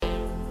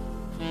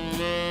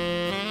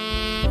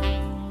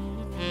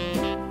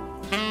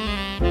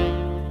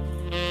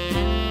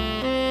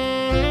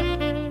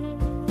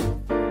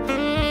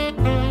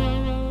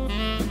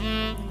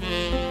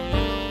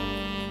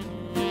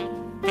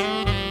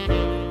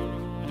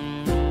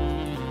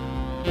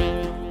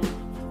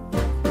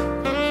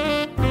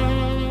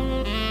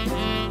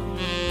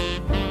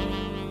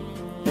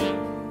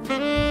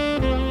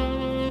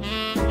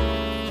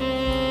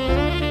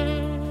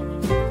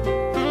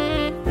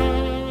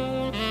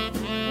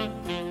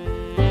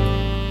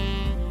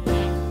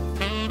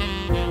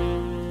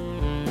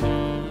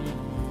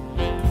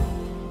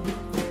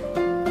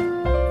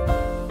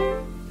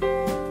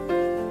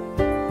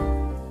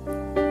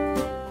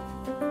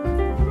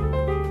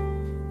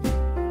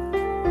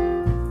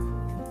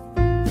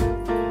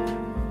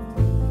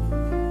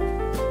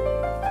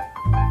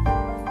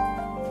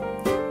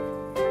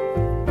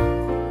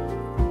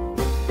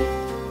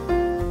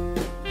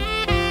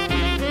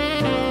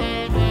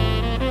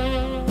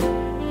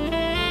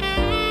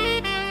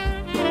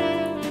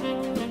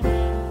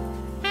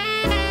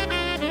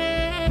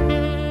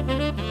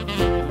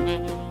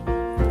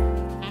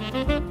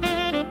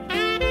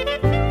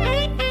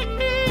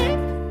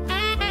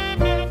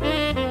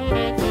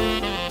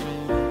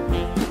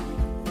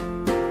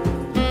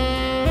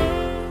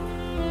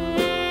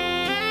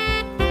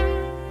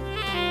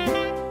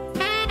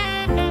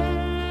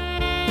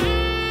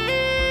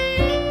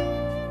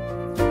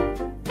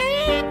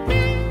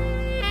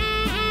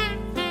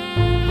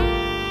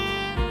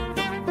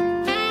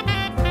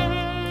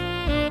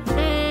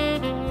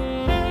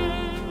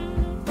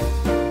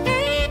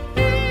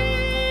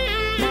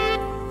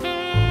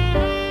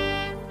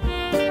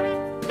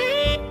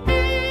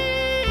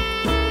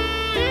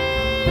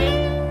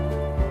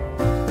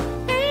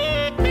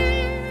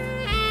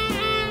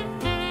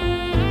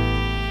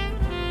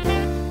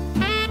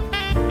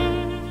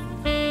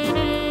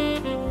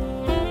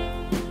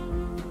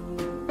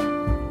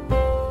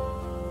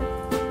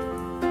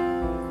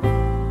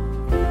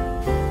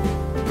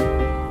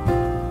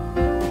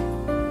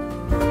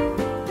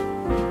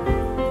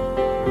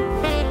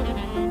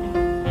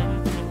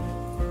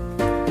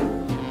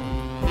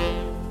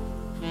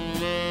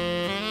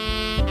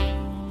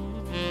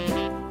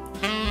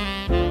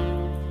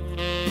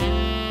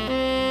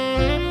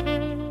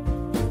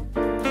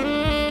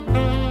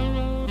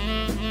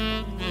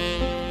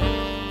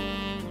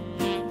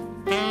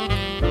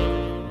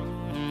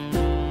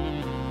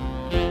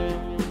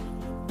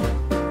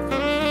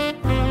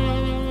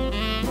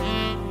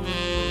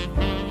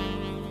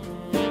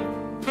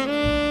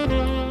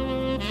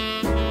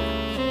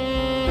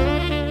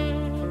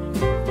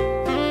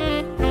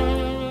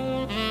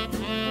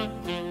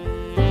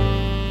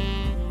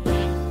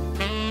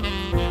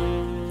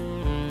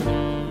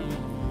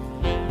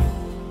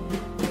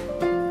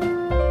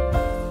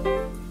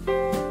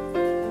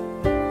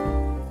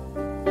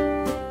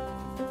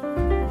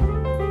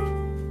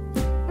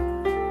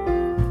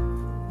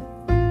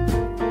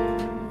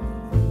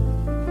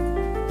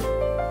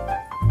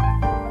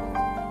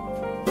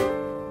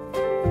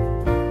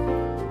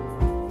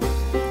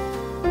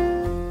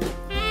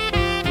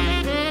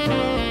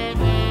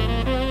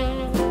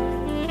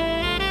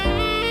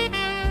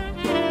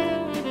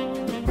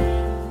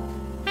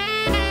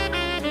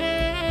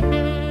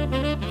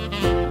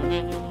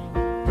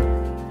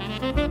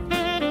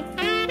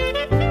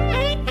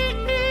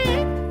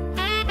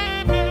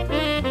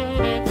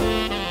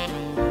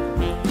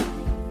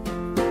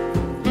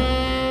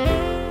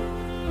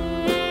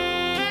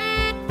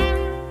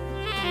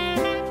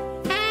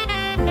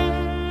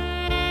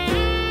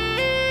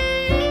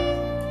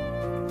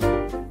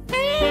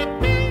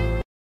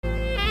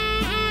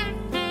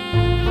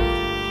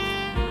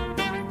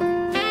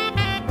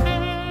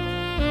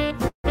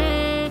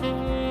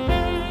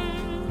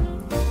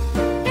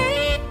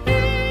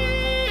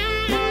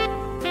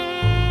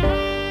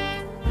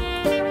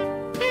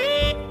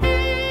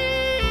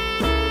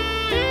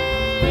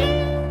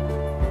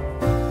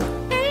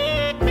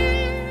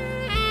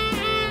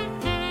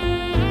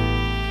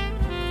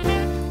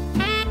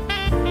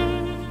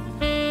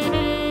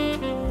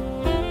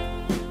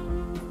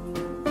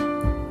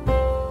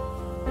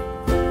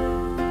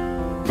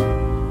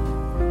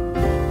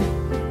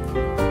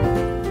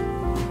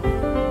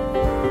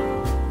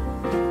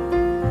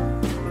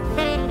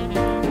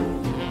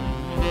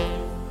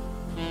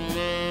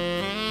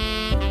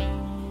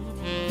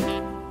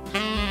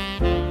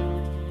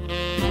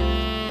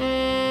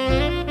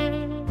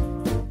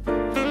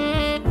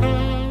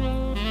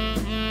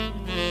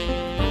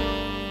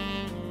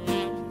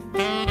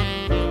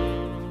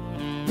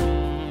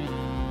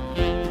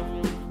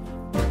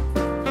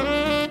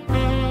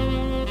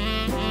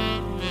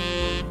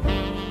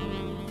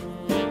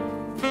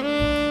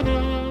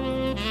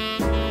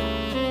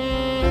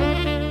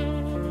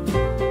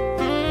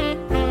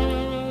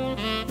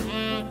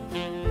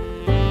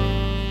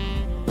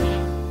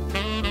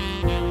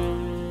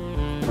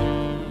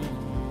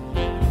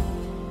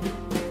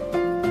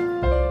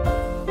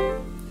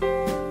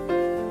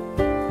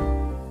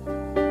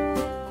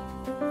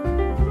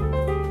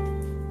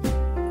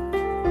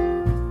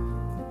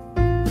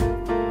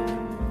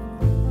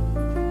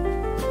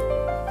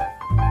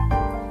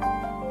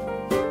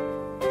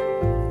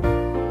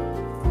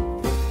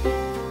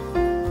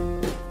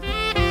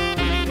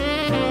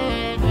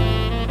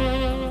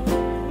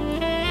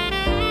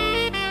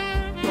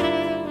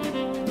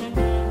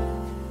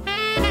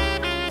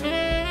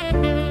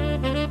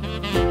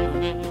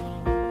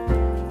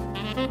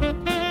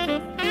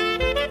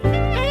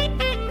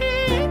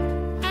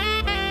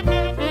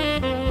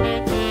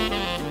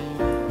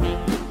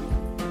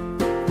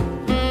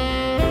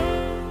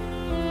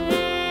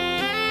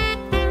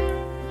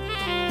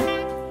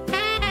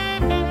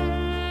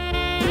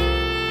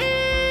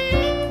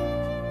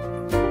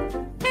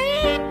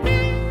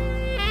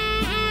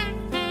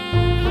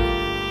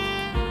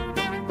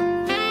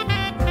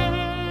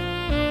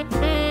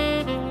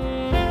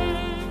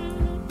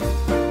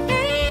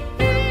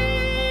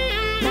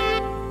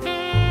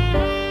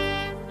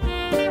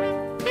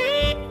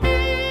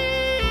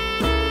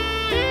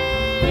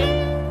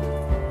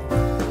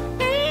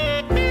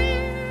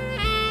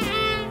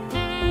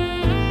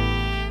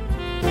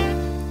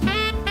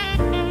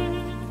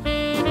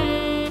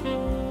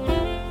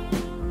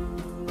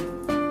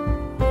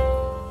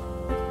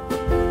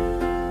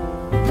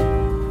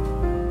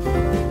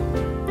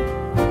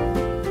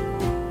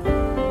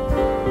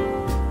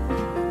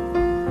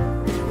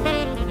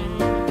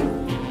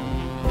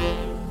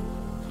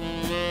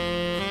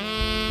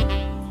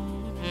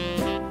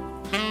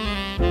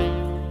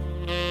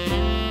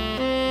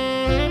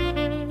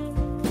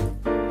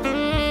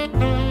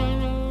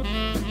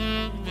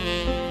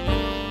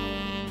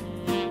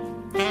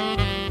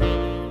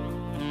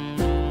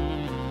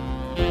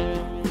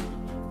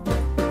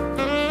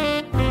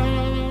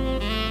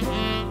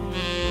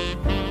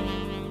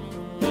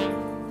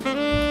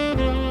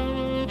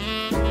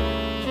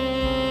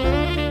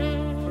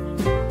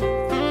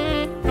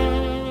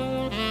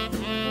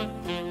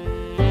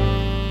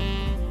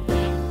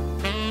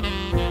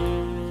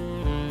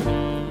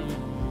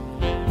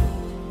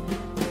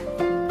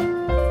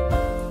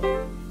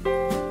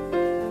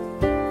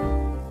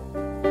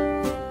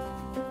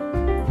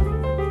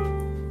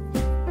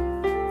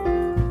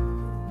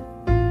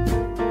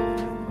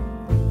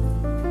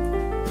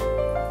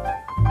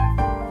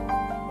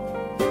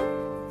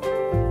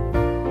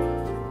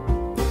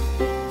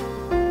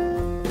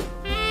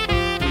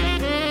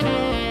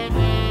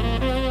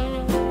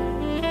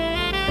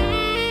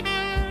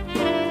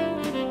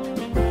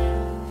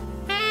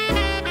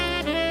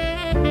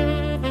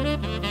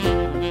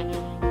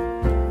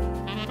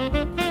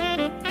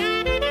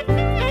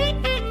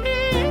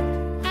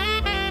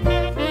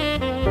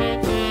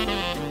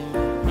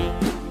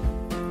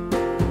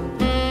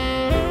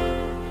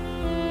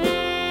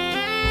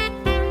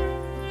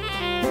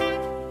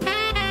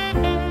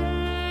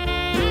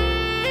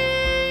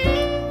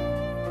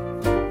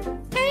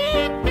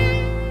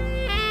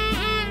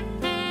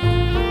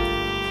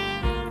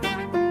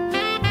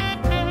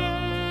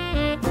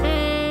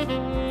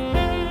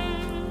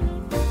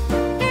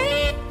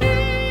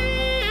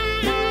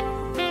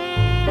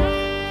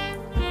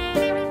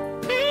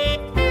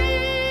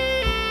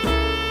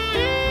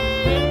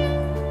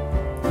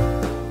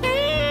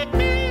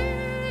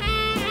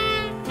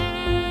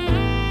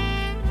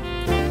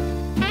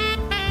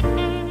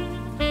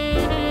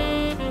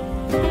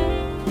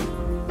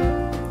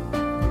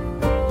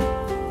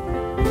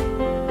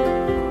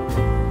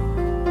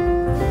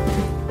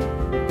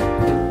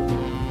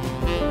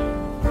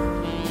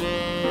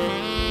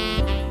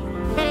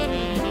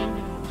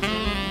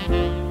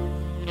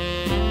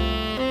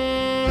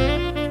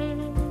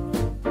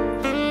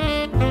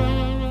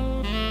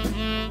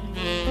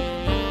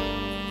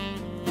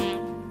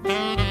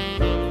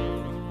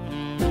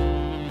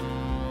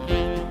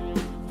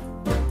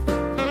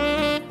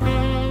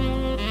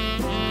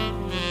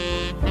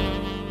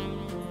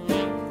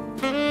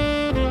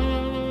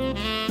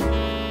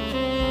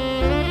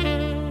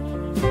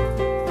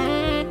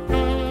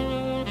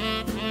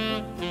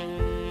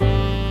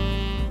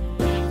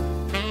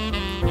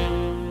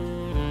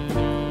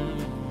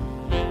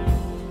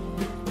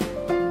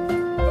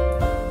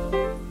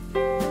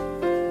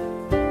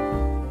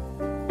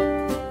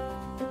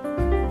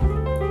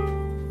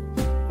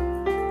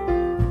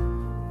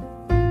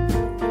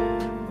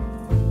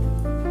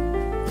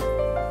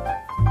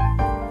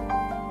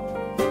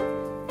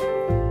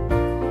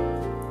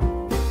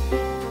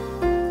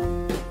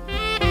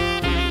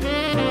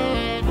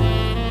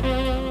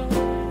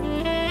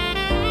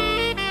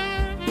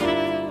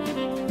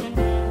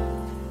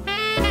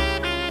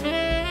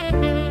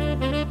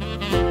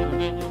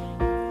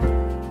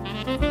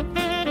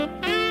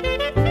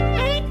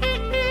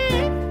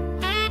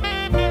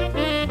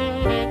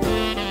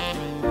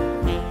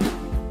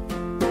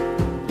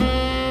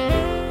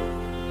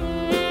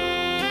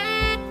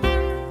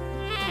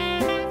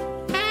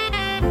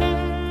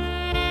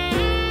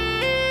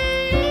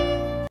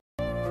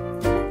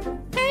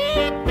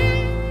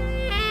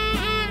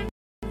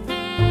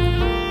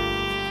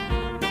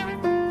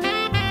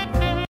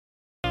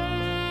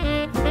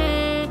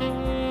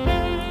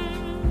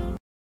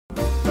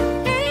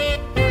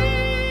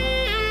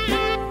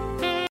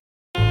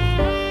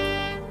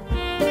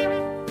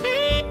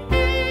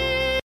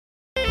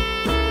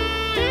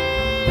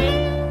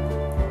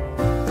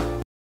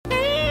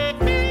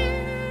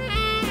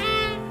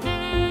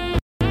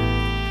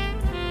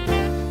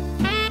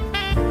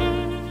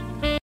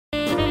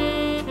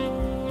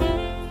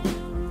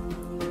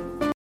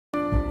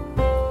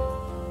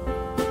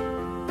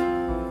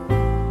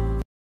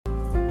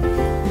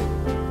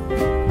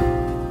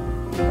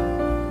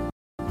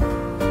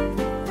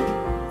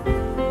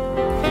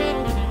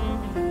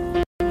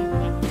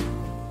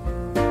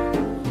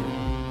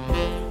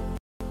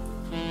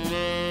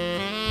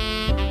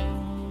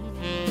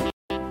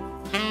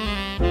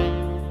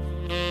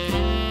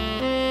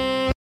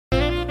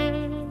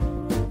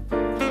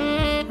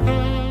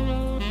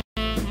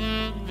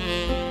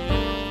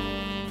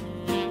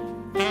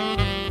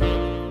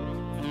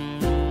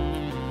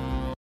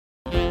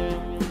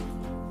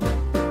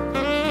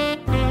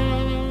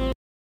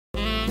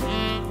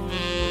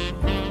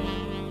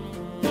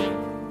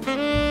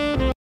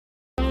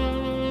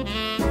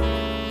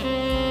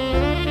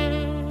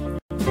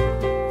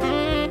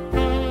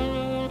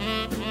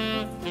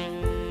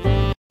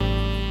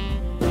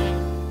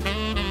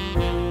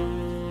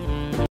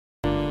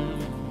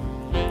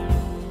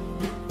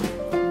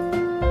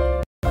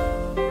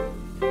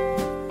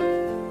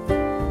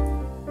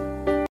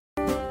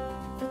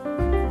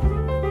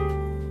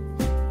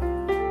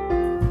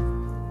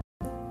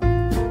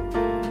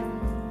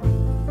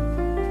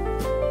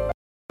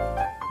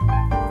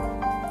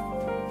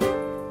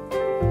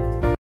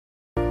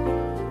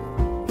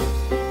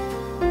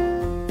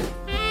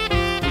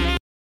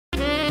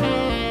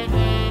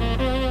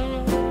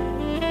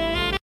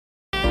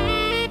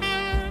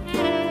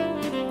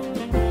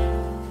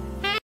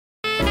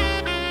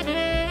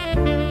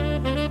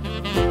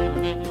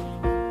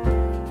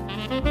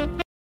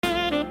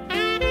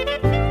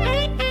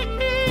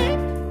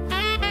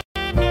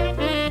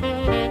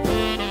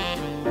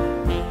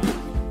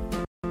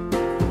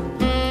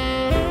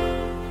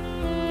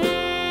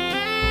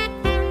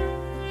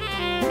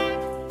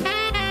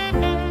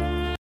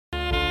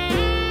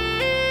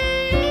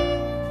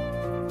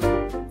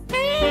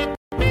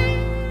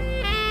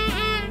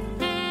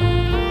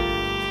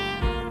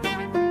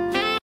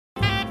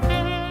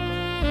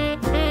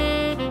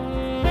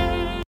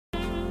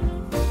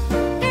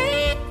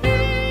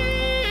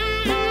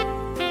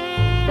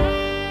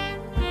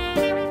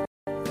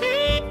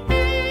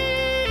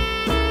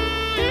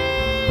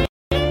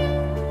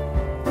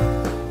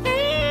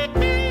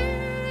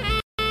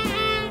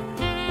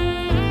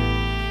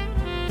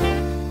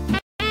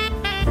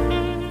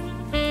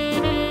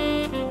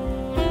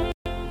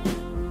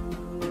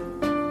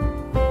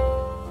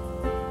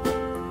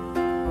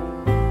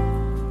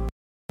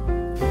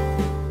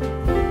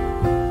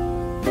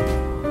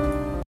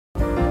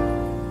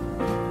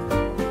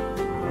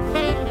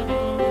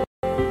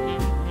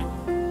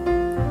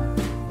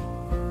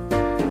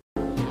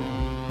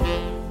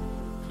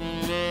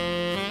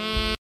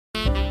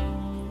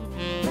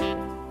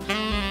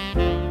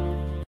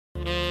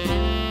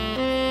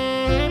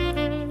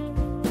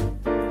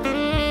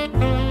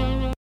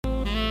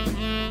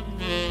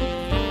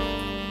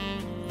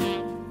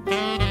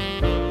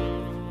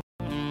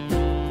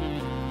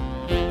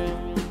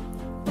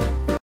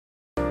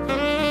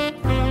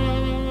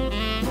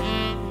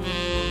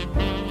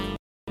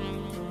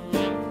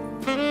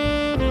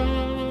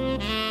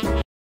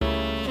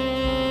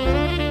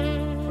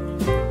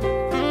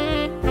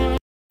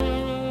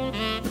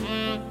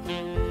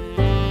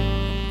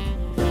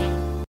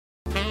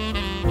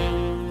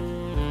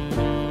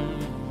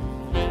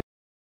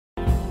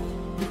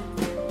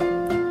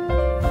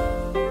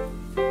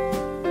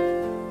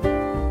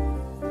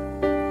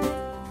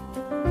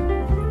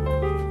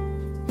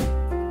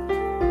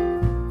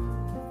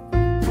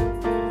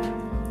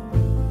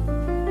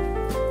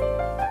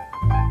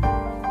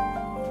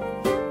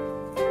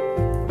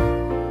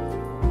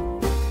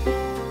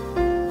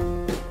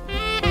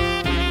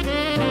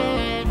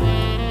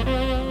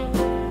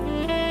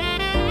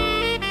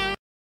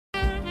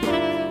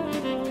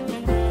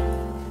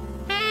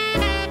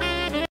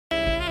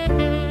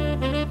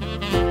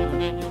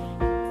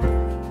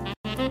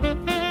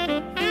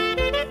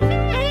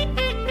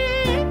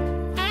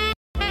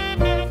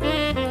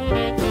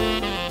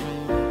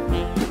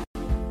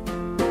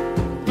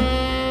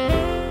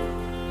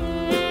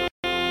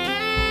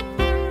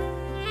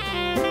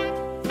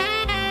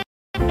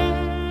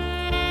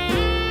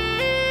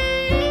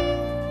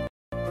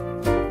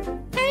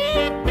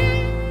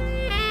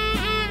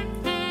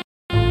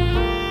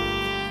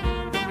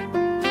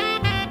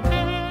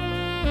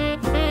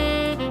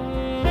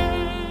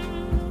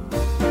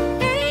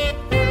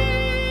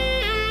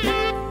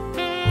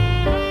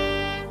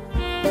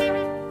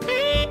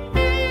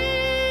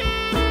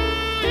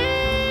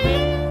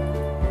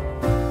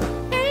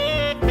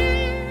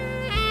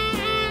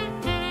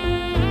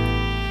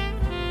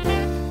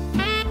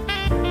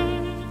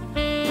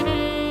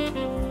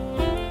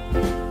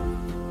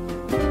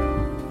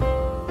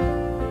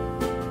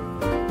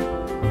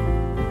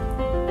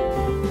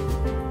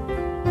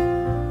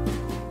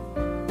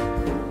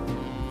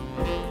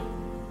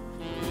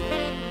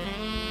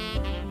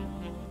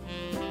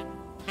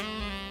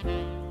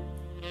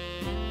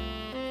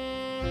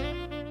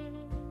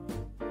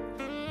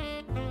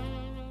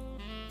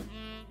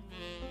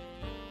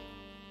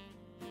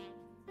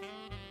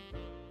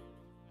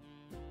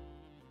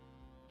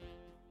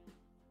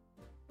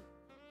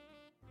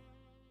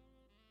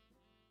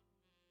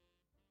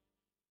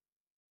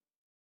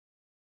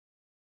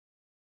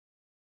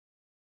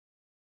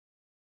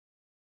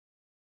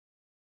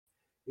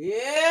Yeah.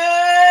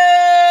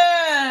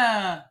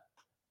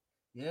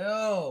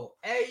 Yo.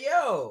 Hey,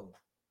 yo.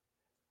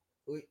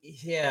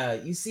 Yeah,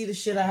 you see the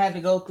shit I had to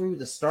go through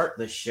to start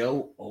the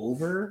show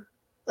over?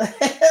 Like,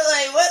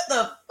 what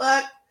the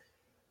fuck?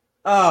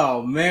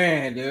 Oh,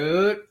 man,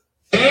 dude.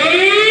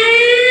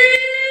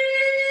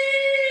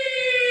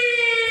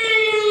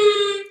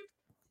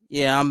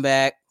 Yeah, I'm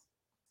back.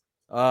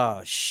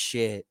 Oh,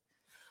 shit.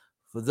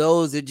 For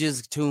those that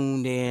just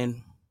tuned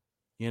in,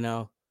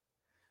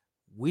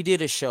 we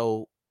did a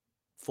show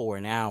for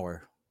an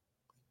hour,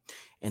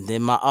 and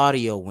then my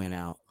audio went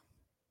out.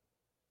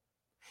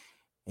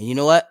 And you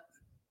know what?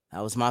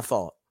 That was my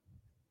fault.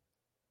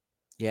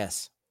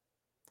 Yes.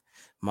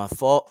 My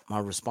fault, my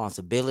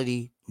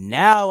responsibility.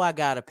 Now I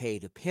got to pay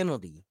the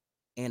penalty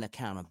and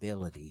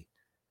accountability.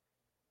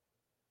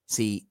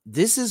 See,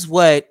 this is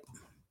what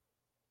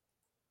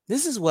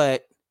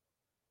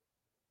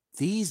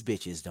these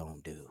bitches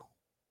don't do.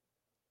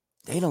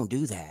 They don't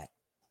do that.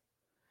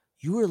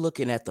 You are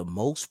looking at the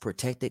most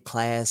protected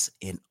class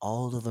in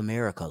all of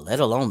America, let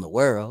alone the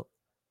world.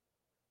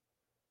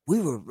 We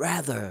would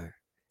rather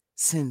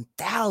send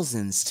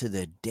thousands to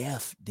their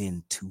death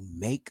than to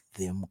make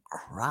them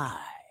cry.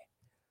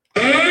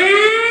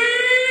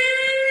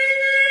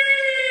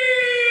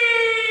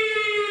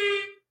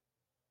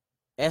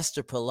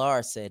 Esther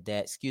Villar said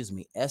that.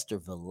 Esther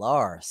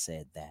Villar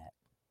said that.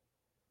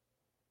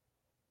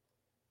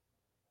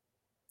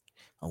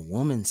 A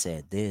woman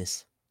said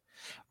this.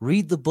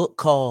 Read the book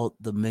called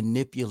The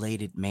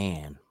Manipulated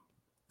Man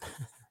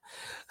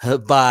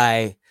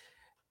by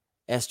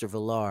Esther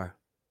Villar.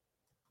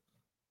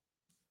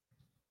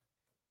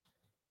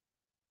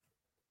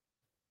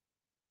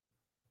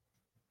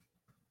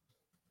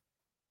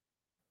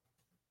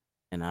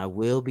 And I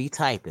will be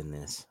typing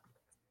this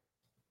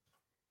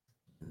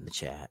in the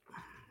chat.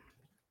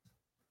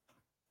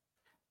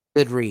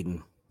 Good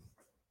reading.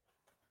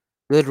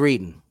 Good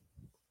reading.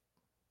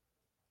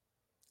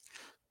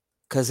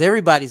 Because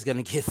everybody's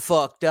going to get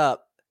fucked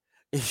up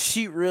if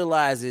she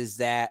realizes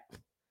that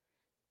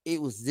it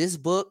was this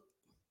book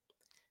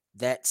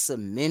that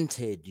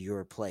cemented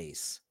your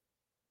place,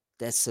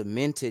 that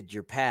cemented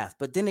your path.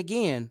 But then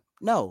again,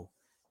 no,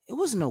 it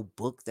was no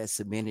book that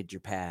cemented your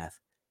path.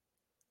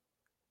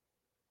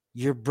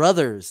 Your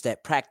brothers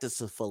that practice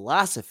a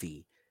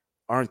philosophy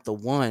aren't the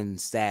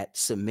ones that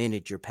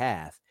cemented your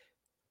path.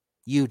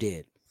 You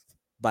did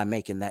by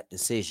making that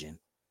decision.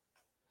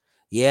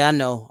 Yeah, I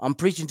know. I'm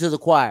preaching to the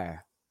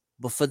choir.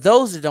 But for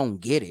those that don't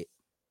get it,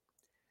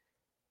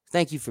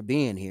 thank you for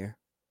being here.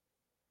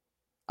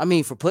 I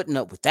mean, for putting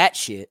up with that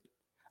shit.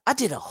 I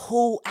did a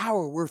whole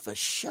hour worth of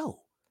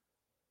show.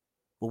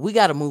 But we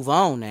got to move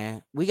on,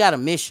 man. We got a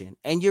mission.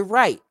 And you're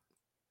right.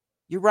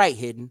 You're right,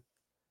 Hidden.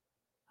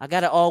 I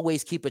got to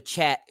always keep a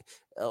chat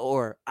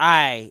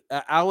I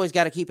always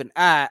got to keep an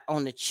eye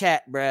on the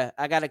chat, bruh.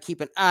 I got to keep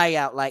an eye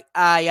out like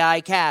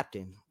aye,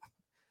 Captain.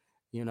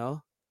 You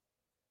know?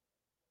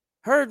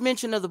 Heard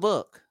mention of the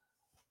book,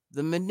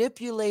 The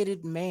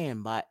Manipulated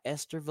Man by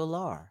Esther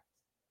Villar.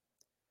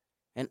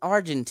 An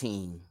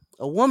Argentine,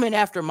 a woman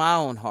after my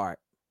own heart.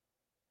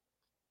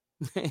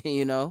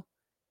 You know?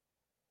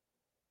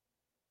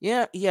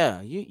 Yeah.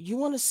 You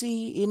want to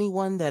see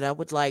anyone that I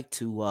would like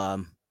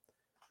to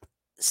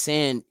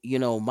send,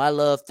 my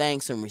love,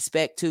 thanks, and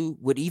respect to,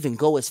 would even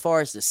go as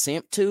far as to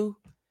simp to?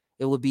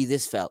 It would be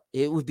this fella.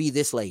 It would be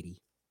this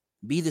lady.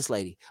 Be this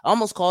lady. I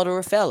almost called her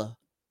a fella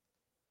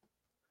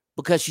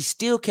because she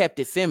still kept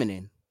it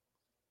feminine,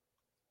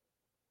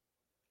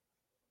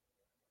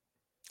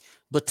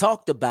 but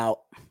talked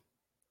about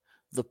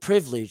the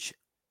privilege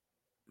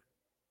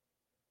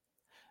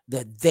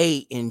that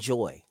they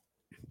enjoy.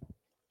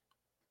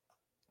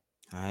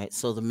 All right.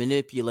 So The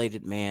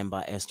Manipulated Man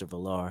by Esther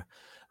Villar.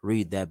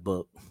 Read that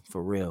book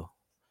for real.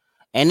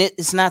 And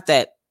it's not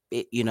that,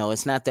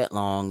 it's not that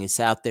long. It's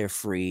out there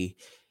free.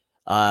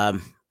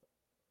 You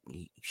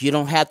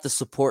don't have to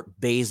support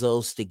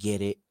Bezos to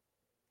get it.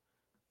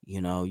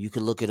 You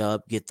can look it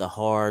up, get the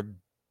hard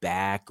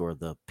back or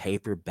the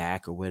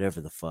paperback or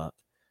whatever the fuck.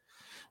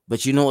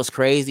 But you know what's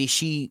crazy?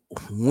 She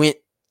went,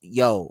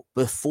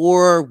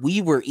 before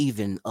we were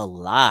even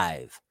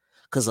alive,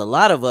 because a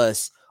lot of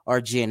us are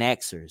Gen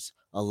Xers.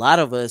 A lot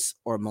of us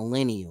are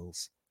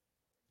millennials.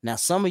 Now,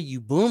 some of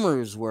you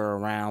boomers were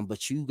around,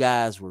 but you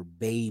guys were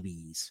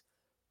babies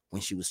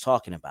when she was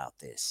talking about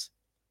this.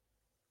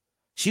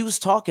 She was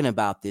talking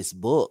about this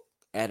book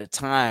at a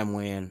time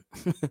when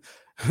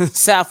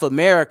South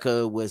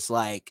America was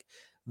like,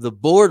 the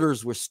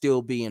borders were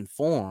still being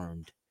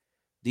formed.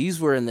 These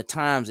were in the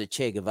times of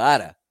Che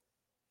Guevara,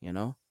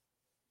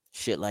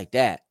 shit like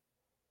that.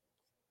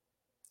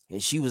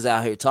 And she was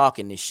out here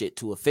talking this shit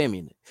to a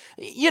feminine.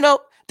 The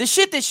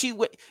shit that she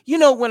would,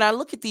 when I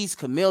look at these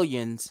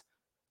chameleons,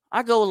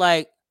 I go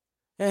like,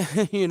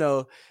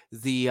 the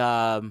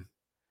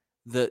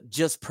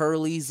Just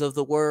Pearlies of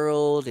the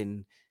world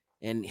and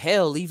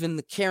hell, even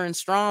the Karen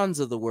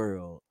Strawns of the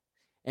world.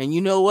 And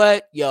you know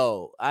what?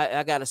 Yo,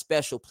 I got a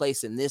special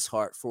place in this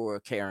heart for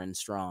Karen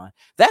Strawn.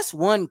 That's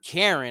one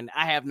Karen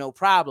I have no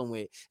problem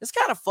with. It's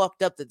kind of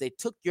fucked up that they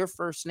took your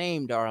first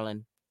name,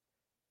 darling,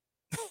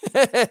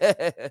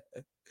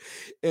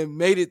 and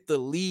made it the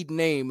lead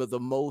name of the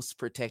most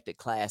protected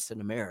class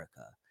in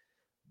America.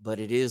 But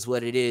it is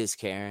what it is,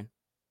 Karen.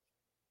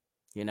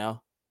 You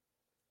know?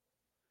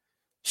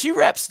 She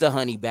reps the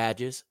honey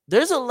badgers.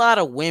 There's a lot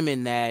of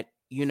women that,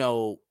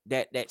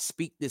 that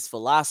speak this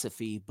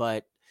philosophy,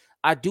 but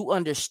I do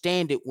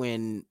understand it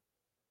when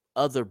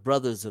other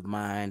brothers of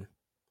mine,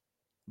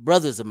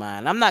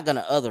 I'm not going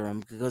to other them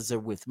because they're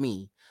with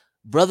me.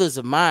 Brothers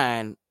of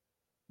mine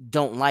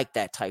don't like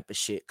that type of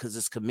shit because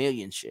it's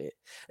chameleon shit,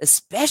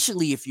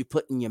 especially if you're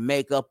putting your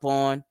makeup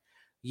on,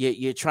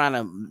 you're trying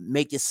to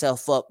make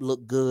yourself up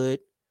look good.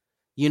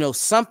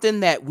 Something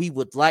that we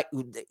would like,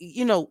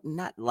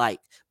 not like,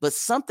 but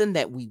something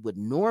that we would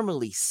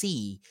normally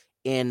see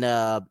in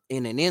an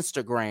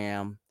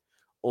Instagram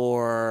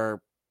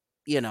or,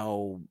 in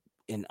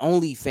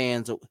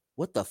OnlyFans.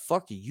 What the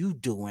fuck are you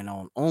doing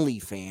on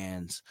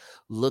OnlyFans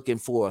looking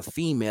for a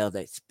female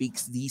that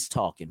speaks these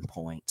talking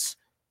points?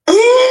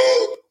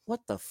 What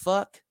the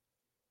fuck?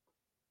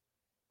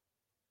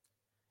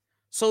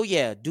 So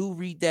yeah, do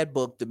read that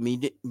book,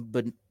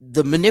 The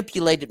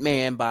Manipulated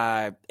Man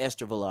by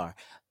Esther Villar.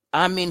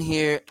 I'm in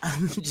here,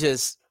 I'm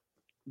just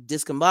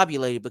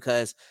discombobulated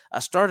because I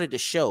started the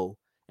show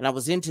and I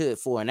was into it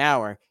for an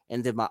hour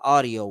and then my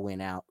audio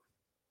went out.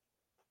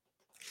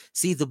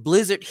 See, the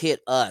blizzard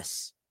hit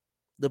us.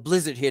 The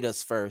blizzard hit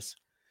us first.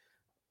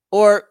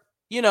 Or,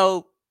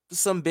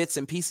 some bits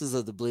and pieces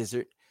of the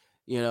blizzard,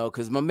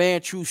 because my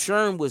man True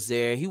Sherm was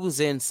there. He was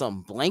in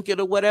some blanket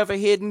or whatever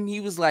hidden. He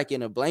was like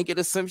in a blanket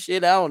or some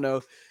shit. I don't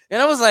know.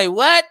 And I was like,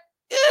 what?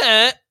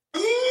 Yeah.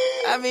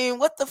 I mean,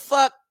 what the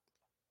fuck?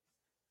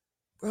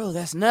 Bro,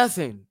 that's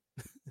nothing.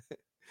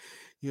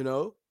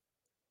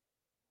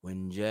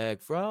 When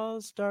Jack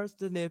Frost starts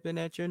to nipping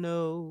at your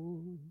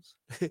nose,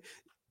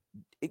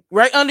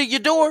 right under your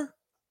door.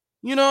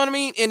 You know what I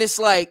mean? And it's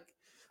like,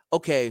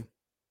 okay,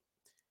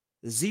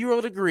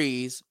 0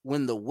 degrees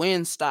when the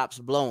wind stops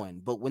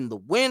blowing. But when the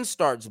wind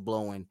starts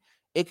blowing,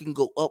 it can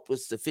go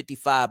upwards to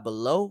 55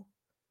 below.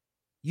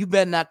 You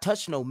better not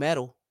touch no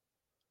metal.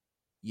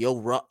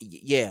 Your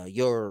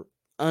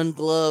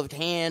ungloved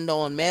hand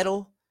on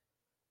metal,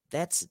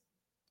 that's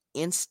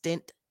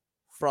instant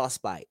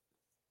frostbite.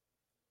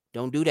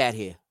 Don't do that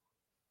here.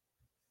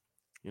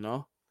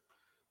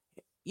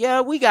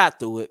 Yeah, we got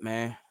through it,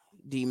 man.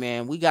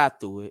 D-man, we got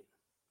through it.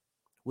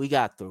 We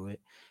got through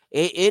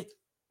it.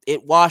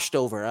 It washed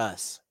over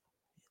us.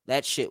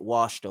 That shit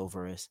washed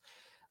over us.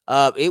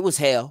 It was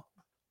hell.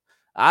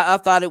 I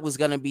thought it was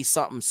gonna be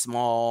something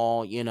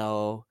small,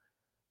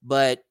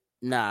 but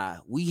nah,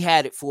 we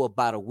had it for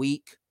about a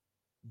week,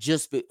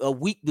 a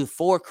week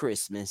before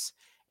Christmas,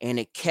 and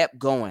it kept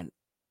going.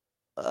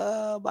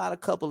 About a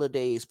couple of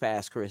days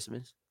past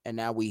Christmas, and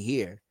now we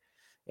here,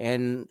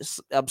 and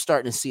I'm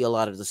starting to see a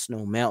lot of the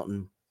snow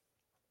melting,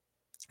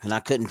 and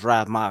I couldn't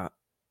drive my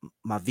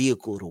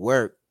vehicle to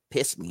work.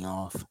 Pissed me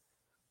off.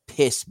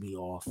 Pissed me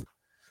off.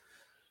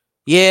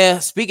 Yeah,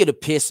 speaking of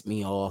piss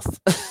me off,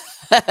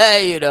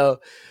 the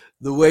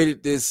way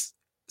that this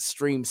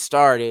stream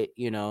started,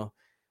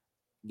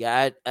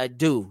 yeah, I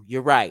do.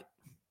 You're right.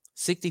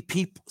 60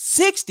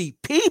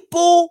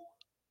 people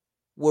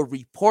were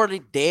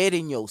reported dead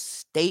in your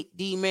state,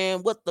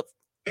 D-man. What the?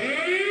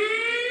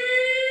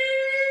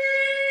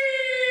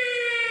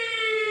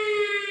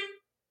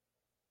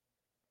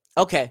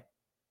 Okay.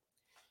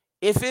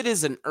 If it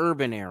is an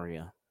urban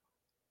area,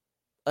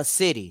 a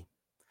city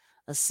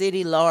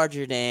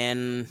larger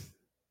than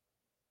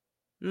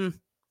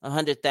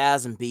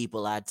 100,000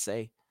 people, I'd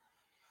say,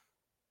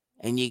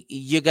 and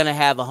you're gonna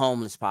have a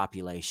homeless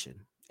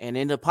population, and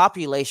in a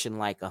population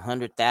like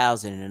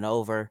 100,000 and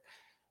over,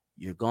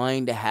 you're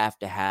going to have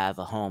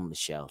a homeless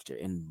shelter,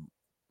 and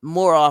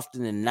more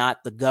often than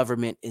not, the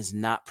government is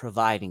not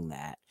providing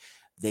that.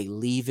 They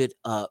leave it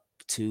up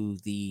to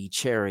the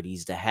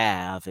charities to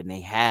have, and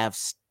they have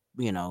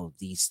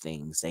these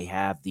things. They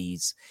have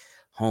these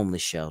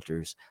homeless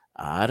shelters.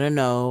 I don't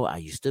know. I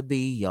used to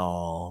be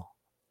y'all.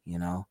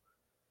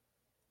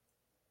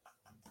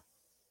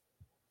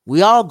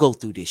 We all go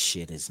through this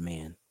shit as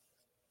men.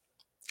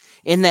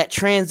 In that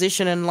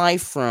transition in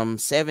life from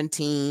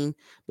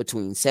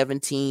between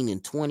 17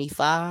 and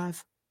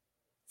 25,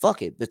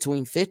 fuck it,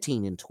 between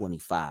 15 and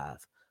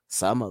 25,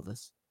 some of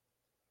us,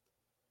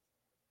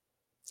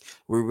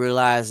 we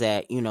realize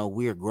that,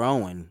 we're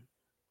growing,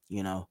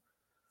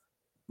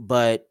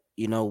 but,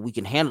 we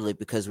can handle it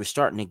because we're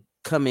starting to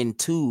come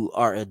into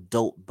our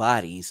adult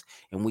bodies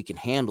and we can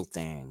handle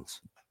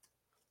things.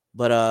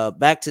 But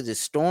back to the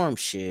storm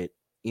shit,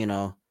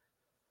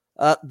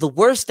 the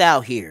worst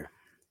out here.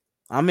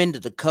 I'm in the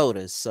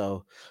Dakotas,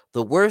 so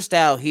the worst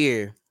out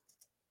here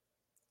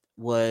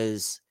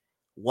was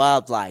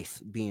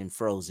wildlife being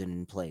frozen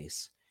in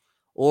place.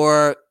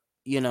 Or,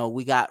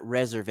 we got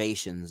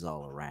reservations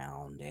all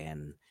around,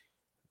 and,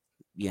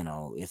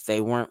 if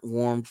they weren't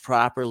warmed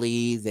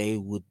properly, they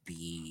would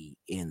be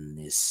in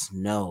the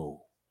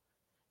snow.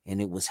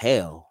 And it was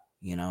hell,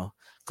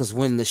 because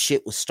when the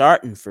shit was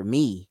starting for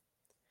me,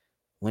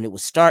 when it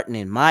was starting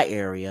in my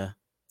area,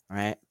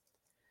 right?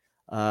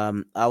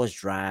 I was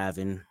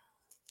driving,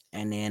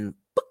 and then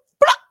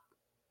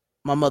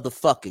my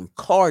motherfucking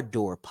car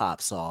door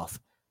pops off.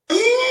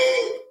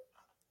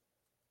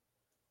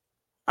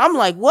 I'm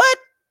like, what?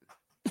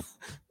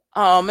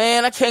 Oh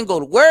man, I can't go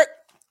to work.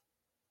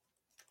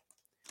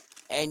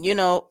 And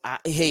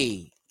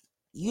hey,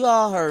 you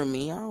all heard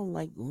me. I don't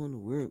like going to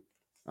work.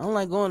 I don't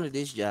like going to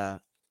this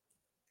job.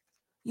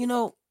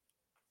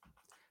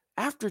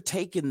 After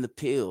taking the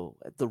pill,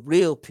 the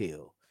real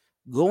pill,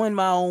 going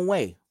my own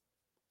way,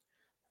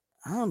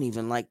 I don't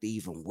even like to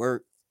even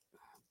work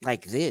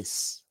like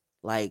this.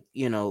 Like,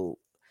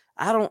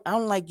 I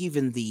don't like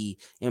even the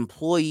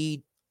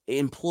employer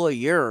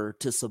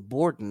to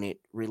subordinate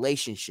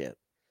relationship.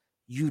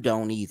 You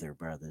don't either,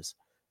 brothers,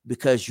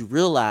 because you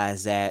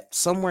realize that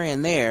somewhere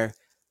in there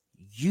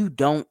you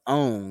don't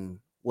own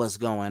what's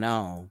going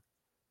on.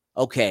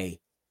 Okay,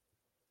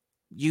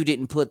 you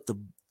didn't put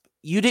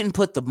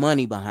the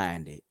money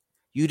behind it.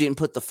 You didn't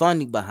put the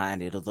funding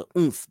behind it or the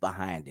oomph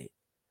behind it.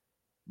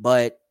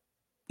 But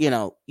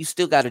you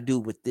still got to do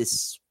what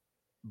this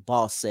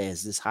boss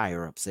says, this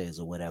higher up says,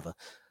 or whatever.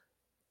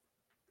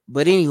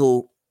 But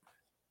anywho,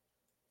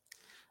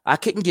 I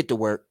couldn't get to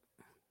work.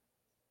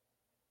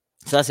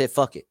 So I said,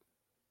 fuck it.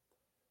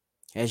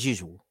 As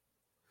usual.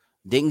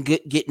 Didn't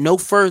get no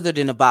further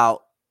than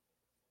about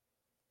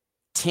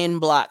 10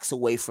 blocks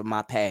away from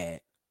my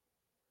pad.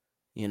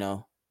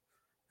 And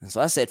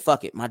so I said,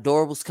 fuck it. My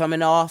door was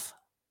coming off.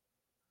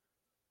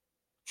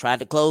 Tried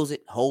to close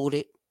it, hold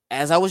it.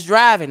 As I was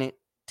driving it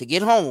to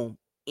get home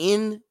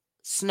in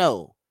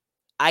snow,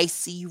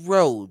 icy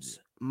roads,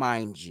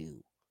 mind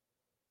you,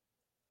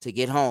 to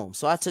get home.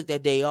 So I took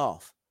that day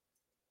off.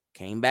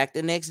 Came back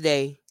the next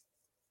day,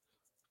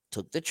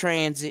 took the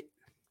transit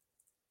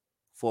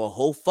for a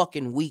whole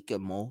fucking week or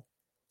more.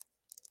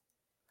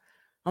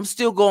 I'm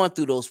still going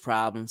through those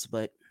problems,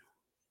 but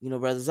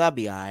brothers, I'll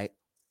be all right.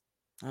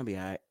 I'll be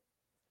all right.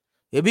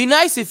 It'd be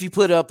nice if you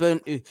put up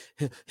and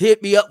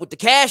hit me up with the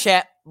Cash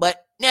App,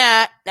 but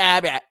nah,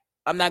 I'll be all right.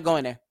 I'm not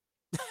going there.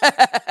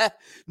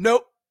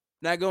 Nope,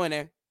 not going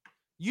there.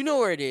 You know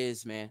where it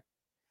is, man.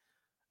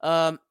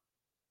 The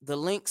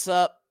link's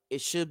up. It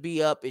should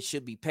be up. It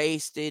should be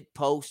pasted,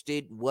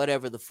 posted,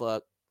 whatever the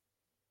fuck.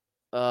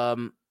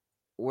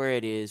 Where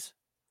it is.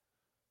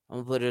 I'm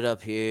gonna put it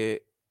up here.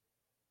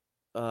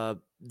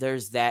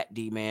 There's that,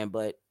 D-Man,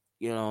 but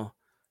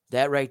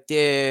that right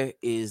there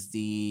is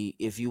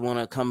if you want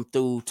to come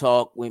through,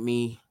 talk with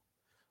me,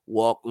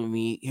 walk with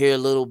me here a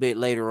little bit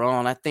later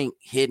on. I think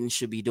Hidden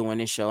should be doing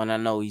this show, and I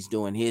know he's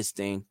doing his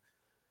thing,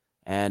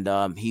 and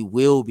he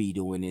will be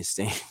doing his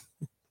thing.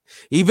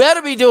 He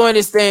better be doing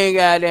his thing,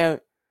 goddamn.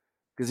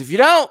 Because if you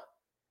don't,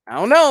 I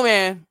don't know,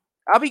 man.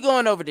 I'll be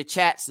going over the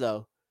chats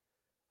though.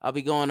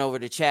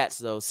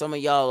 Some of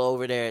y'all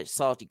over there at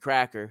Salty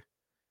Cracker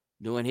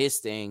doing his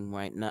thing,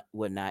 right?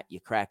 Not you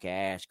cracker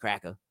ass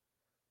cracker.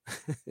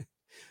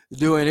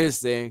 Doing his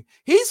thing.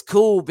 He's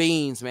cool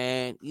beans,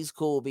 man. He's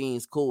cool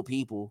beans, cool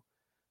people.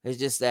 It's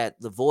just that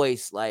the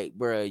voice, like,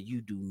 bro,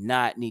 you do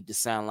not need to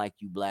sound like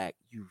you black.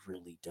 You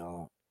really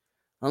don't.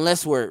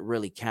 Unless where it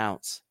really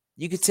counts.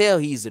 You could tell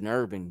he's an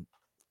urban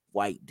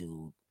white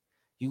dude.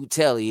 You can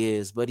tell he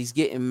is, but he's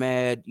getting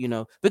mad,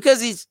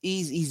 because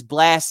he's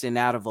blasting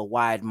out of a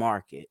wide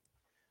market.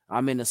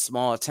 I'm in a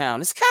small town.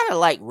 It's kind of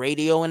like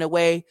radio in a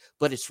way,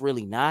 but it's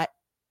really not,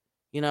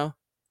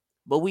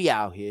 But we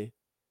out here.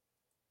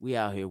 We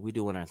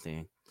doing our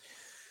thing.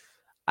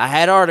 I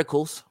had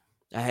articles.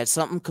 I had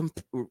something,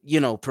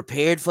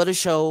 prepared for the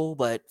show,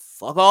 but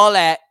fuck all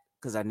that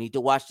because I need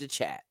to watch the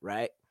chat,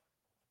 right?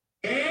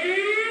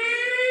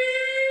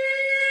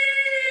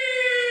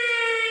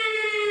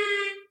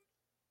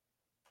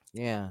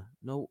 Yeah,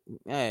 no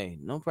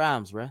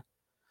problems, bro.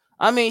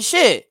 I mean,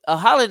 shit, a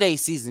holiday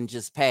season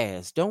just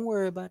passed. Don't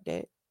worry about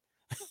that.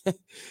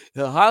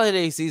 The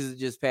holiday season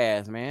just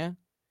passed, man.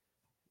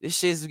 This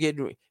shit's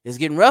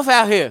getting rough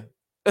out here.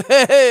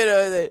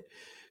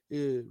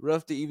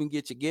 Rough to even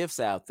get your gifts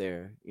out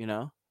there,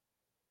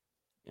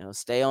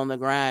 stay on the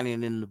grind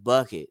and in the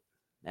bucket.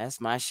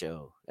 That's my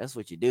show. That's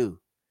what you do.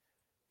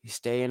 You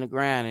stay in the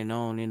grind and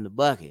on in the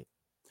bucket.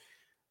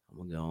 I'm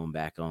gonna go on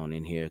back on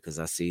in here because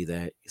I see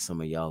that some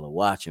of y'all are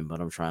watching,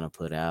 but I'm trying to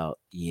put out.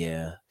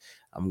 Yeah,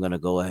 I'm gonna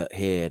go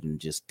ahead and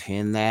just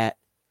pin that.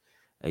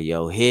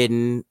 Yo,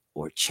 Hidden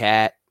or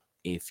chat.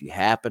 If you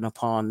happen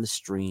upon the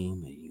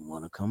stream and you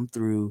want to come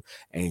through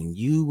and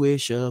you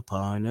wish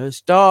upon a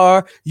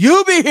star,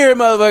 you be here,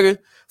 motherfucker.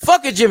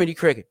 Fuck it, Jiminy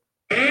Cricket.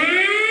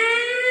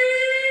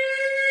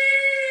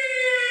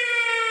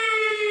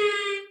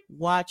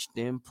 Watch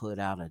them put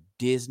out a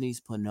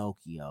Disney's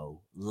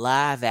Pinocchio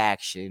live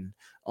action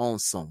on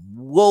some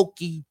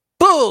wokey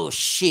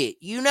bullshit,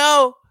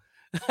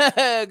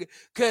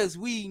 because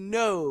we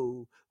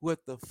know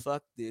what the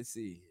fuck this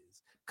is.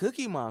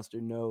 Cookie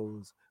Monster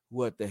knows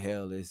what the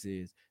hell this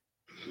is.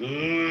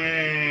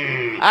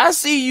 I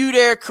see you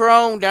there,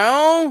 Chrome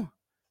Dome.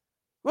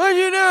 What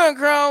you doing,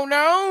 Chrome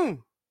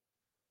Dome?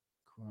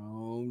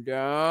 Chrome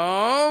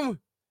Dome.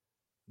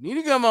 You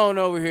need to come on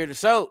over here to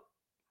Soap.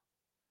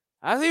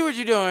 I see what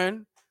you're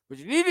doing, but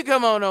you need to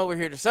come on over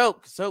here to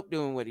Soap, because Soap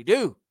doing what he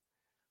do.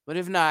 But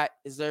if not,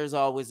 there's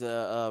always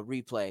a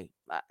replay.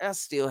 I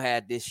still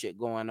had this shit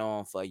going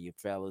on for you,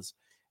 fellas.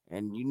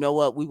 And you know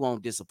what? We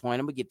won't disappoint.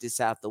 I'm going to get this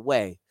out the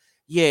way.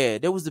 Yeah,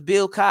 there was the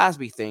Bill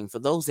Cosby thing. For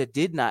those that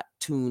did not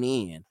tune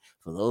in,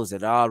 for those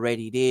that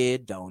already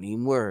did, don't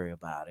even worry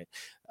about it.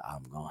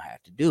 I'm going to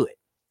have to do it.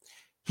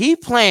 He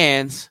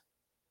plans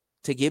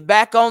to get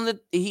back on the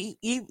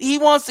he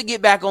wants to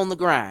get back on the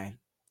grind.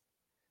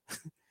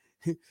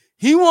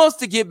 He wants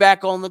to get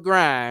back on the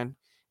grind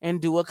and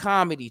do a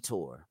comedy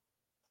tour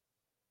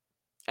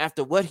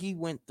after what he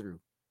went through.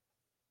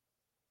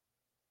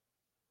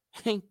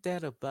 Ain't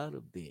that about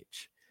a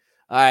bitch?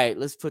 All right,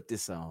 let's put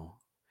this on.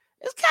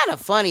 It's kind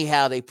of funny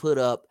how they put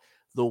up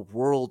the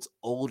world's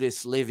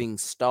oldest living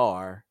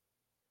star,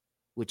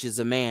 which is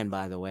a man,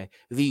 by the way,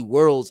 the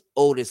world's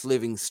oldest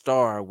living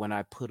star, when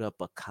I put up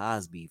a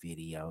Cosby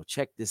video.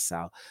 Check this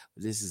out.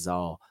 This is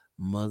all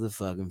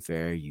motherfucking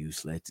fair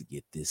use. Let's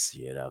get this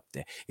shit up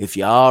there. If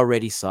you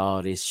already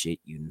saw this shit,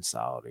 you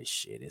saw this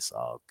shit. It's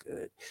all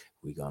good.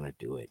 We're gonna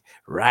do it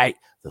right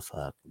the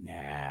fuck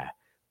now.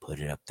 Put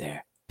it up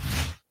there.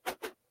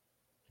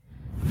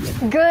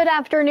 Good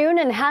afternoon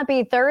and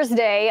happy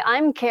Thursday.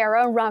 I'm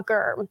Kara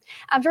Rucker.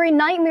 After a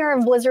nightmare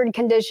of blizzard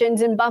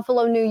conditions in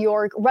Buffalo, New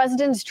York,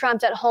 residents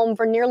trapped at home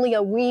for nearly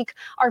a week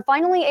are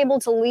finally able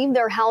to leave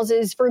their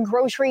houses for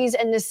groceries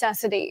and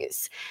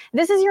necessities.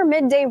 This is your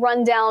midday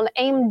rundown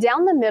aimed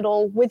down the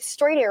middle with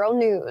Straight Arrow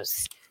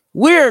News.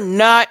 We're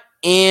not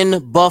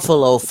in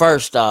Buffalo,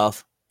 first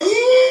off,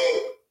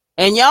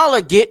 and y'all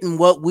are getting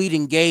what we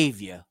done gave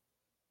you.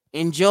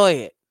 Enjoy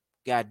it,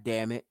 god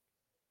damn it.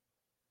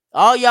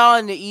 All y'all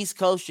in the East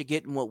Coast are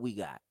getting what we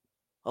got,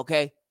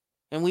 okay?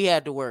 And we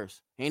had the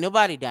worst. Ain't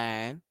nobody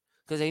dying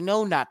because they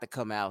know not to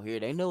come out here.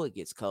 They know it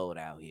gets cold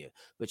out here.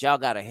 But y'all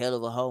got a hell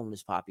of a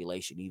homeless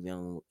population even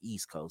on the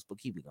East Coast. But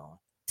keep it going.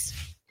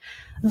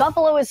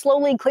 Buffalo is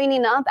slowly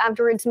cleaning up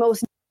after its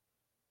most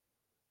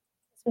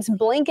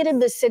blanketed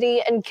the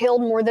city and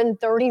killed more than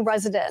 30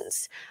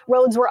 residents.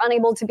 Roads were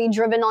unable to be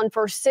driven on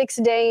for 6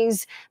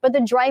 days, but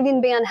the driving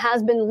ban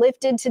has been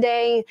lifted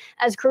today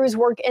as crews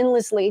work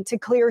endlessly to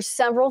clear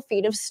several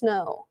feet of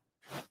snow.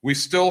 We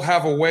still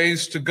have a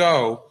ways to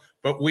go,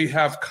 but we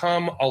have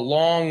come a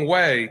long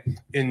way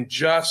in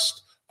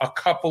just a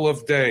couple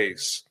of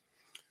days.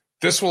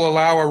 This will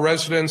allow our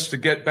residents to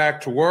get back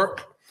to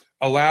work,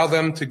 allow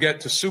them to get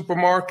to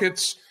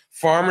supermarkets,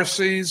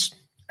 pharmacies,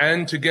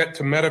 and to get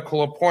to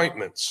medical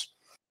appointments.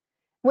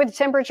 With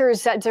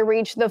temperatures set to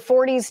reach the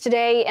 40s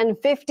today and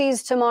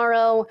 50s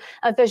tomorrow,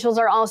 officials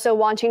are also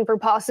watching for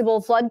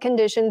possible flood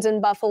conditions in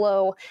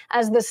Buffalo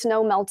as the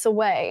snow melts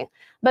away.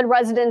 But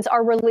residents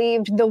are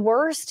relieved the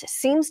worst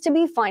seems to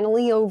be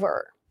finally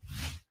over.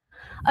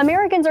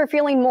 Americans are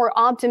feeling more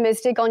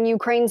optimistic on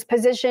Ukraine's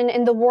position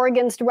in the war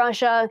against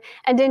Russia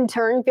and in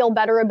turn feel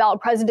better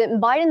about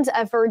President Biden's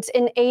efforts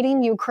in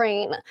aiding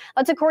Ukraine.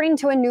 That's according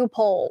to a new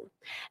poll.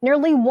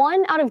 Nearly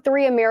 1 out of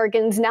 3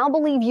 Americans now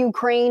believe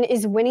Ukraine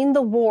is winning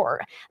the war.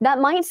 That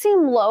might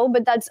seem low,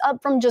 but that's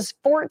up from just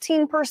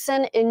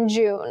 14% in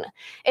June.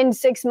 In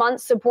 6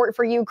 months, support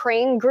for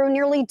Ukraine grew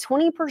nearly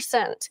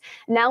 20%.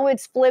 Now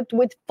it's flipped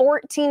with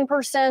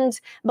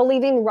 14%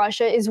 believing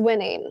Russia is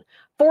winning.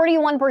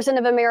 41%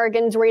 of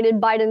Americans rated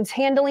Biden's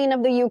handling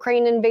of the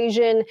Ukraine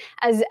invasion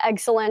as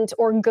excellent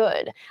or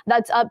good.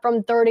 That's up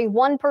from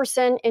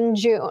 31% in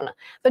June.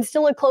 But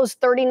still a close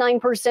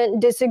 39%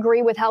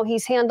 disagree with how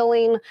he's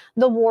handling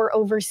the war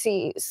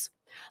overseas.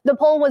 The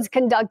poll was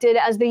conducted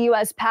as the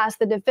U.S. passed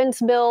the defense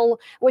bill,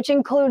 which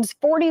includes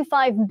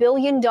 $45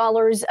 billion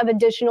of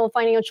additional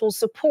financial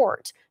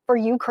support for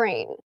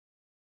Ukraine.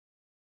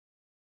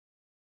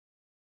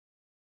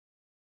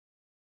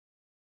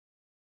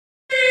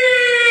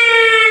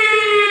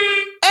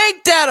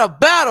 Ain't that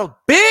about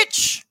a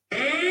bitch?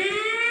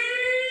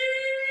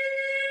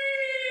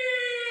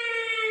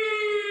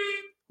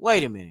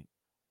 Wait a minute.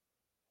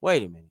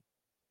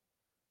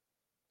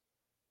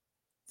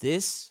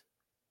 This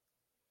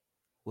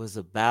was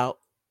about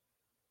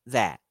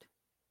that.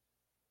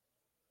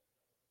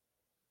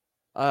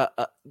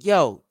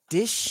 Yo,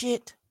 this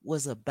shit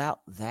was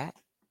about that.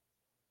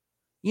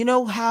 You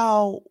know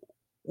how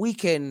we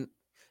can,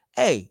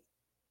 hey,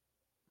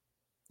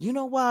 you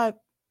know why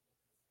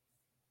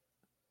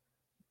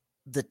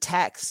the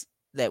tax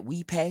that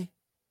we pay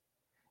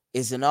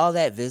isn't all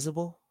that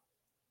visible?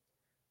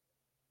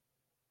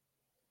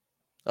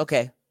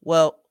 Okay,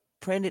 well,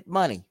 printed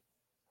money.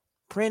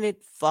 Printed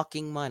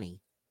fucking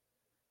money.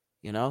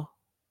 You know?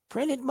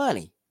 Printed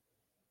money.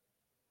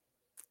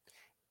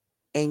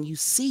 And you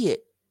see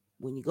it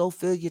when you go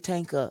fill your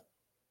tank up.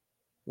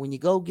 When you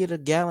go get a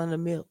gallon of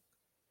milk.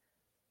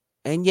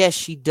 And yes,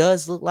 she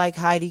does look like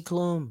Heidi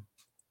Klum.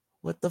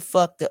 What the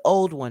fuck? The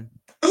old one.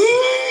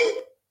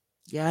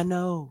 Yeah, I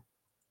know.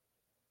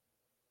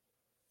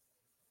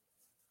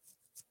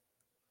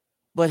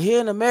 But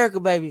here in America,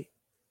 baby,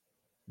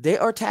 they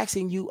are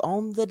taxing you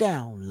on the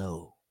down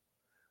low.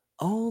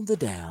 On the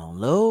down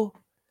low.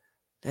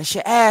 That's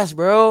your ass,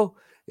 bro.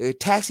 They're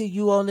taxing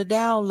you on the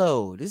down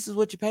low. This is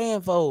what you're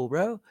paying for,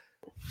 bro.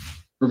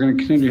 We're going to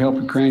continue to help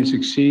Ukraine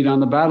succeed on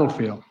the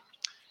battlefield.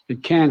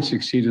 It can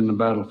succeed in the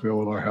battlefield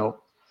with our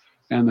help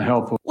and the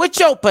help of With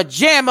your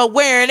pajama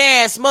wearing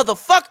ass,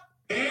 motherfucker.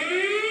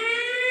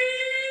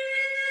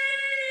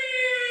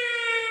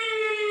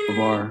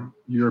 our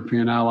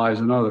European allies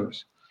and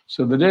others.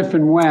 So that if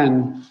and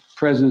when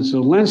President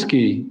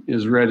Zelensky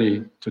is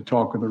ready to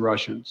talk with the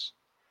Russians,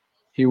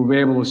 he will be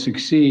able to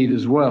succeed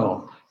as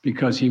well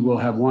because he will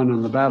have won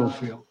on the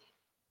battlefield.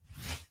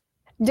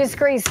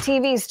 Disgraced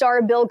TV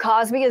star Bill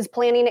Cosby is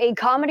planning a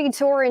comedy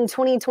tour in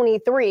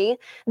 2023.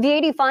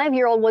 The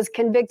 85-year-old was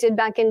convicted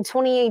back in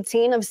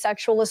 2018 of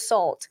sexual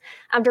assault.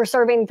 After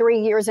serving 3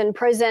 years in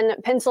prison,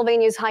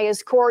 Pennsylvania's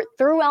highest court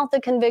threw out the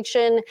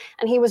conviction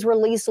and he was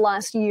released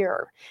last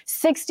year.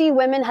 60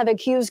 women have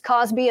accused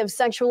Cosby of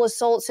sexual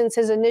assault since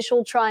his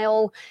initial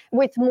trial,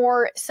 with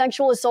more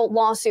sexual assault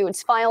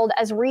lawsuits filed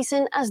as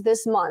recent as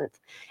this month.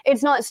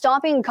 It's not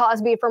stopping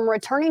Cosby from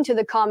returning to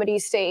the comedy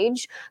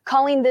stage,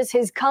 calling this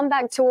his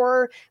comeback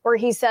tour, where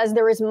he says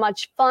there is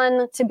much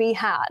fun to be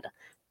had.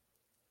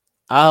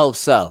 I hope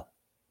so.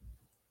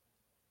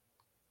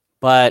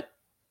 But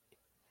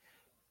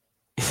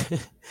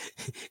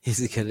is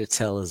he going to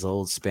tell his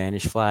old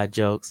Spanish fly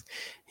jokes?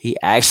 He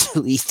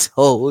actually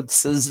told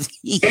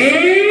Suzy.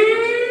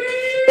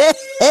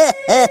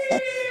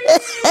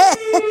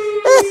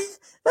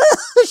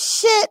 Oh,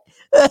 shit.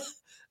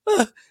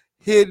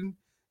 Hidden.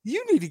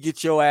 You need to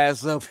get your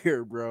ass up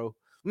here, bro.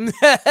 You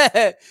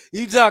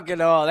talking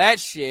all that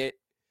shit.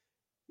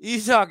 You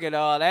need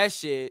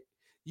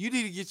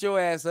to get your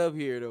ass up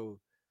here, though.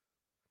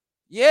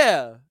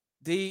 Yeah,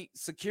 the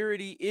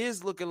security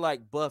is looking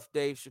like Buff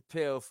Dave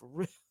Chappelle for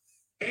real.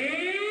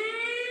 Hey,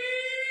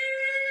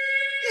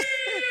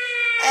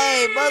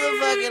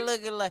 motherfucker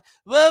looking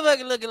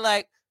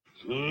like.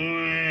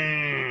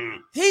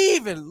 He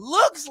even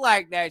looks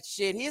like that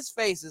shit. His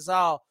face is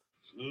all.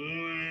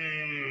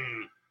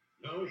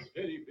 No,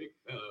 steady, big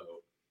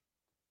fellow.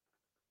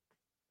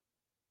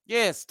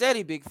 Yeah,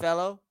 steady, big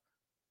fellow.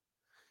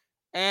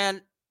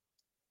 And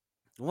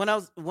when I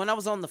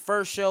was on the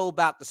first show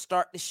about to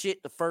start the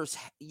shit, the first,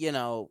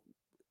 the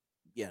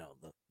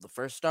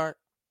first start,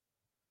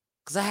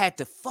 because I had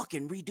to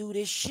fucking redo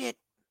this shit.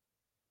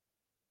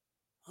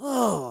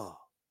 Oh,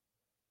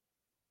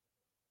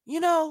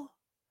 well,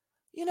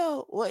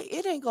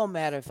 it ain't gonna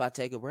matter if I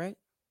take a break.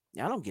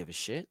 I don't give a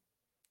shit.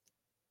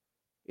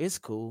 It's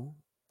cool.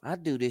 I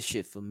do this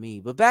shit for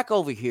me. But back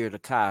over here to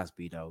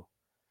Cosby, though.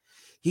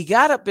 He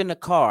got up in the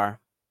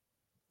car.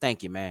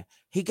 Thank you, man.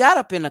 He got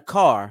up in the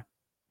car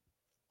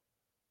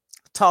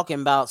talking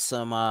about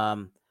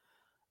some,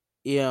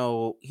 he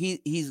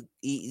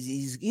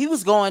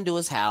was going to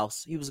his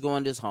house. He was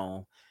going to his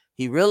home.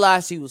 He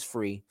realized he was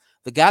free.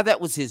 The guy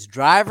that was his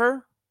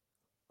driver,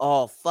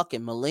 all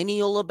fucking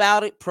millennial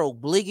about it,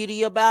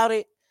 pro-bliggity about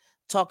it,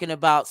 talking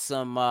about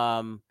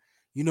some,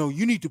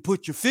 you need to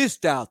put your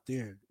fist out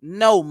there.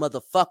 No,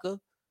 motherfucker.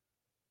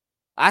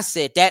 I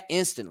said that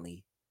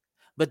instantly.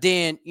 But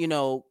then,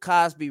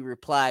 Cosby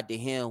replied to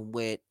him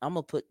with, I'm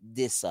going to put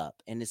this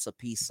up, and it's a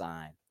peace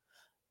sign.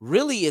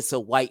 Really, it's a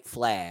white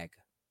flag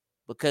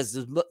because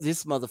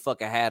this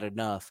motherfucker had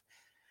enough.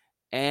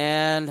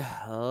 And,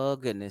 oh,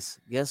 goodness,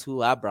 guess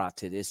who I brought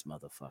to this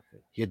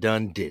motherfucker? You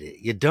done did it.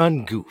 You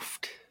done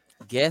goofed.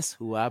 Guess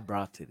who I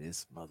brought to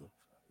this motherfucker?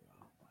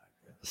 Oh, my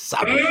God.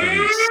 Cyber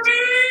police.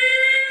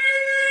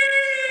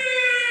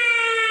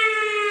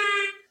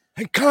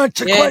 And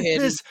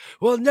consequences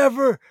will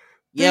never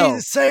be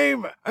the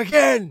same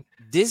again.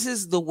 This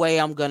is the way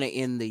I'm going to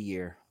end the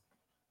year.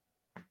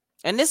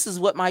 And this is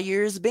what my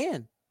year has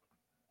been.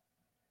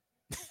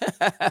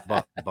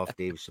 Buff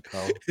Dave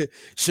Chappelle.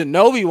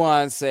 Shinobi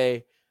Wan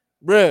say,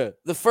 bruh,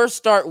 the first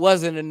start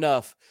wasn't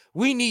enough.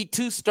 We need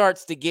 2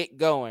 starts to get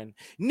going.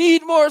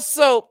 Need more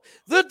soap.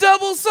 The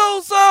double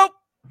soul soap.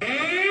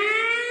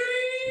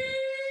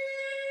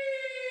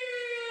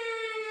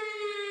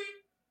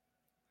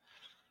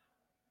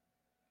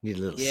 Need a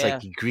little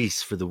psyche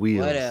grease for the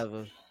wheels.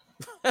 Whatever.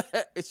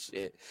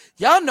 Shit.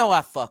 Y'all know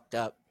I fucked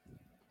up.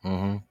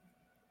 Mm-hmm.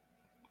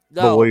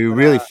 But what you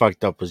really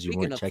fucked up was you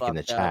weren't checking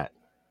the chat.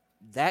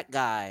 That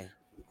guy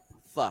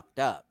fucked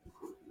up.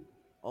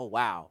 Oh,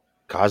 wow.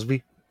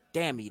 Cosby?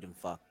 Damn, he done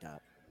fucked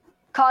up.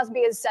 Cosby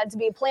is said to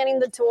be planning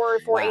the tour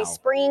for a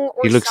spring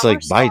or He looks summer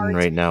like Biden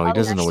right now. He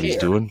doesn't know what he's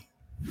doing.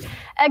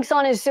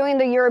 Exxon is suing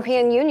the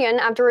European Union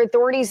after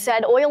authorities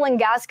said oil and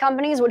gas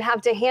companies would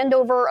have to hand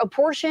over a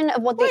portion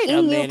of what the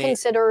EU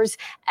considers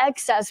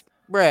excess.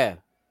 Bruh,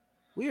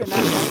 we are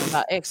not talking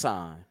about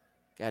Exxon.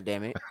 God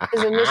damn it.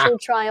 His initial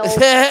trial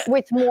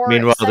with more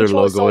Meanwhile, their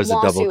sexual logo assault is a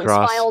double lawsuits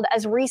cross. filed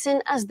as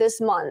recent as this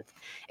month.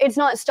 It's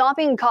not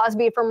stopping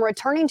Cosby from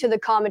returning to the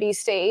comedy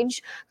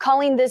stage,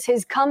 calling this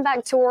his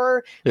comeback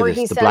tour, where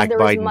he says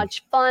there is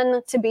much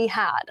fun to be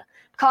had.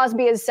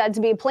 Cosby is said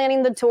to be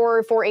planning the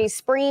tour for a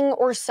spring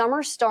or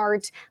summer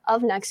start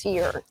of next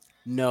year.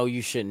 No,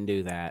 you shouldn't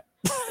do that.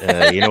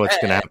 You know what's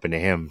gonna happen to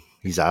him?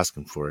 He's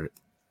asking for it.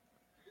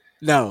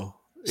 No.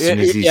 As soon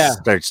as he Yeah.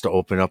 starts to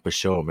open up a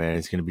show, man,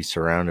 he's gonna be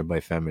surrounded by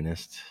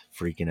feminists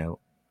freaking out.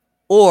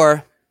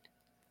 Or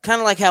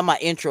kind of like how my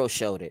intro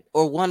showed it,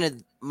 or one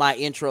of my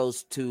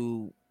intros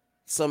to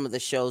some of the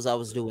shows I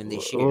was doing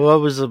this year.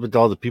 What was up with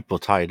all the people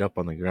tied up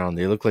on the ground?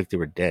 They looked like they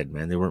were dead,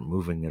 man. They weren't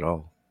moving at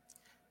all.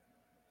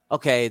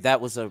 Okay,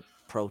 that was a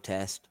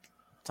protest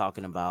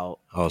talking about.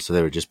 Oh, so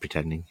they were just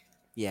pretending.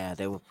 Yeah,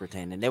 they were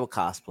pretending. They were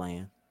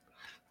cosplaying.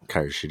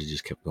 Cars should have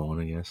just kept going,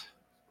 I guess.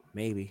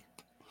 Maybe.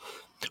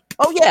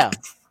 Oh yeah.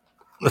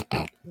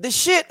 The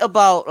shit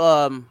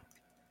about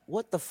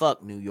what the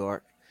fuck, New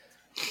York?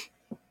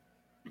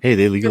 Hey,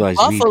 they legalized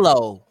weed.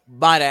 Buffalo,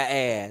 might I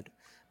add.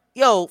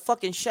 Yo,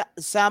 fucking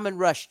Salman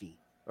Rushdie,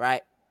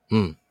 right?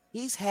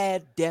 He's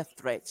had death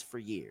threats for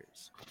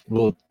years.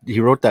 Well, he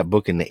wrote that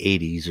book in the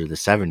 80s or the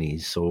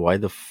 70s, so why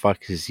the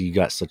fuck has he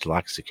got such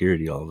lax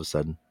security all of a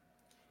sudden?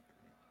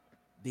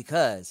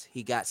 Because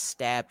he got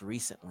stabbed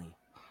recently.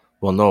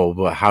 Well, no,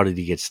 but how did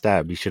he get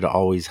stabbed? He should have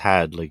always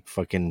had, like,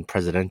 fucking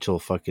presidential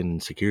fucking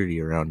security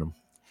around him.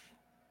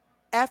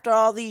 After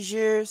all these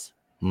years?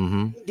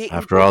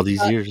 After all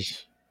these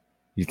years?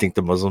 You think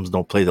the Muslims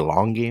don't play the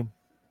long game?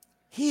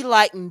 He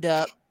lightened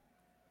up.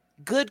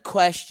 Good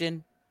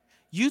question.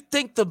 You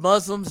think the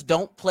Muslims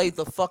don't play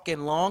the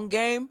fucking long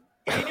game?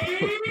 Right?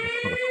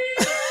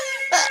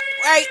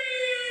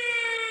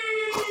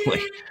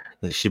 Like,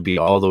 that should be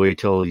all the way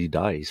till he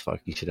dies.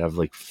 Fuck, he should have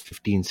like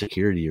 15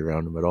 security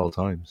around him at all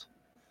times.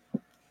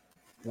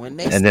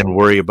 Then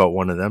worry about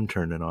one of them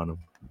turning on him.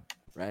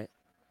 Right?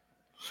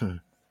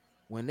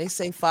 When they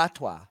say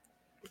fatwa,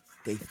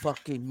 they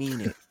fucking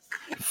mean it.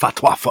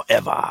 Fatwa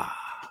forever.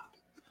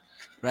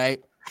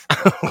 Right?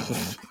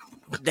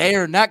 They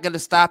are not going to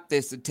stop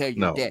this until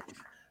you're dead.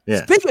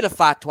 Yeah. Speaking of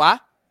fatwa,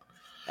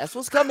 that's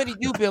what's coming to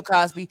you, Bill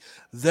Cosby.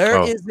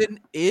 There is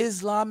an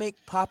Islamic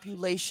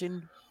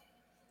population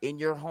in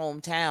your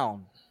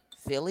hometown.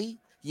 Philly?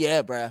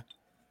 Yeah, bruh.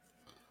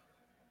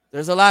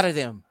 There's a lot of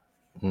them.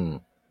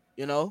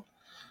 You know?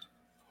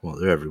 Well,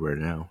 they're everywhere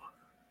now.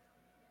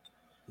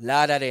 A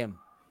lot of them.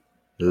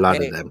 A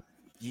lot of them.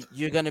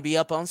 You're going to be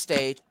up on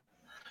stage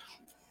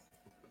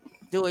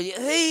doing,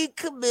 hey,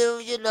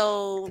 Camille, you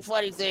know,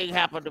 funny thing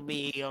happened to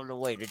me on the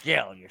way to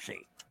jail, you see.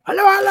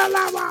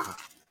 Hello.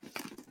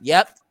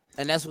 Yep.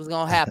 And that's what's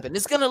going to happen.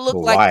 It's going to look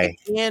like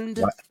the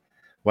end.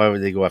 Why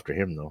would they go after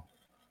him, though?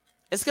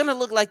 It's going to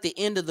look like the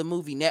end of the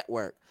movie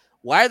Network.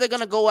 Why are they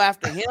going to go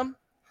after him?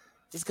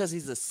 Just because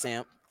he's a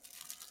simp.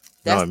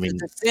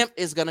 The simp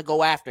is going to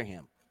go after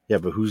him. Yeah,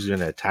 but who's going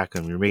to attack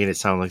him? You're making it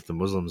sound like the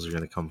Muslims are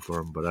going to come for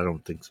him, but I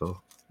don't think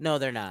so. No,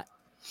 they're not.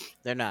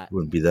 They're not. It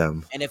wouldn't be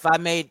them. And if I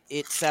made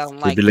it sound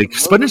like they'd be like,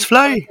 Spanish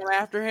fly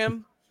after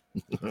him,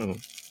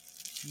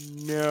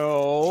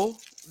 no,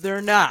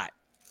 they're not.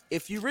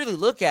 If you really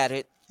look at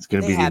it, it's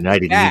going to be the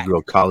United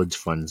Negro College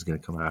Fund is going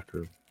to come after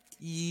him.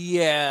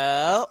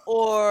 Yeah,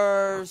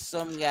 or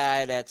some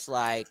guy that's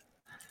like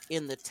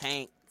in the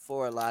tank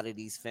for a lot of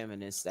these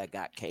feminists that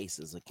got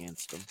cases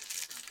against them.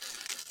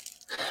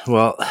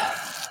 Well,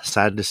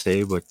 sad to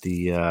say, but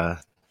the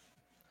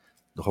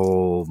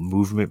whole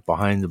movement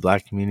behind the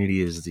black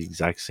community is the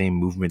exact same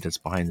movement that's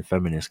behind the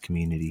feminist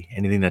community.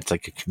 Anything that's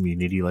like a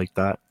community like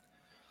that,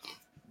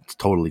 it's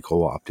totally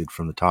co-opted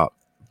from the top.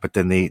 But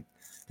then they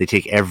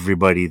take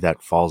everybody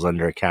that falls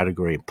under a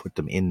category and put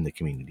them in the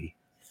community.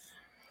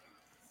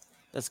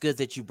 That's good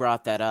that you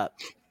brought that up.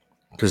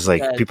 Because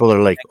like people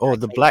are like, oh,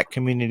 the black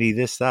community,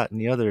 this, that, and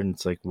the other. And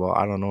it's like, well,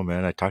 I don't know,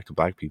 man. I talk to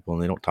black people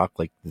and they don't talk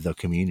like the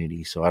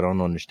community. So I don't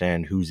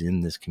understand who's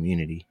in this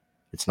community.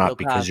 It's not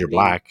because you're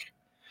black.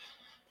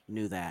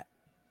 Knew that.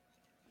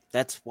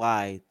 That's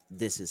why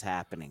this is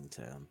happening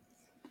to him.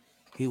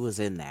 He was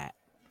in that.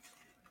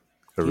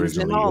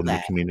 Originally in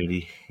the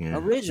community. Yeah.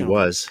 Originally. He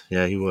was.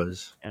 Yeah, he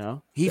was. You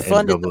know, he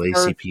funded the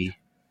first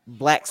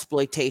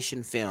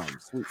blaxploitation film,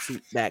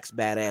 Sweetback's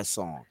Badass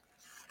Song.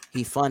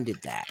 He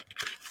funded that.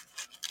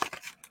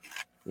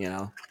 You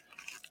know,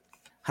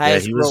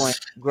 highest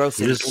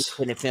grossing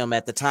independent film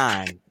at the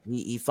time.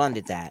 He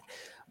funded that.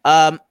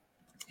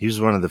 He was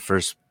one of the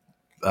first.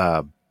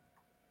 I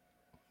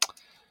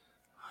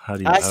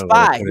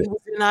Spy. He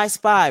was in I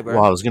Spy, bro.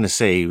 Well, I was gonna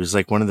say he was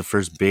like one of the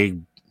first big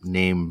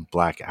name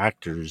black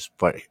actors,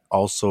 but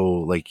also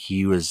like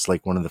he was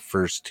like one of the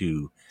first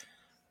to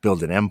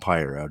build an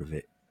empire out of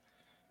it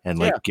and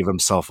like give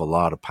himself a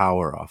lot of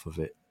power off of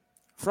it.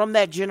 From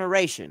that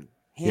generation.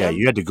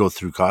 You had to go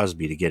through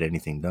Cosby to get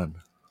anything done.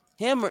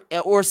 Him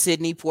or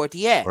Sidney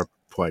Poitier. Or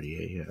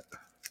Poitier, yeah.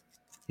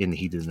 In the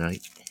Heat of the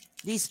Night.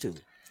 These two.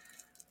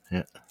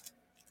 Yeah.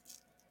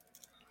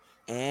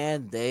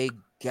 And they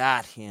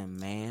got him,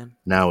 man.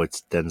 Now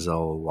it's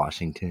Denzel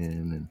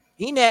Washington. And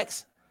he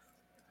next.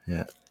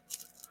 Yeah.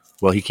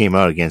 Well, he came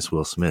out against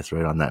Will Smith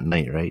right on that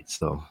night, right?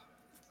 So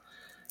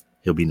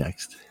he'll be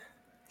next.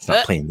 He's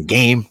not playing the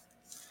game.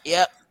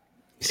 Yep.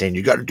 He's saying,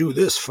 you got to do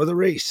this for the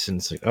race. And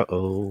it's like,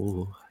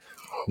 uh-oh.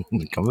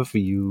 I'm coming for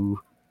you.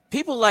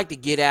 People like to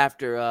get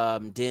after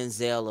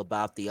Denzel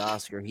about the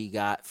Oscar he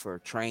got for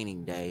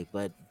Training Day,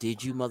 but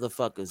did you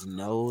motherfuckers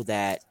know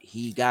that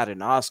he got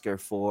an Oscar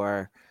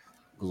for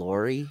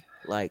Glory?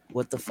 Like,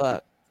 what the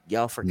fuck?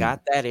 Y'all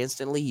forgot that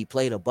instantly? He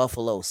played a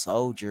Buffalo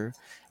Soldier.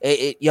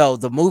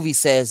 The movie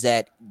says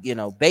that,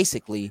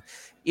 basically,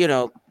 in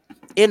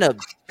a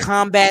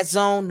combat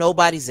zone,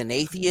 nobody's an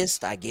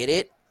atheist. I get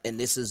it. And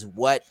this is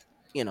what,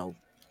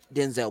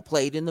 Denzel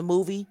played in the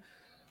movie.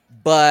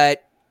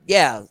 But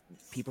yeah,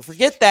 people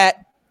forget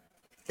that.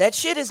 That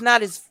shit is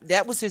not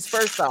that was his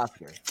first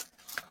Oscar.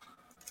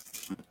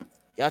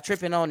 Y'all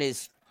tripping on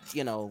his,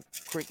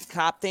 cricket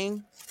cop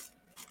thing?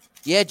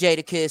 Yeah,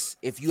 Jadakiss,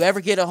 if you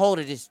ever get a hold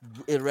of this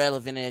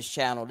irrelevant ass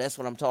channel, that's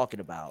what I'm talking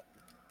about.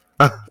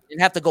 He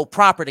didn't have to go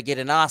proper to get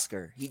an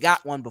Oscar. He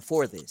got one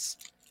before this.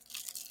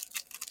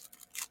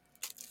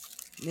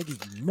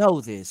 Nigga, you know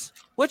this.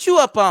 What you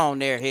up on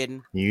there,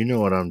 Hidden? You know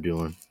what I'm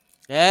doing.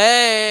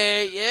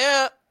 Hey,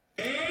 yeah.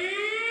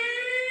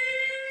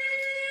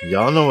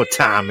 Y'all know what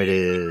time it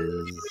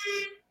is.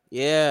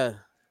 Yeah.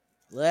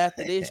 Well,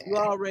 after this, you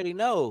already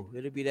know.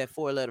 It'll be that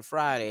 4-letter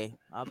Friday.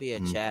 I'll be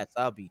at Chats.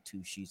 I'll be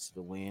 2 sheets to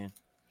the wind.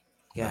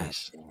 God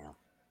damn.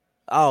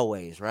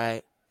 Always,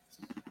 right?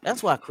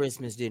 That's why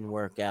Christmas didn't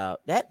work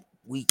out. That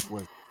week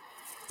was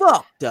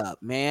fucked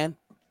up, man.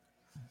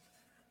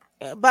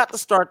 About to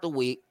start the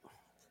week.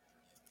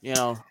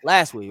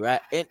 Last week,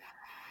 right? And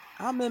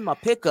I'm in my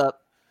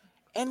pickup,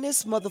 and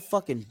this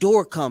motherfucking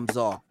door comes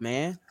off,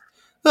 man.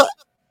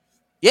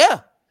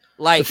 Yeah.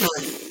 Like,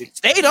 it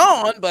stayed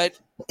on, but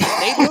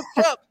they looked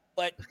up.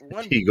 But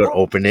you go to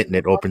open it, and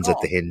it opens at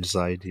the hinge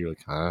side. You're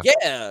like, huh?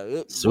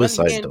 Yeah.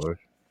 Suicide door.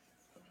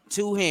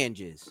 2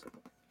 hinges.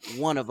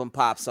 One of them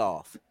pops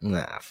off.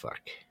 Nah,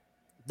 fuck.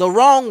 The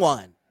wrong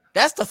one.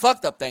 That's the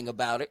fucked up thing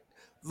about it.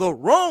 The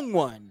wrong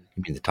one.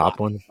 You mean the top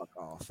one? Fuck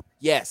off.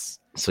 Yes.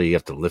 So you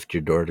have to lift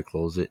your door to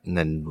close it and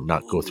then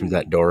not go through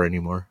that door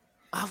anymore?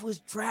 I was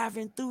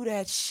driving through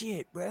that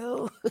shit,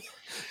 bro.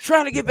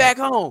 Trying to get back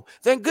home.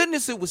 Thank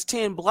goodness it was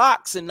 10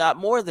 blocks and not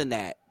more than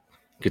that.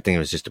 Good thing it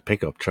was just a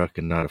pickup truck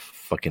and not a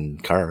fucking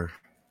car.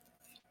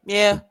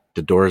 Yeah.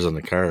 The doors on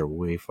the car are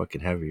way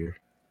fucking heavier.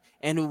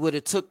 And it would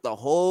have took the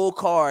whole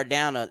car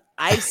down an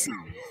icy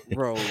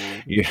road.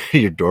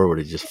 Your door would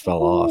have just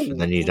fell off,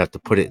 and then you'd have to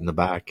put it in the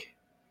back.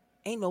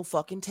 Ain't no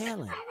fucking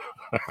telling.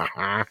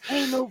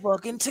 Ain't no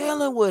fucking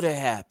telling what have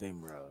happened,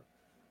 bro.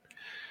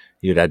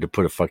 You'd had to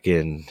put a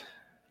fucking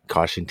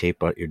caution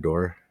tape out your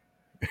door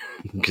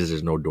because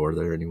there's no door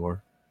there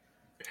anymore.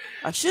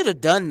 I should have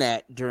done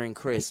that during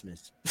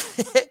Christmas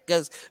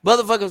because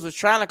motherfuckers was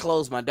trying to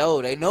close my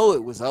door. They know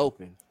it was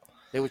open.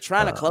 They were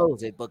trying to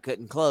close it, but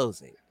couldn't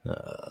close it.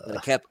 But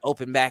it kept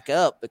open back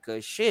up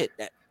because shit,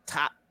 that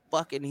top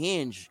fucking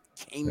hinge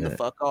came the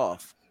fuck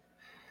off.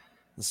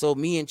 And so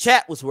me and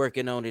Chat was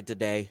working on it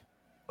today.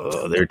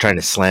 They were trying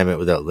to slam it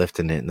without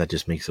lifting it, and that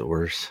just makes it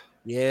worse.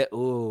 Yeah,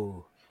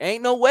 ooh.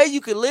 Ain't no way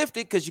you could lift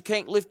it because you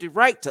can't lift it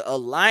right to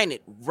align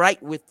it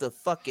right with the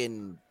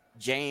fucking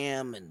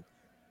jam and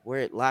where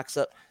it locks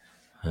up.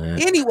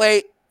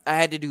 Anyway, I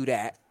had to do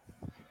that.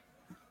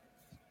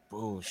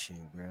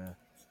 Bullshit, bro.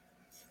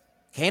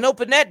 Can't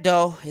open that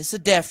door. It's a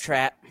death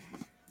trap.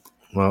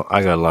 Well,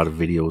 I got a lot of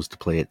videos to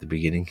play at the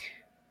beginning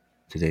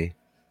today.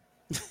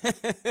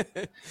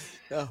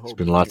 There's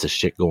been lots of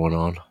shit going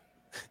on.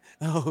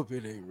 I hope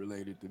it ain't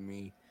related to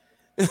me.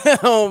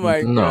 Oh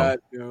my God,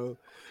 no.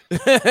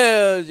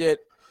 Shit.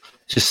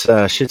 Just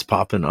shit's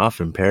popping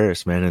off in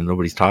Paris, man, and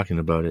nobody's talking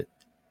about it.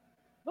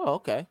 Oh,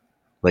 okay.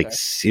 Like, okay.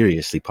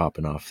 Seriously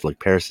popping off. Like,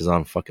 Paris is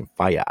on fucking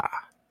fire.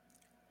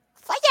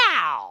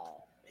 Fire!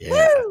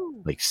 Yeah.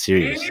 Woo! Like,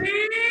 seriously.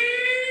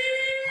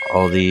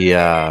 All the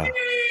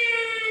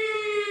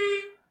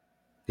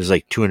there's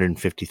like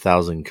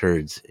 250,000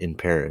 Kurds in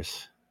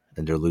Paris,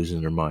 and they're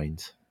losing their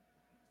minds.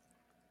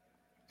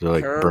 They're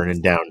like Kurds,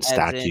 burning down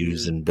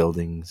statues and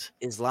buildings.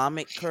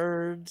 Islamic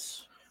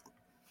Kurds.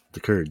 The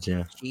Kurds,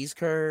 yeah. Cheese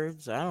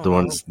Kurds. I don't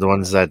know. The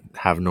ones that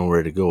have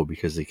nowhere to go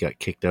because they got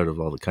kicked out of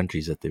all the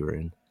countries that they were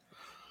in.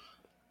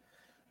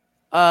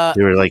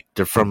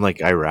 They're from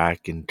like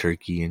Iraq and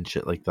Turkey and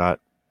shit like that.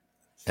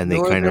 And they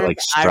kind of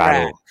like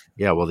straddle. Iraq.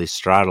 Yeah, well, they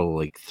straddle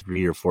like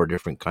 3 or 4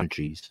 different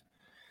countries.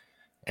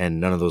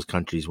 And none of those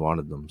countries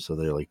wanted them. So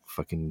they're like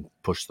fucking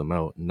pushed them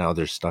out. And now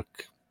they're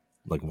stuck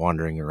like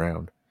wandering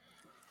around.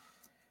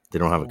 They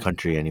don't have a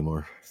country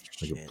anymore.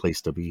 Like a place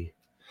to be.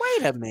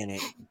 Wait a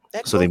minute.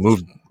 So they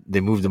moved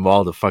them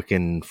all to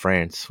fucking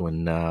France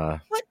when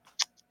what?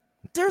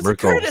 There's a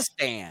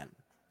Kurdistan.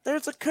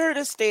 There's a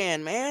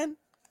Kurdistan, man.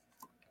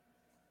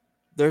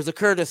 There's a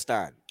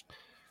Kurdistan.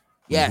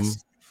 Yes. Mm-hmm.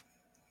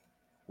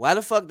 Why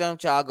the fuck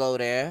don't y'all go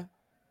there?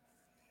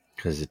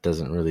 Because it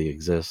doesn't really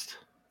exist.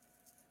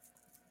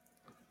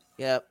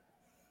 Yep.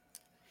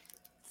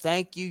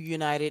 Thank you,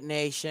 United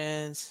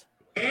Nations.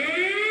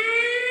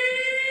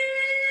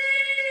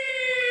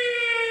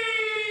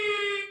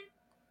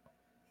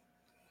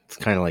 It's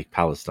kind of like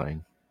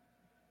Palestine.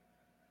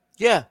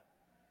 Yeah.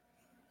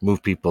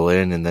 Move people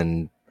in and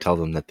then tell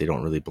them that they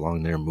don't really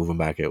belong there and move them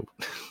back out.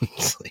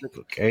 It's like,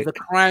 okay. The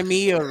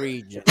Crimea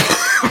region,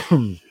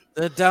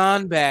 the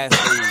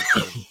Donbass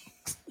region.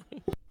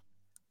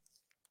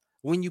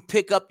 When you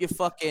pick up your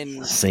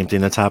fucking Same thing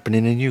that's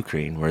happening in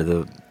Ukraine, where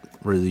the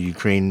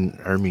Ukraine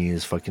army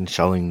is fucking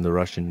shelling the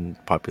Russian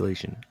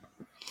population,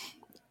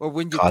 or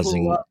when you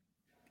causing pull up,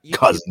 you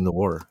the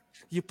war.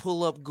 you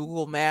pull up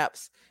Google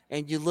Maps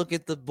and you look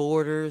at the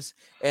borders,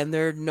 and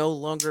they're no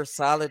longer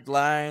solid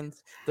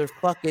lines; they're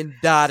fucking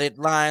dotted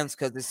lines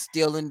because it's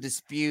still in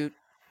dispute.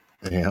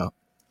 Yeah.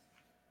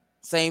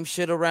 Same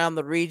shit around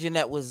the region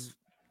that was,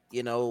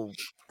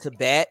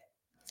 Tibet.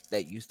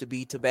 That used to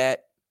be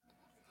Tibet.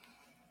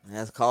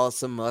 That's called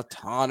some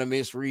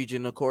autonomous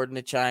region according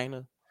to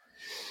China.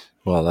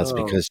 Well, that's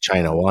Oh, because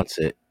China wants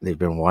it. They've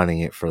been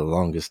wanting it for the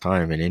longest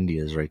time, and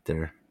India's right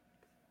there.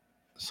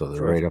 So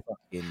they're right up.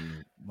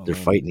 They're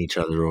fighting each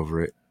other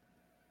over it.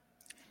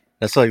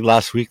 That's like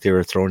last week they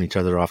were throwing each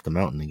other off the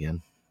mountain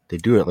again. They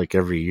do it like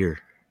every year.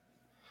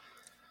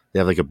 They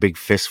have like a big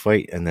fist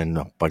fight, and then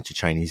a bunch of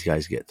Chinese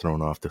guys get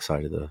thrown off the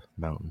side of the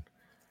mountain.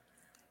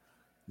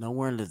 No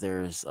wonder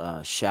there's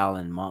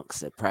Shaolin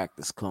monks that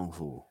practice kung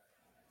fu.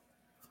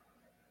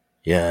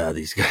 Yeah,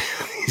 these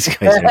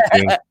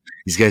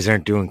guys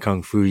aren't doing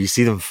kung fu. You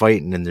see them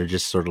fighting, and they're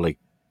just sort of like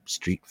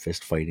street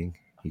fist fighting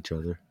each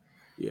other.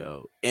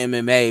 Yo,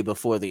 MMA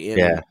before the MMA.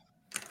 Yeah,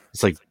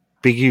 it's like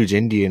big, huge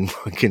Indian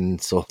fucking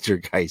soldier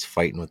guys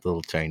fighting with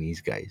little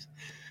Chinese guys,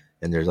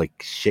 and they're like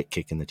shit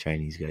kicking the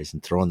Chinese guys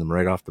and throwing them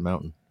right off the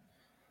mountain.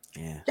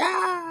 Yeah.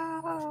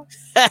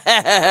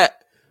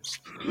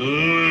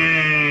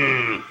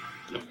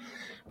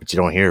 But you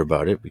don't hear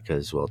about it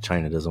because, well,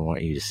 China doesn't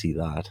want you to see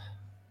that.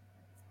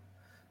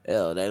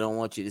 Hell, they don't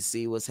want you to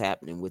see what's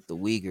happening with the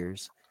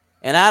Uyghurs.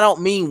 And I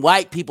don't mean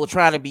white people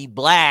trying to be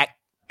black.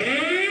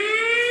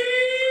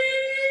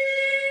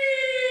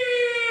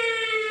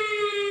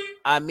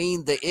 I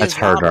mean the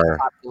Islamic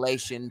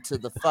population to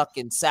the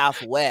fucking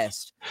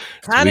southwest.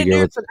 Kind of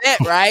near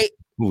Tibet, right?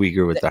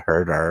 Uyghur with the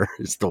herd R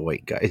is the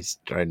white guys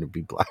trying to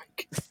be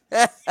black.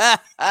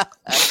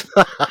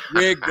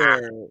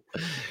 Uyghur.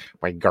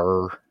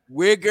 Uyghur.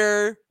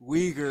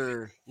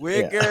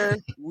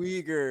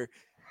 Uyghur.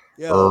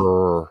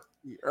 Yo.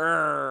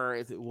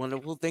 It's a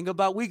wonderful thing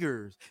about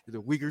Uyghurs.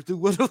 The Uyghurs do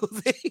wonderful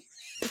things.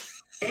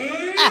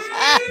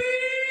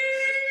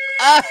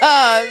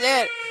 Oh,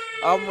 man.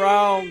 I'm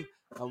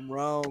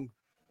wrong.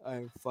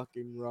 I'm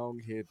fucking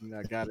wrong, Hidden.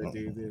 I gotta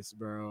do this,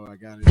 bro. I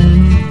gotta do this.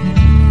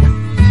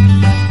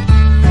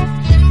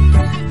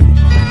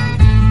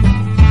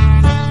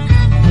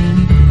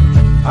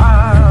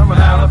 I'm an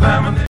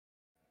Alabama.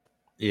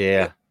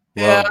 Yeah.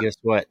 Well, guess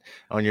what?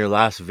 On your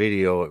last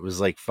video, it was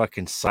like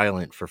fucking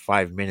silent for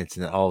 5 minutes,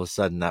 and then all of a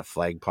sudden that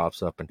flag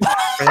pops up, and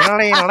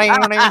I'm like,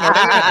 what the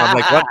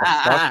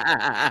fuck?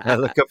 And I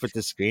look up at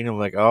the screen, I'm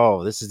like,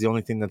 oh, this is the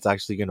only thing that's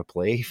actually gonna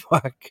play.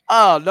 Fuck.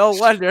 Oh, no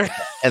wonder.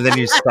 And then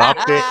you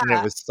stopped it, and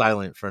it was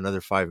silent for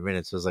another 5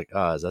 minutes. I was like,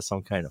 oh, is that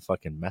some kind of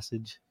fucking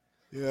message?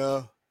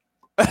 Yeah.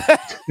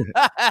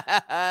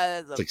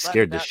 It's like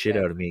scared the shit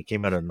out of me. It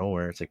came out of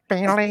nowhere. It's like,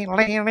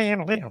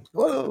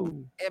 whoa.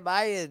 Am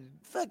I in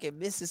fucking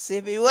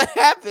Mississippi? What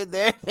happened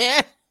there,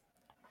 man?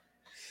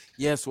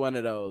 Yes, one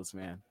of those,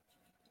 man.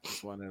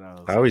 It's one of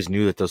those. I always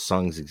knew that those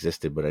songs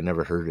existed, but I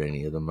never heard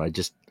any of them. I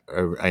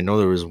know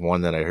there was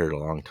one that I heard a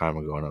long time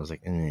ago, and I was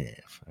like,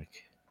 fuck.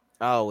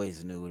 I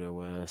always knew there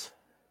was.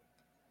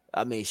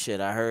 I mean,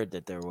 shit, I heard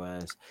that there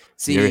was.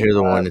 See, you ever hear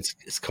the one?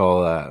 It's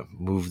called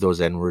 "Move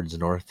Those N-Words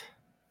North."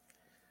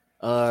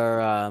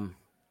 Or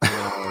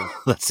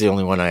that's the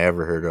only one I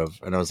ever heard of,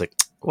 and I was like,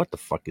 "What the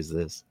fuck is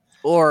this?"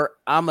 Or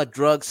I'm a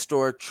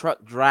drugstore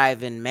truck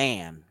driving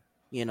man,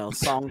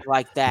 songs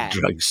like that.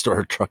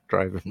 Drugstore truck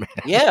driving man.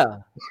 Yeah,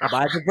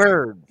 by the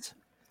Birds,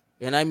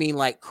 and I mean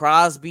like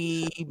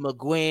Crosby,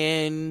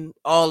 McGuinn,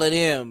 all of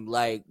them,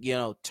 like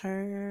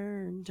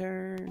turn.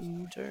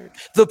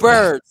 The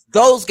Birds,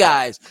 those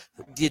guys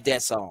did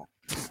that song.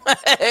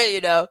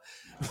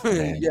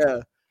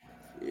 Yeah,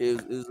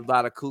 it was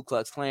about a Ku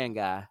Klux Klan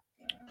guy.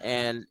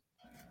 And,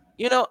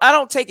 I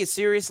don't take it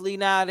seriously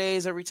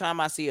nowadays. Every time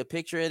I see a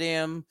picture of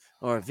them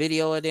or a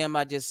video of them,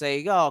 I just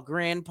say, oh,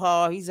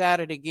 Grandpa, he's at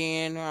it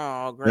again.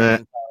 Oh,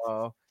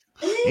 Grandpa.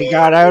 He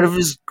got out of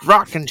his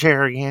rocking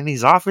chair again.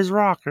 He's off his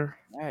rocker.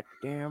 That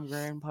damn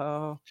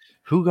Grandpa.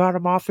 Who got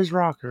him off his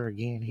rocker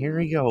again? Here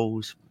he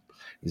goes.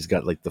 He's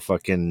got like the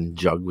fucking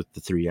jug with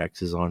the 3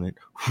 X's on it.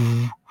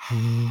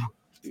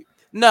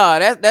 No,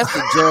 that's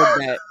the jug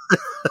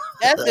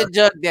that's the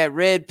jug that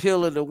Red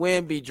Pill of the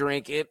Wind be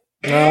drinking.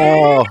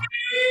 Oh.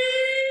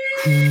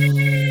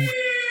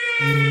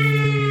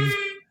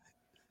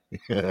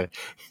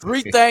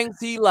 3 things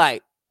he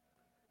like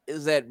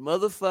is that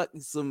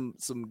motherfucking some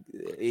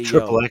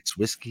Triple X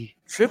whiskey.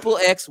 Triple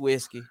X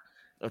whiskey.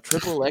 A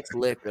Triple X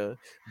liquor.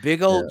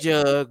 Big old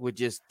jug with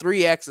just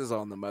 3 X's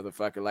on the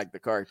motherfucker like the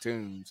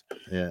cartoons.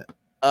 Yeah.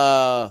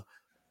 A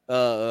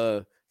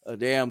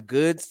damn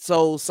good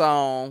soul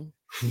song.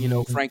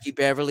 Frankie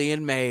Beverly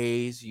and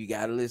Maze. You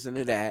gotta listen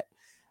to that.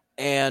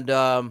 And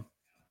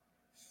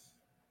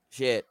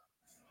shit.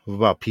 What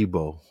about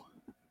Peebo?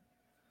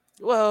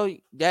 Well,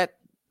 that's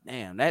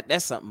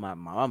something my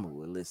mama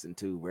would listen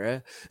to,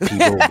 bruh.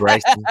 Peebo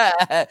Bryson.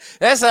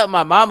 That's something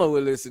my mama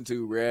would listen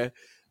to, bruh.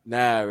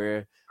 Nah,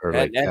 bruh. Or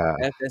like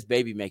That's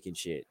baby making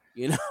shit.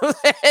 You know,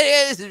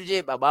 that's some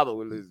shit my mama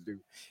would listen to.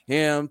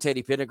 Him,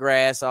 Teddy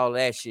Pendergrass, all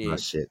that shit. oh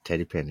shit,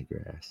 Teddy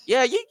Pendergrass.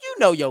 Yeah, you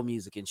know your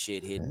music and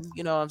shit hidden.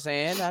 You know what I'm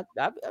saying?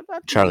 I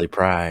Charlie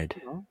Pride.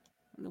 You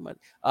know,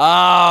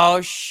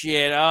 oh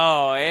shit!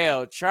 Oh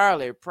hell,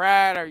 Charlie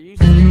Pride. Are you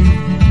serious?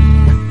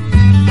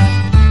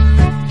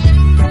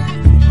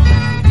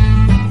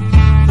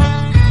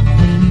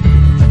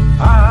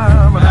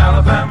 I'm an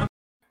Alabama.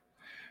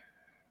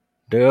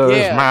 Does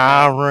Yeah.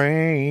 my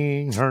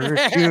ring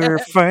hurt your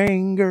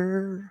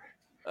finger?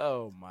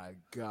 Oh my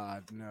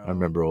god, no! I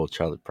remember old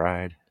Charlie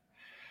Pride.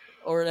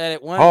 Or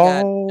that one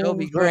guy, Oh,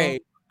 Toby the Gray.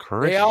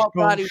 They all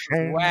crystal thought he was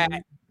shade.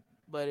 whack,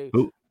 but it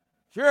Who?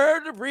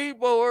 sure the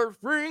people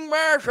spring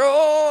my soul.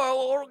 I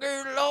want to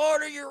get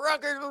Lord of your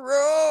rock and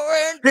roll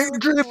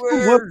and drift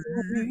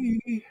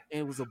away.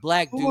 It was a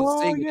black dude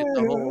Oh, singing it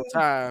the whole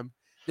time.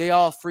 They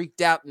all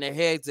freaked out and their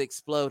heads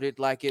exploded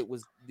like it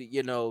was,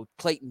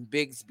 Clayton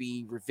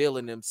Bigsby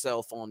revealing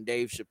himself on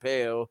Dave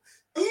Chappelle.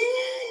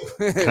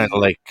 Kind of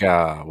like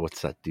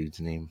what's that dude's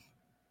name?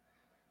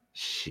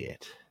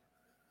 Shit.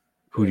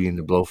 Hootie and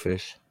the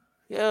Blowfish.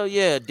 Hell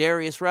yeah,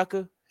 Darius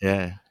Rucker.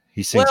 Yeah,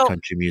 he sings Well-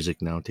 country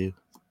music now too.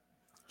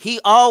 He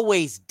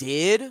always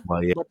did,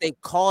 Well, yeah. but they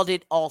called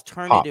it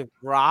alternative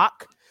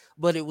rock,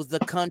 but it was the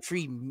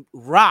country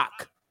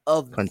rock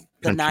of the Country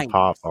 90s.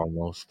 pop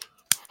almost.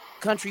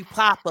 Country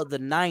pop of the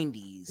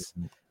 90s,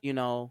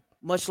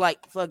 much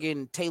like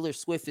fucking Taylor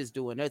Swift is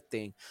doing her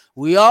thing.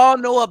 We all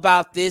know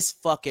about this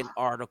fucking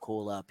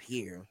article up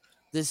here,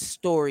 this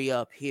story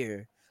up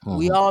here.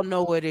 We all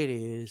know what it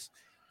is.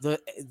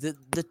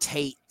 The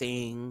Tate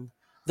thing,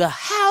 the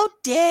how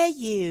dare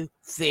you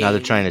thing. Now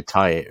they're trying to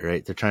tie it,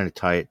 right? They're trying to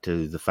tie it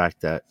to the fact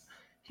that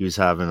he was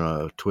having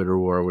a Twitter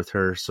war with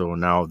her. So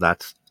now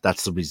that's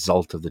the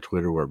result of the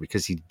Twitter war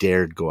because he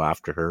dared go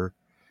after her.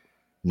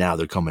 Now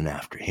they're coming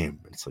after him.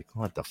 It's like,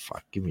 what the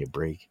fuck? Give me a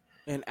break.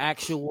 An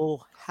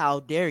actual how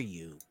dare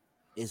you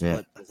is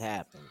what has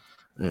happened.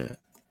 Yeah.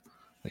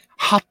 Like,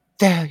 how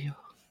dare you?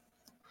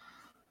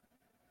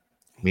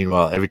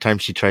 Meanwhile, every time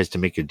she tries to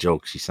make a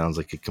joke, she sounds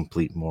like a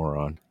complete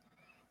moron.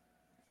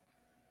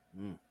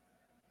 Mm.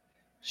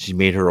 She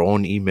made her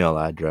own email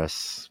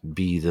address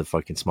be the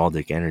fucking Small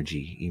Dick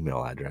Energy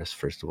email address,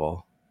 first of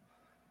all.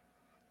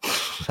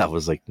 That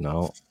was like,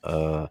 no.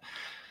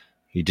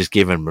 You just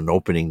gave him an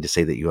opening to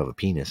say that you have a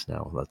penis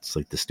now. That's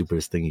like the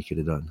stupidest thing you could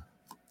have done.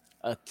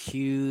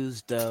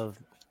 Accused of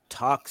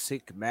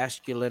toxic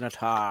masculinity.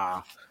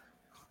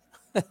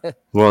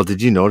 Well,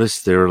 did you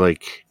notice they were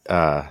like,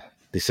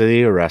 they said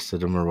they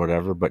arrested him or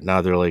whatever, but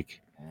now they're like,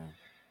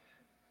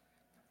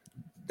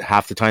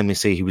 half the time they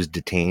say he was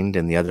detained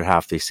and the other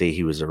half they say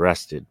he was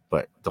arrested.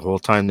 But the whole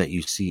time that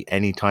you see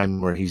any time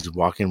where he's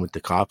walking with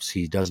the cops,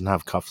 he doesn't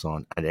have cuffs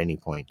on at any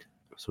point.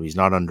 So he's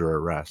not under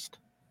arrest.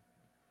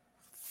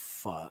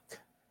 Fuck.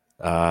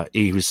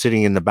 He was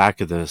sitting in the back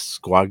of the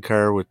squad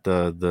car with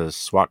the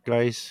SWAT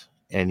guys,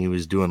 and he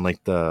was doing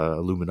like the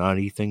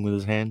Illuminati thing with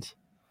his hands.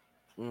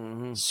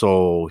 Mm-hmm.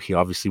 So he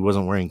obviously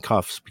wasn't wearing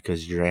cuffs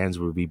because your hands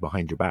would be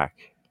behind your back,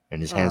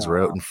 and his hands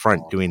were out in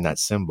front doing that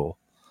symbol.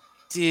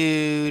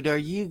 Dude, are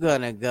you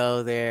gonna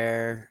go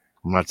there?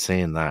 I'm not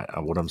saying that.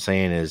 What I'm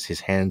saying is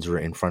his hands were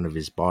in front of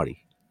his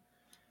body.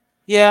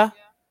 Yeah.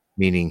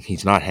 Meaning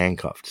he's not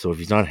handcuffed. So if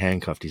he's not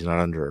handcuffed, he's not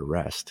under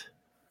arrest.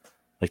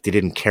 Like they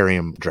didn't carry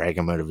him, drag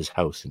him out of his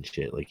house and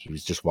shit. Like he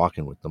was just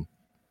walking with them.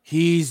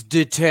 He's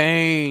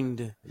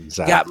detained.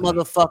 Exactly. Got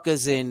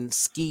motherfuckers in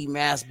ski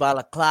mask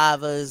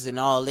balaclavas and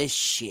all this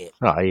shit.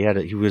 No,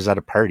 he was at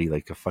a party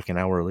like a fucking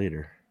hour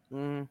later.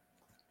 Mm.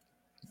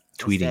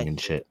 Tweeting and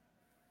shit.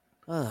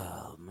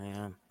 Oh,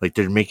 man. Like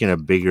they're making a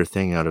bigger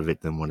thing out of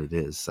it than what it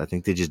is. I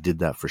think they just did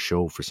that for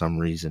show for some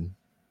reason.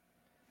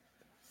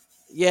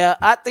 Yeah,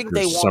 I think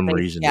they For some want their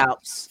reason.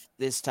 scalps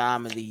this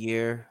time of the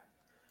year,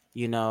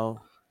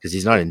 Because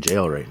he's not in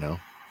jail right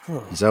now.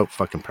 He's out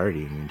fucking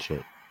partying and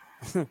shit.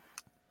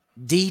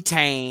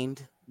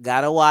 Detained.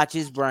 Gotta watch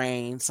his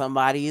brain.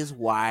 Somebody is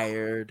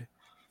wired.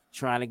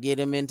 Trying to get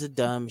him into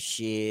dumb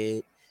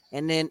shit.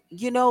 And then,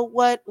 you know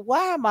what?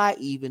 Why am I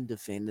even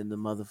defending the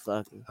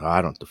motherfucker?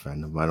 I don't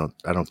defend him. I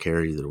don't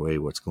care either way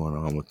what's going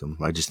on with him.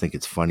 I just think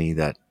it's funny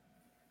that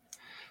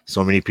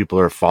so many people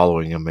are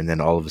following him and then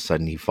all of a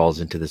sudden he falls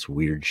into this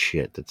weird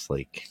shit that's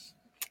like...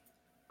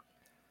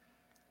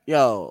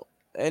 Yo,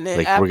 and then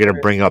Like, we're going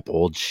to bring up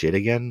old shit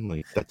again?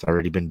 Like, that's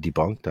already been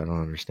debunked? I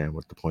don't understand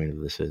what the point of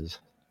this is.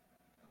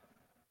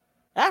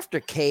 after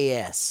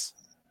KS,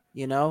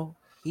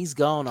 he's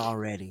gone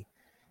already.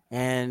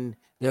 And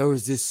there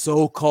was this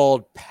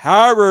so-called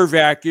power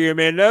vacuum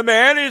in the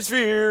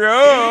manosphere.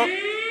 Oh.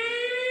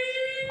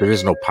 There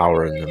is no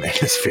power in the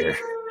manosphere.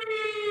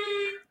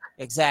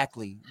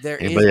 Exactly. There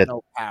Anybody is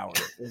no power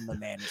in the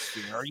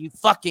manosphere. Are you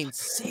fucking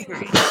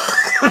serious?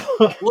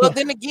 Well,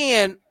 then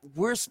again,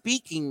 we're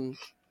speaking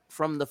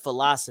from the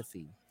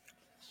philosophy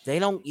They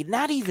don't.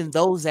 Not even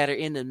those that are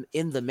in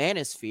the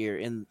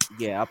manosphere.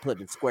 I put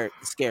in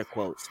scare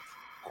quotes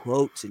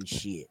and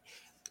shit.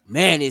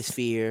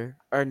 Manosphere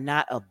are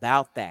not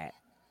about that.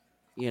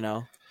 You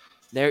know,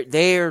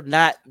 they're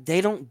not.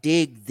 They don't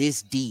dig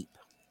this deep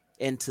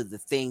into the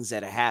things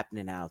that are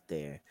happening out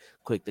there.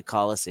 Quick to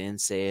call us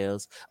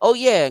incels. Oh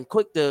yeah, and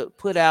quick to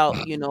put out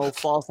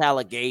false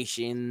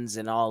allegations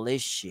and all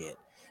this shit.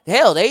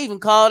 Hell, they even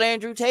called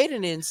Andrew Tate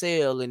an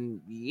incel,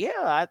 and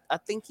I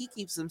think he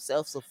keeps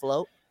himself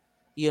afloat.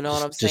 You know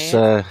what I'm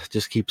saying?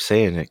 Just keep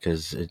saying it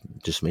because it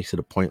just makes it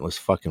a pointless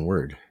fucking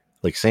word.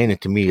 Like saying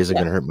it to me isn't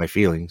gonna hurt my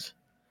feelings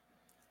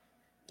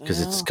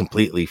because it's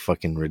completely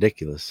fucking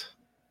ridiculous.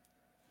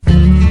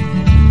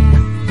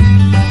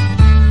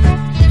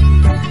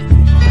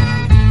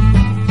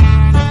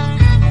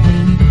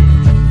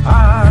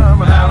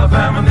 I'm an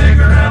Alabama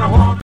nigger and I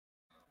want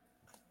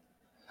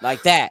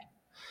Like that.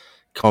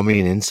 Call me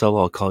an incel,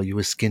 I'll call you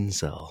a skin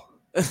cell.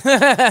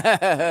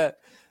 Fem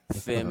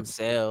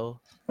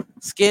cell.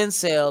 Skin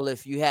cell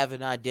if you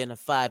haven't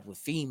identified with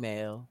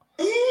female.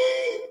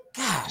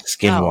 God,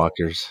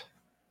 Skinwalkers.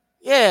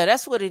 Yeah,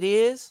 that's what it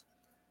is.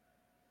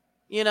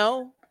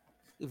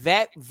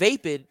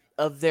 Vapid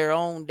of their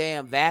own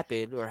damn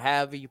vapid, or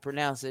however you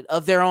pronounce it,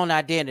 of their own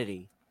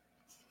identity.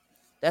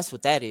 That's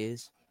what that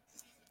is.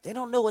 They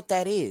don't know what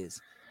that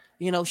is.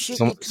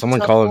 Shit. Someone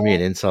calling me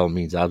an incel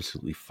means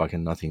absolutely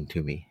fucking nothing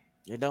to me.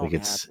 It don't.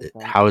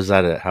 How is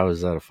that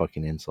a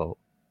fucking insult?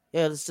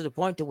 Yeah, it's to the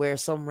point to where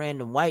some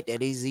random white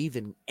that is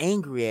even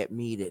angry at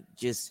me that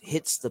just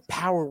hits the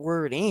power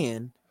word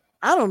in.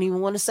 I don't even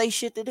want to say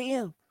shit to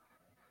them.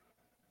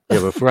 Yeah,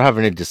 but if we're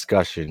having a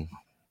discussion,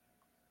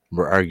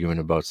 we're arguing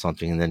about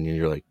something, and then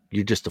you're like,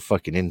 you're just a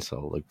fucking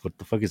incel. Like, what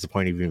the fuck is the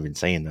point of you even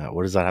saying that?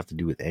 What does that have to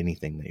do with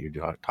anything that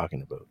you're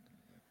talking about?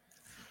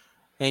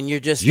 And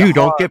you're just you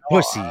don't get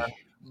pussy.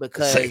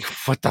 Because like,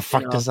 what the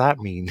fuck does that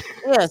mean?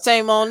 Yeah,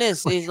 same on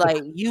this. It's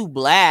like, you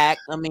black.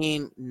 I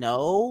mean,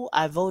 no,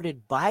 I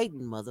voted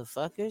Biden,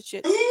 motherfucker.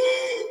 Shit.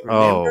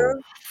 Remember?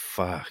 Oh,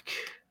 fuck.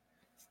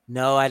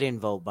 No, I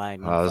didn't vote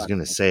Biden. I was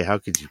gonna say, how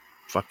could you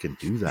fucking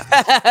do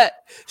that?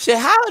 Shit,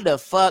 how the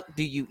fuck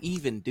do you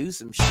even do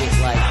some shit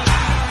like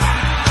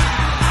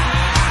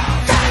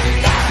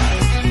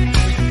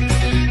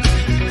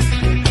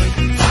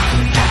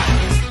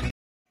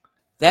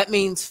that?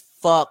 Means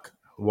fuck.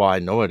 Well, I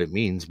know what it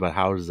means, but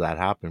how does that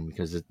happen?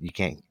 Because you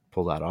can't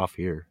pull that off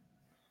here.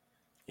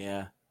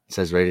 Yeah. It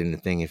says right in the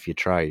thing, if you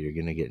try, you're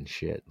going to get in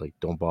shit. Like,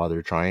 don't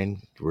bother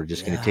trying. We're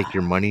just going to take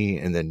your money,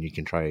 and then you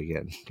can try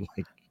again.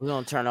 Like, we're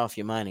going to turn off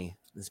your money.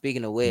 And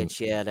speaking of which,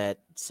 that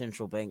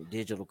central bank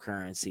digital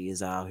currency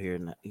is out here,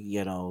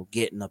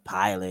 getting a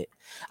pilot.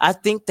 I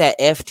think that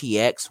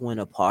FTX went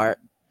apart,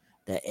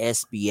 the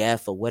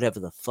SBF or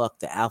whatever the fuck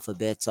the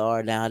alphabets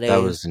are nowadays.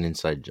 That was an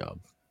inside job.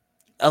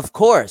 Of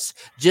course,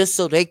 just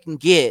so they can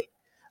get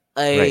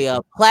a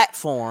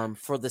platform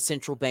for the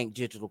central bank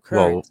digital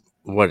currency.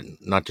 Well,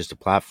 not just a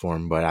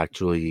platform, but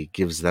actually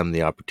gives them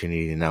the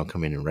opportunity to now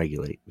come in and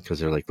regulate, because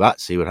they're like,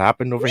 see what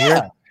happened over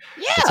here?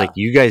 Yeah. It's like,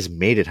 you guys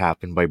made it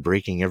happen by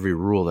breaking every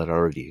rule that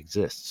already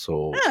exists.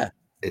 So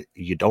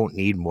you don't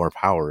need more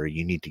power.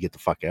 You need to get the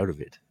fuck out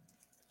of it.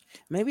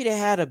 Maybe they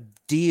had a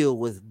deal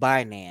with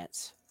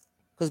Binance,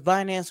 because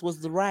Binance was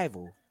the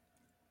rival.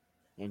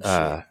 And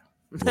shit.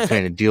 What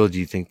kind of deal do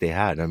you think they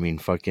had? I mean,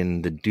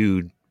 fucking the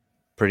dude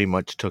pretty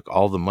much took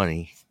all the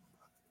money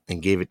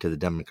and gave it to the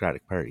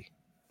Democratic Party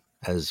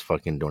as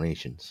fucking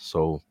donations.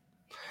 So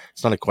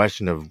it's not a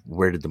question of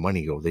where did the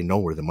money go. They know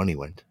where the money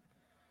went.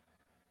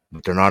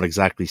 But they're not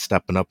exactly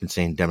stepping up and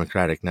saying,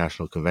 Democratic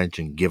National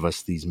Convention, give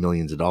us these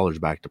millions of dollars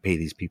back to pay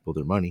these people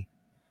their money.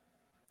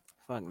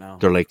 Fuck no.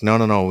 They're like,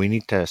 no, we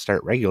need to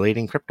start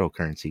regulating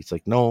cryptocurrency. It's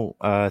like, no,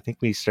 I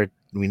think we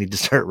need to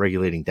start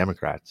regulating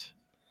Democrats.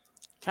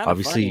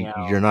 Obviously,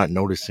 you're not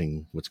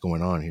noticing what's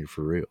going on here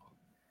for real.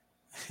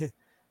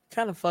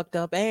 Kind of fucked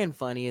up and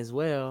funny as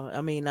well.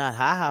 I mean, not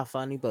ha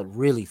funny, but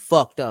really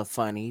fucked up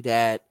funny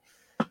that,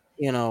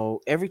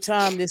 every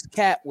time this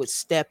cat would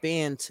step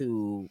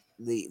into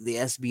the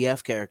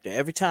SBF character,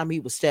 every time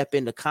he would step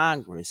into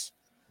Congress,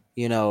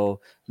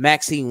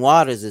 Maxine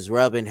Waters is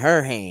rubbing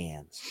her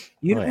hands.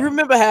 You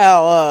remember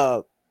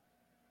how,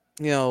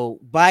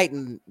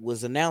 Biden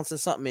was announcing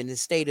something in the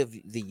State of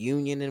the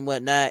Union and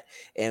whatnot,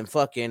 and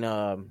fucking,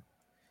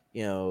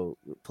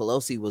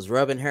 Pelosi was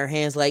rubbing her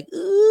hands like,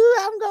 ooh,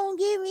 I'm gonna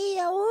give me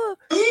a.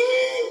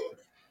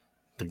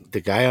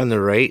 The guy on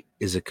the right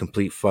is a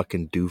complete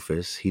fucking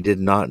doofus. He did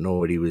not know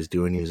what he was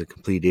doing. He was a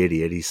complete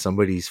idiot. He's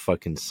somebody's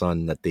fucking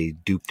son that they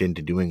duped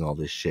into doing all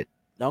this shit.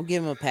 Don't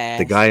give him a pass.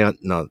 The guy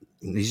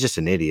he's just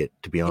an idiot,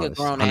 to be honest.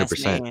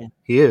 100%.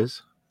 He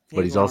is,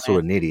 but he's also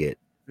an idiot.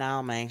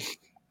 No, man.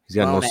 He's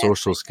got no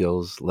social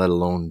skills, let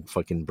alone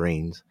fucking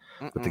brains.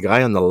 But the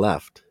guy on the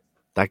left,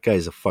 that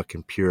guy's a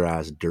fucking pure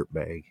ass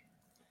dirtbag.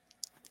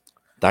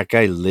 That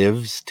guy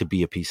lives to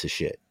be a piece of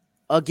shit.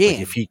 Again.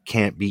 Like, if he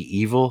can't be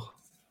evil,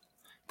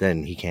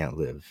 then he can't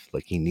live.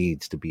 Like, he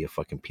needs to be a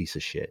fucking piece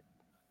of shit.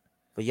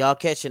 But y'all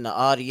catching the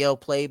audio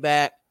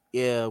playback,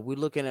 Yeah, we're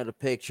looking at a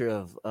picture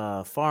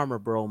of Farmer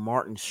Bro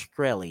Martin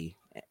Shkreli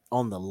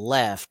on the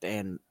left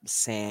and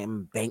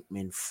Sam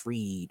Bankman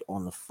Fried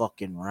on the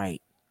fucking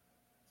right.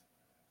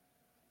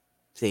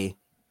 See?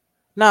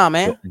 Nah,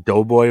 man.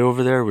 Doughboy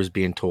over there was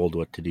being told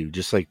what to do,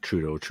 just like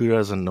Trudeau. Trudeau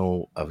doesn't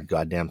know a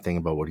goddamn thing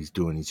about what he's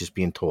doing. He's just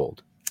being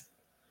told.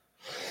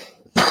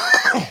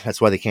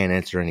 That's why they can't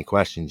answer any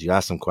questions. You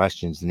ask them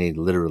questions and they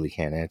literally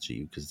can't answer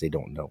you because they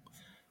don't know.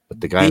 But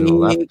the guy on the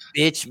left,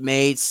 bitch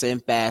made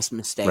simp ass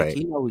mistake. Right.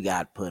 You know we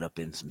got put up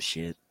in some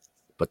shit.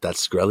 but that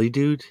Shkreli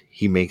dude,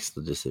 he makes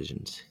the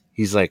decisions.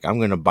 He's like, I'm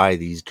gonna buy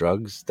these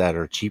drugs that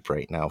are cheap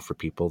right now for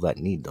people that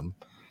need them,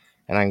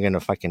 and I'm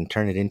gonna fucking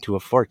turn it into a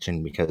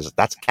fortune because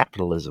that's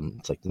capitalism.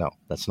 It's like, no,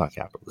 that's not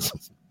capitalism.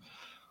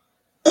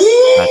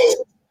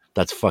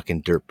 That's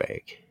fucking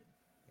dirtbag.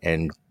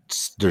 And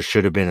there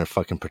should have been a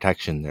fucking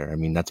protection there. I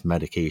mean, that's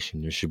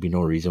medication. There should be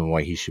no reason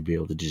why he should be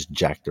able to just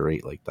jack the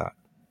rate like that.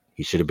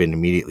 He should have been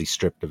immediately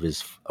stripped of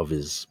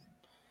his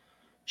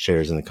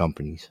shares in the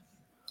companies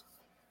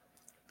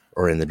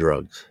or in the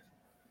drugs.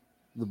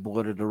 The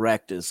board of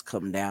directors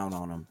come down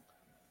on him,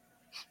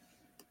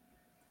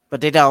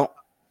 but they don't.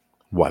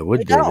 Why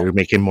would They they? don't. They're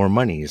making more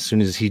money. As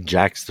soon as he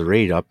jacks the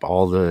rate up,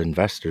 all the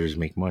investors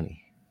make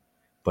money.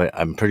 But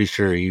I'm pretty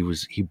sure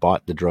he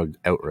bought the drug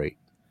outright,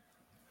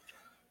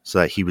 so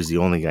that he was the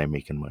only guy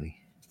making money.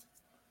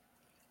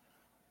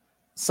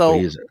 So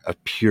He is a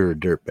pure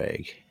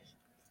dirtbag.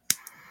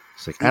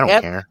 It's like, The I don't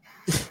F- care.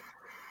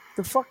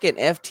 the fucking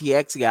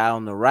FTX guy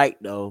on the right,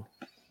 though,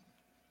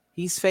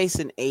 he's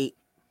facing 8,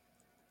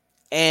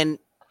 and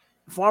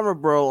Farmer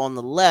Bro on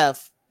the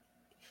left,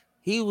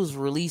 he was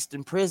released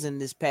in prison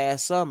this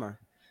past summer.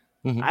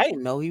 Mhm. I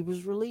didn't know he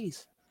was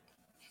released.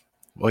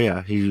 Oh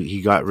yeah,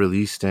 he got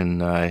released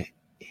and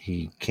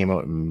he came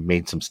out and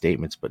made some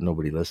statements, but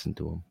nobody listened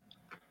to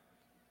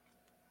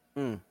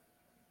him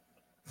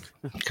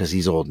because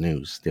he's old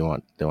news. They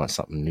want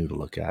something new to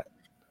look at.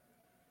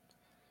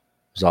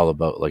 It was all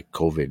about like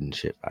COVID and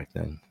shit back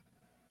then.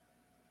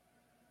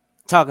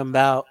 Talking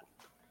about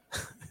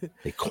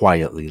They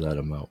quietly let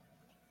him out.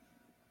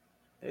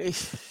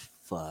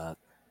 fuck.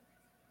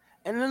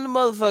 And then the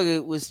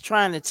motherfucker was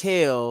trying to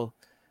tell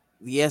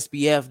the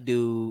SBF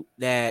dude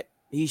that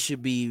he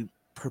should be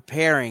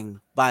preparing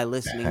by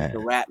listening to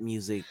rap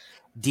music,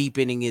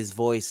 deepening his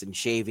voice and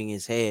shaving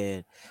his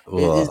head. Is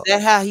Well,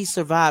 that how he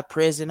survived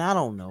prison? I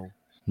don't know.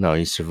 no,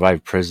 he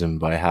survived prison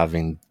by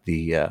having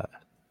the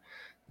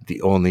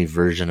only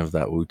version of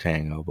that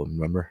Wu-Tang album.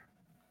 Remember?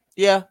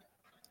 Yeah.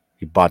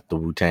 He bought the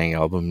Wu-Tang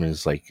album and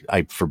is like,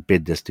 I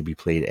forbid this to be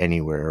played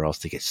anywhere or else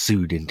they get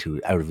sued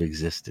out of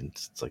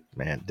existence. It's like,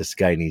 man, this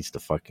guy needs to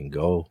fucking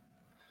go.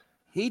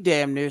 He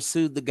damn near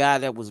sued the guy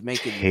that was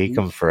making Take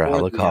him for a the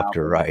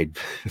helicopter album. ride.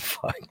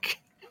 Fuck.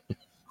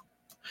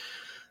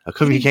 How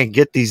come you can't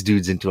get these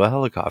dudes into a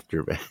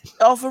helicopter, man?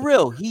 Oh, for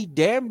real. He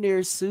damn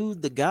near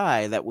sued the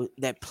guy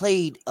that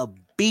played a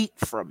beat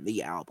from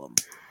the album.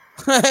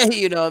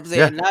 You know what I'm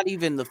saying? Yeah. Not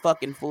even the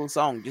fucking full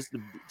song, just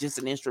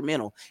an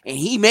instrumental. And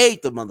he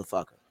made the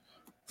motherfucker.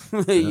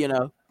 You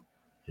know?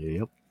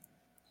 Yep.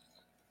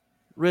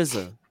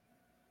 RZA,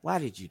 why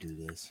did you do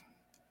this?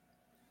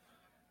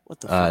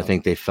 What the fuck? I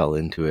think they fell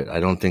into it. I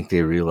don't think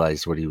they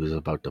realized what he was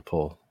about to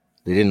pull.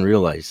 They didn't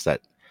realize that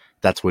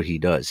that's what he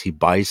does. He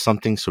buys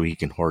something so he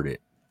can hoard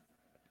it.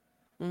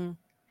 Mm.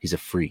 He's a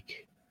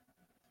freak.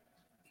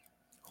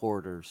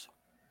 Hoarders.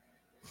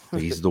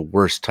 He's the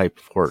worst type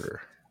of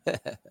hoarder.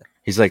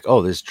 He's like,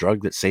 oh, this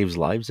drug that saves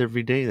lives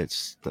every day, that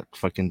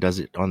fucking does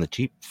it on the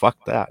cheap.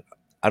 Fuck that.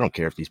 I don't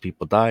care if these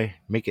people die.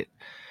 Make it,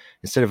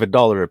 instead of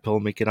 $1 a pill,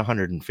 make it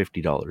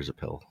 $150 a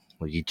pill.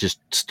 Like, he just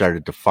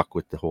started to fuck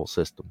with the whole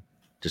system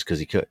just because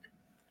he could.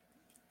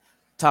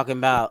 Talking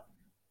about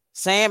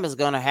Sam is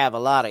going to have a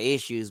lot of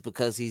issues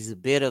because he's a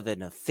bit of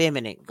an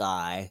effeminate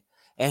guy,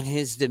 and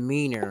his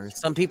demeanor,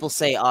 some people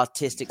say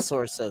autistic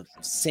source of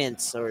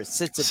sense or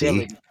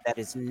sensibility, that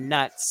is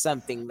not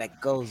something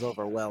that goes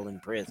over well in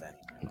prison.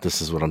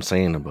 This is what I'm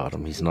saying about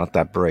him. He's not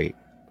that bright.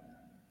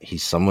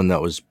 He's someone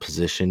that was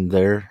positioned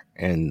there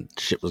and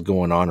shit was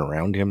going on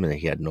around him and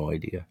he had no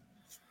idea.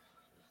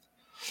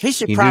 He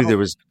should He probably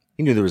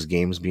knew there was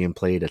games being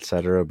played,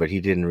 etc., but he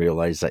didn't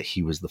realize that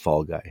he was the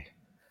fall guy.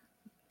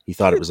 He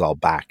thought it was all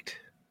backed.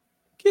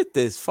 get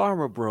this.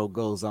 Farmer Bro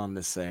goes on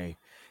to say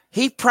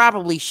he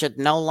probably should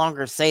no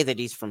longer say that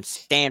he's from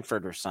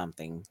Stanford or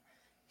something.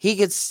 He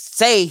could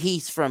say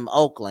he's from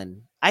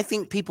Oakland. I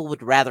think people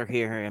would rather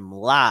hear him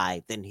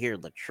lie than hear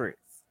the truth.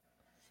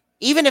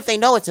 Even if they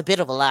know it's a bit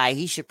of a lie,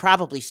 he should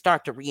probably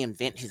start to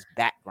reinvent his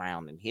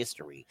background and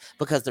history,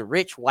 because the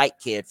rich white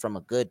kid from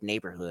a good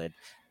neighborhood,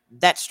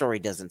 that story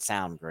doesn't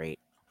sound great.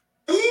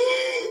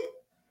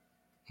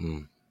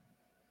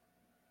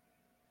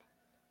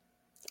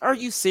 Are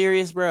you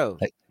serious, bro?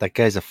 That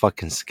guy's a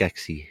fucking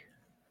skexy.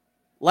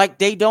 Like,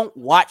 they don't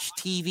watch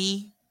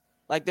TV?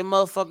 Like, the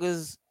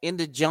motherfuckers in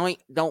the joint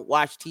don't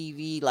watch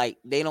TV? Like,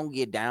 they don't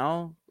get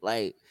down?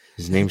 Like,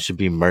 His name should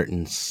be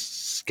Martin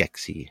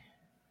Skexy.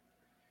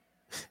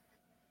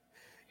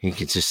 He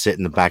could just sit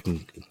in the back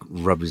and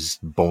rub his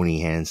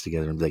bony hands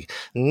together and be like,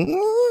 Remember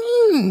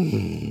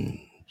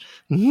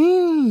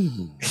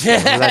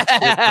that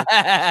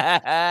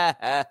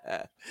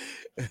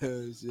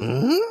shit?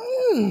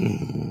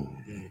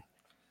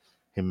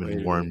 Him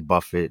and Warren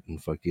Buffett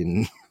and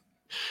fucking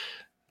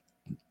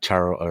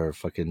Charles or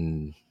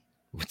fucking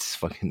what's his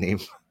fucking name?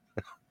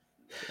 I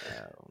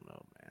don't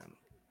know, man.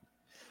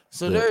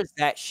 So there's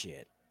that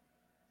shit,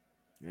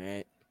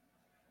 right?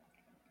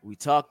 We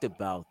talked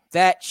about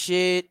that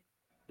shit.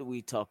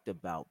 We talked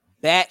about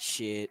that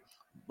shit,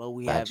 but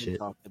we haven't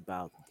talked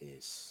about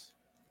this,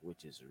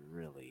 which is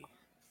really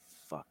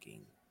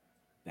fucking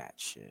that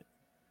shit.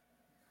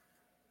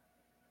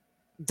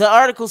 The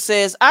article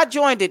says, I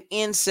joined an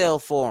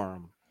incel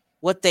forum.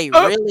 What they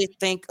really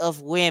think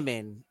of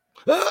women.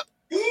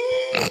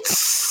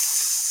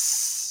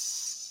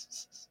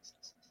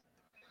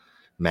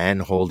 Man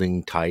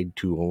holding tied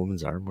to a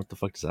woman's arm. What the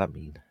fuck does that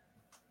mean?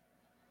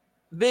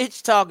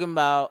 Bitch talking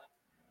about,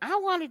 I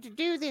wanted to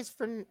do this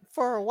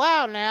for a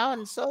while now,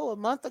 and so a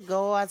month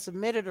ago I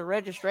submitted a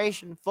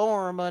registration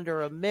form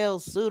under a male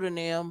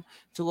pseudonym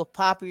to a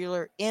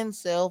popular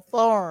incel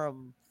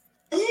forum.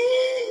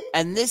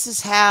 And this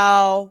is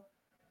how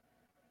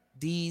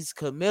these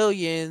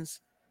chameleons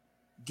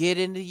get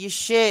into your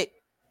shit.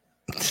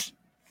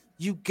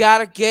 You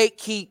gotta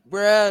gatekeep,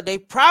 bruh. They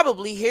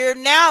probably here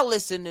now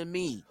listen to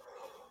me.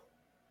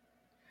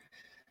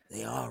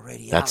 They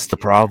already That's the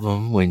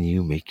problem when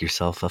you make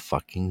yourself a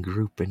fucking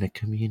group in a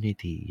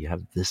community. You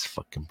have this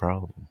fucking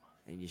problem.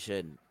 And you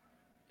shouldn't.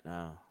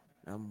 No,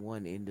 I'm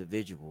one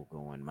individual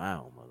going my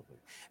own motherfucker.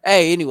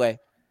 Hey, anyway.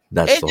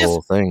 That's the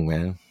whole thing,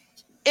 man.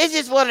 It's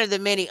just one of the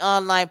many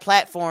online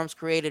platforms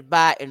created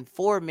by and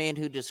for men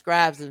who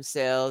describes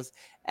themselves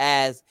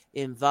as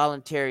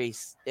involuntary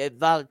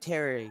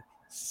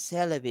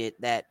celibate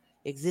that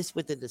exists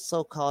within the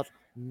so-called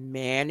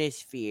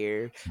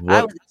manosphere.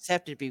 I was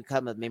accepted to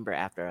become a member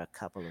after a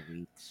couple of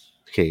weeks.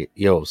 Okay,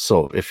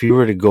 so if you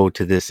were to go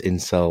to this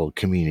incel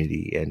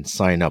community and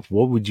sign up,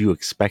 what would you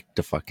expect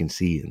to fucking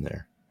see in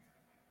there?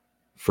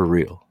 For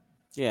real.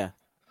 Yeah.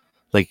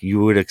 Like, you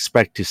would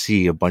expect to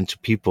see a bunch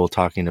of people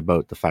talking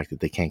about the fact that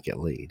they can't get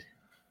laid.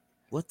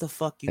 What the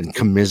fuck? And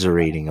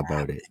commiserating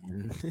about it.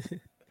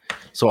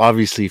 So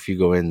obviously, if you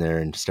go in there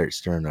and start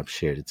stirring up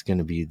shit, it's going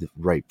to be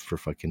ripe for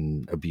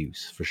fucking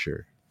abuse, for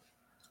sure.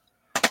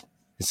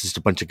 It's just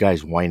a bunch of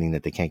guys whining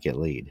that they can't get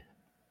laid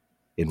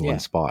in one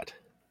spot.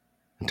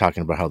 And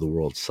talking about how the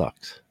world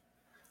sucks.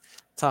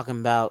 Talking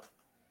about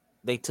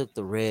they took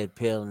the red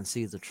pill and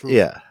see the truth.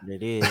 Yeah.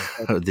 It is.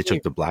 They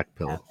took the black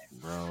pill.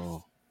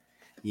 Bro.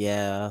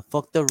 Yeah,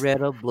 fuck the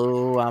red or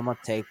blue. I'm gonna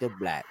take the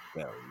black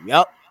pill.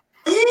 Yup.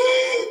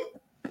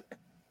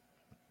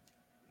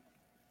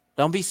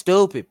 Don't be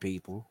stupid,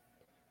 people.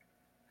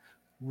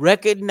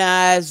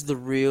 Recognize the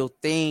real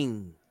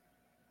thing.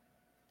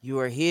 You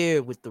are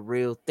here with the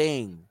real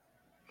thing.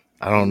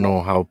 I don't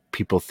know how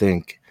people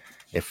think.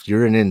 If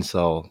you're an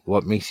incel,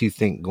 what makes you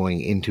think going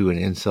into an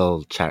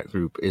incel chat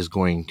group is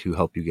going to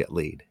help you get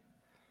laid?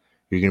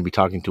 You're going to be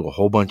talking to a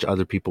whole bunch of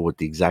other people with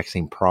the exact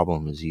same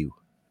problem as you.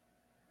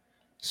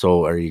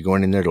 So are you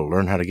going in there to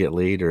learn how to get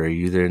laid, or are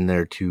you in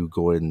there to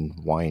go and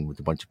whine with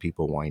a bunch of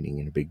people whining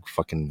in a big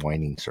fucking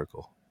whining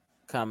circle?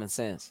 Common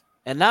sense.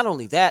 And not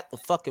only that, the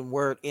fucking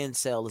word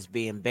incel is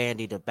being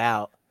bandied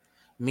about,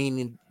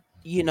 meaning,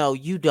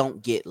 you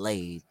don't get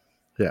laid.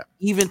 Yeah.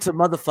 Even to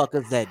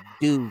motherfuckers that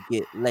do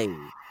get laid.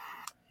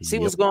 See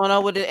what's going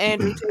on with the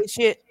Andrew Tate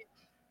shit?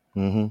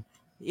 Mm-hmm.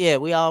 Yeah,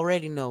 we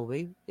already know,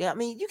 baby. Yeah, I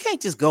mean, you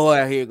can't just go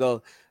out here and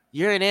go,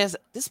 you're an incel.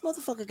 This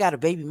motherfucker got a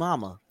baby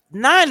mama.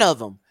 9 of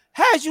them.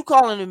 How's you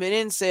calling him an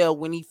incel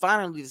when he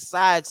finally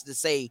decides to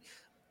say,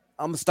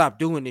 I'm gonna stop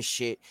doing this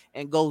shit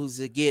and goes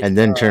to get and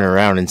then turn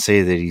around and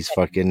say that he's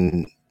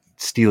fucking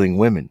stealing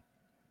women?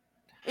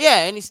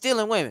 Yeah, and he's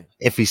stealing women.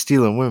 If he's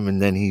stealing women,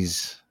 then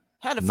he's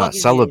not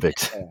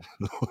celibate.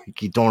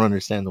 Like, you don't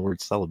understand the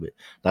word celibate.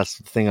 That's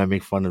the thing I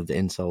make fun of the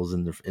incels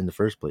in the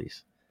first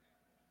place.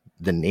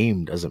 The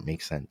name doesn't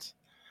make sense.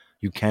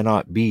 You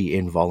cannot be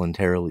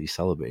involuntarily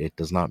celibate. It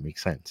does not make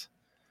sense.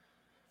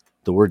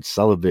 The word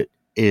celibate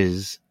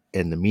is,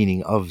 and the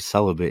meaning of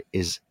celibate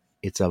is,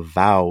 it's a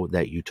vow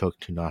that you took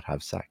to not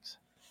have sex.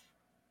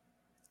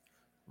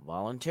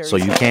 Voluntary. So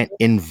you can't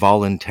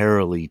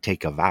involuntarily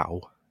take a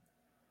vow.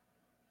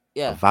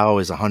 Yeah. A vow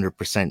is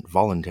 100%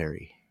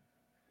 voluntary.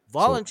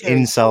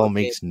 Voluntary. So incel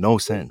makes no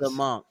sense. The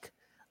monk,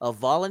 a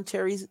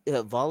voluntarily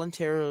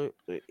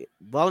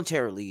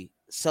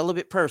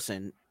celibate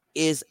person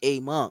is a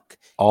monk.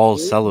 All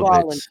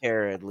celibates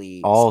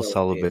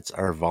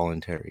are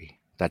voluntary.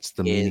 That's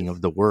the meaning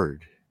of the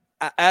word.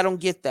 I don't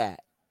get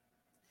that.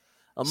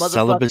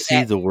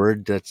 Celibacy, the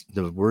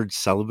word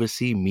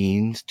celibacy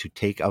means to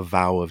take a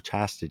vow of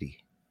chastity.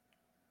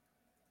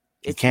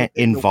 You can't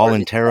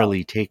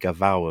involuntarily take a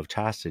vow of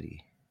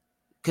chastity.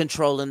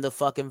 Controlling the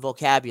fucking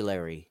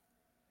vocabulary.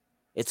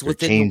 It's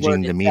within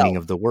changing the meaning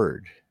of the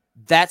word.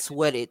 That's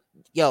what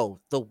the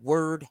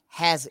word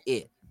has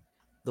it.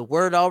 The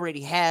word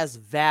already has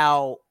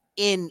vow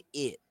in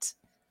it.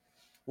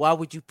 Why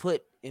would you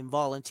put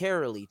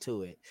involuntarily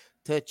to it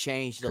to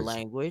change the 'Cause-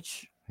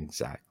 language.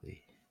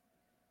 Exactly.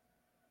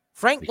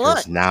 Frank Because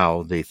Lunt.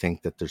 now they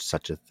think that there's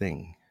such a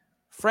thing.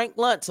 Frank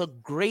Lunt's a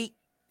great,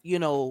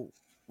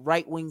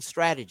 right-wing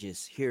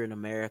strategist here in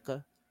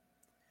America.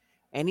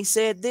 And he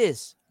said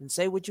this, and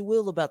say what you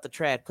will about the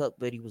trad cup,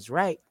 but he was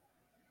right.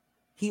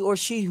 He or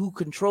she who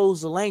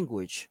controls the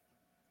language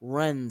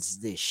runs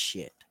this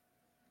shit.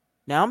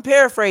 Now, I'm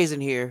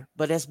paraphrasing here,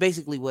 but that's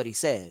basically what he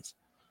says.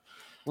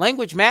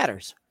 Language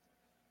matters.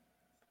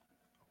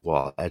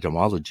 Well,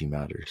 etymology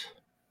matters.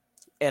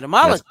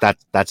 Etymology.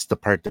 That's the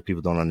part that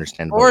people don't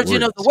understand. About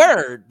Origin words. of the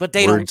word, but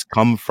they words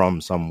come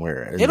from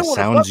somewhere, and they the don't want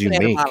to fuck sounds you with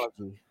make,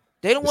 etymology.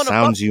 They don't the want to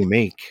sounds fuck you with,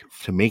 make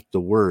to make the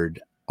word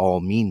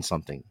all mean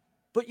something.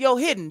 but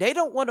hidden. They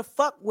don't want to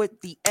fuck with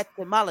the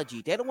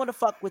etymology. They don't want to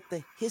fuck with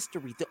the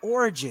history, the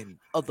origin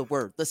of the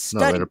word, the No,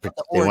 study. they of the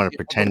want origin to of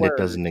pretend the it word,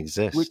 doesn't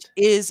exist. which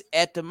is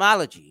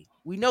etymology.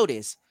 We know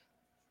this,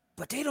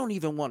 but they don't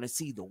even want to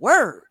see the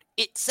word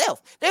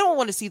itself. They don't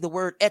want to see the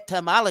word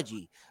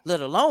etymology, let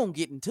alone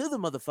get into the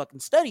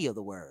motherfucking study of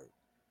the word.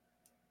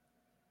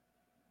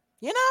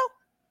 You know?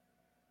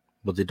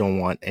 But they don't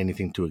want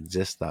anything to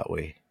exist that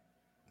way.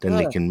 Then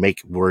they can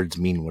make words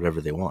mean whatever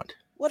they want.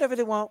 Whatever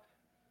they want.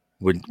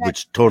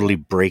 Which totally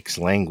breaks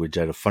language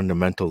at a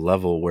fundamental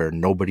level where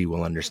nobody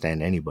will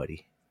understand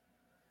anybody.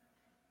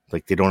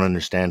 Like, they don't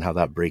understand how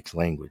that breaks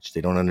language. They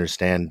don't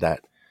understand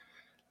that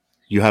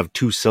you have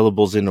two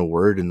syllables in a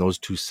word, and those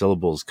two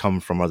syllables come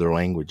from other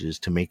languages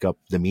to make up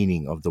the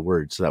meaning of the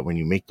word, so that when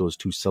you make those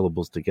two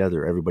syllables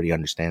together, everybody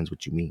understands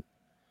what you mean.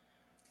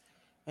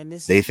 And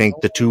They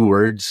think the two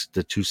words,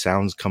 the two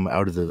sounds come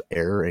out of the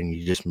air, and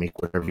you just make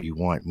whatever you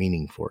want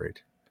meaning for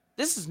it.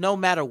 This is no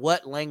matter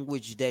what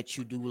language that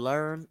you do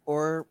learn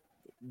or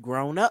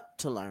grown up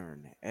to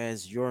learn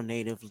as your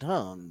native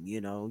tongue,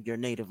 your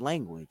native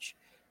language.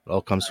 It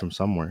all comes from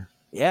somewhere.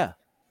 Yeah.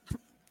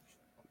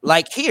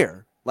 Like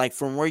here, like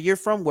from where you're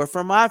from,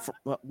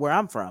 where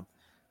I'm from.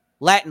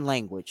 Latin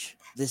language.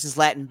 This is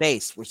Latin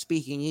based. We're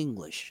speaking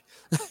English,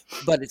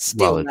 but it's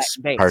still Well, it's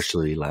Latin based.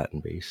 partially Latin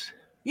based.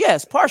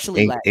 Yes,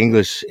 partially Latin.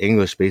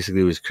 English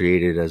basically was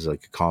created as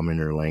like a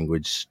commoner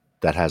language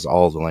that has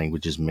all the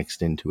languages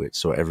mixed into it,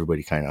 so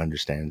everybody kind of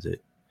understands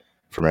it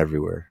from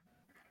everywhere.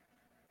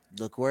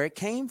 Look where it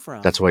came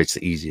from. That's why it's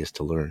the easiest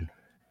to learn.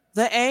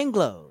 The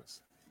Anglos.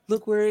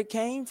 Look where it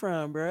came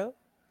from, bro.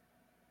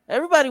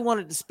 Everybody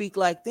wanted to speak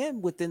like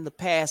them within the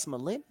past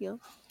millennium.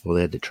 Well,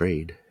 they had to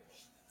trade.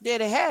 Yeah,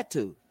 they had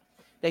to.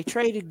 They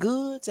traded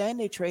goods and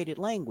they traded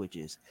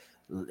languages.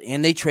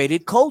 And they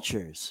traded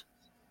cultures.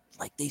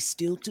 Like they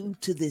still do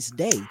to this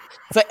day.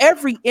 For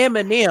every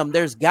Eminem,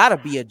 there's got to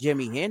be a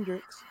Jimi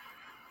Hendrix.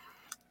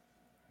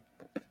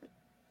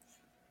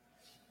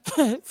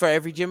 For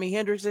every Jimi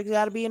Hendrix, there's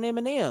got to be an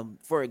Eminem,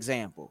 for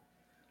example.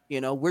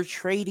 We're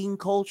trading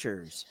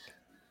cultures.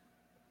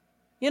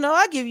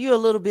 I give you a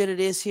little bit of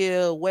this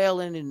here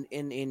wailing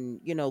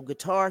and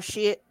guitar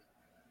shit.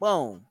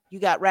 Boom. You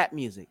got rap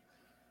music.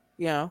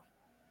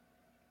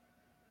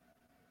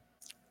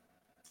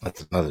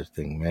 That's another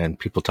thing, man.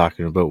 People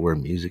talking about where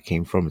music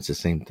came from, it's the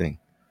same thing.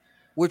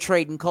 We're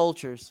trading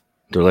cultures.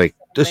 They're like,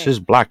 this is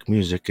black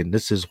music and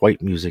this is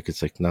white music.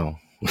 It's like, no,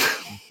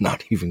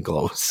 not even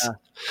close.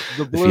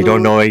 If you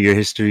don't know your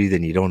history,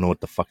 then you don't know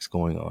what the fuck's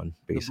going on,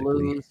 basically. The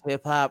blues,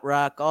 hip-hop,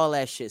 rock, all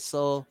that shit.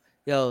 So,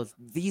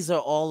 these are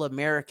all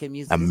American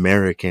music.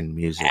 American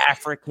music.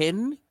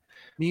 African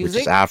music.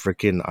 Which is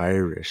African,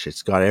 Irish.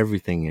 It's got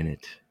everything in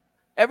it.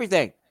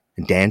 Everything.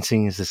 And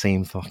dancing is the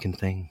same fucking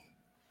thing.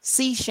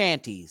 Sea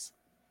shanties.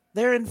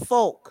 They're in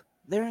folk.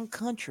 They're in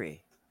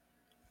country.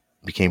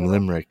 Became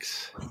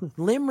limericks.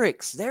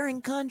 Limericks. They're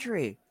in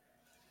country.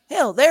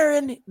 Hell, they're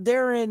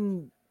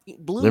in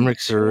blues.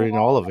 Limericks are in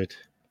all of it.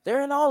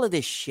 They're in all of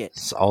this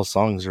shit. All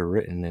songs are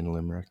written in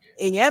limerick.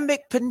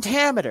 Iambic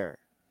pentameter.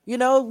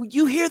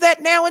 You hear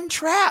that now in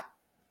trap.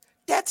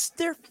 That's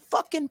their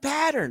fucking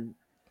pattern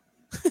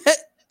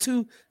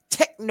to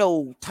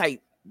techno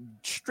type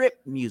strip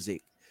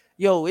music.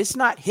 It's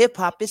not hip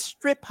hop, it's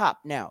strip hop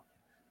now.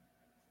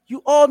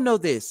 You all know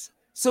this.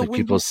 So like when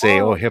people say,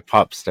 hip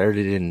hop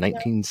started in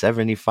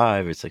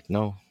 1975. It's like,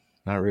 no,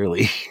 not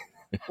really.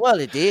 Well,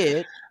 it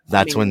did.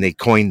 That's when they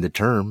coined the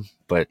term,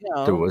 but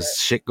there was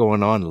shit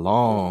going on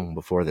long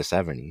before the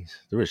 70s.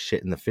 There was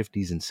shit in the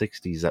 50s and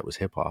 60s that was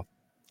hip hop.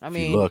 I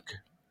mean, look,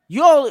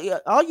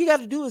 all you got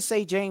to do is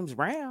say James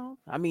Brown.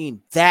 I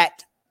mean,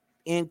 that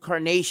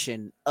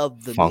incarnation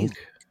of the funk,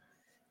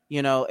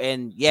 music,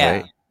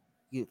 and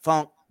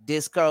funk,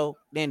 disco,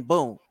 then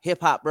boom, hip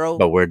hop, bro.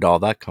 But where'd all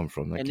that come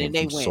from? That and came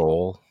then from they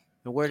soul.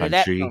 And where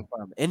country, did that come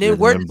from? And then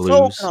where did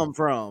soul come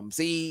from?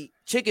 See,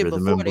 chicken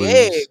before the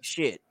egg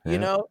shit,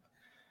 You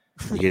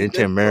get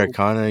into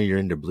Americana, you're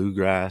into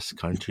bluegrass,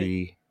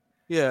 country.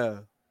 Yeah.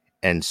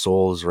 And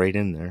soul's right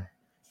in there.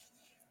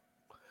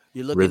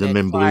 You're looking rhythm at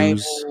and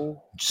blues,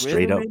 tribal,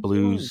 straight up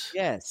blues.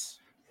 Yes.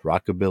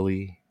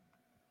 Rockabilly.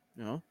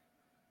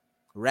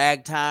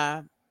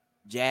 Ragtime,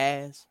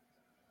 jazz.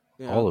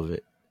 All of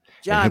it.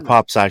 Hip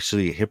hop's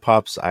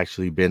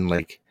actually been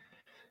like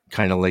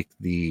kind of like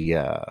the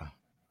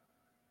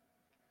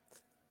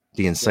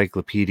the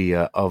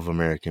encyclopedia of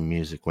American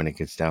music when it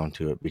gets down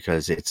to it,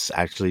 because it's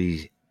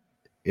actually,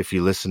 if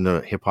you listen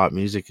to hip hop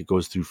music, it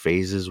goes through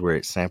phases where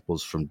it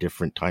samples from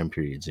different time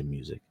periods in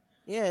music.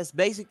 Yeah, it's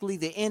basically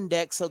the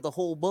index of the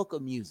whole book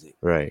of music.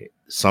 Right.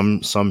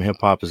 Some hip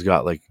hop has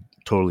got like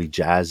totally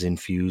jazz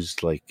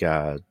infused, like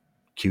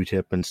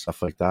Q-Tip and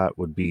stuff like that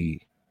would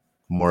be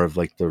more of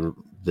like the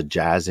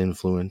jazz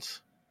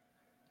influence.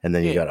 And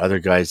then you got other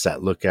guys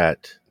that look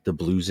at the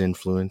blues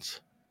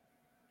influence.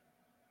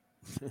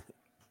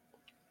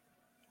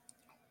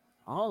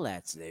 All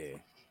that's there.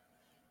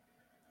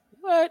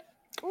 What?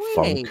 We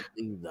Funk. ain't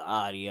do the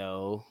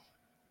audio.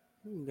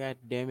 God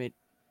damn it.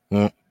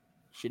 Mm.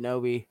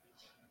 Shinobi.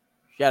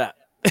 Shut up.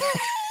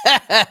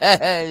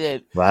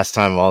 Last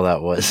time all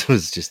that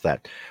was just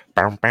that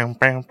bam, bam,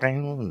 bam,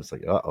 bam. It was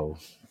like, uh-oh.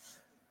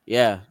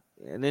 Yeah.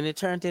 And then it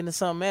turned into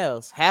something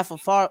else. Half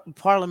of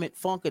Parliament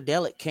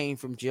Funkadelic came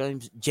from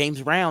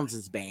James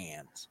Brown's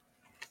bands.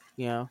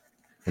 You know?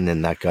 And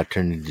then that got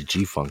turned into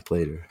G-Funk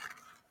later.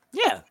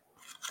 Yeah.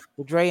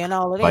 With Dre and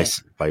all of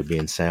that. By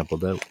being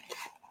sampled out.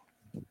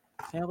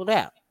 Sampled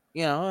out.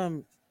 You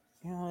know,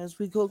 as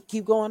we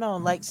keep going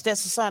on, like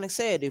Stetsasonic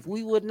said, if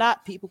we would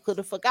not, people could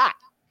have forgot.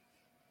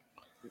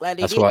 Glad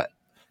they did.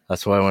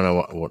 That's why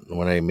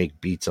when I make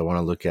beats, I want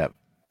to look at,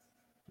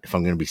 if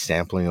I'm going to be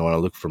sampling, I want to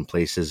look from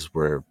places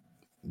where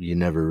you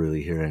never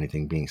really hear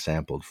anything being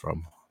sampled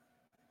from.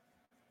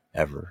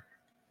 Ever.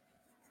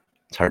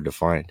 It's hard to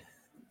find.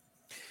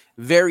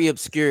 Very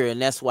obscure,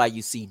 and that's why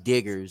you see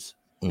diggers.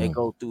 They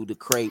go through the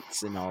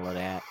crates and all of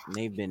that. And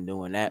they've been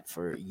doing that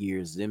for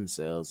years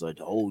themselves, a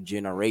whole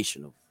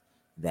generation of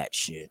that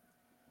shit.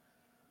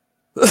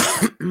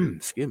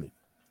 Excuse me.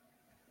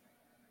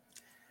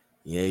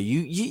 Yeah,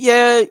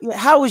 yeah.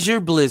 How was your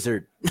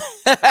blizzard?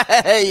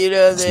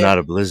 It's not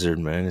a blizzard,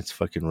 man. It's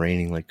fucking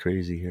raining like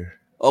crazy here.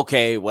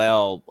 Okay,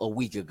 well, a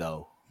week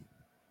ago.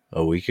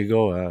 A week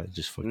ago, I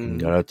just fucking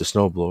got out the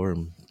snowblower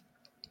and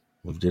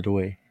moved it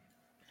away.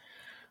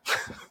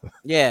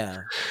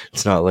 Yeah,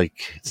 it's not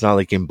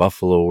like in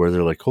Buffalo where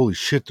they're like, "Holy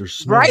shit, there's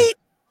snow!" Right?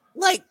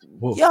 Like,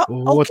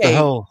 what the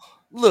hell?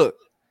 Look,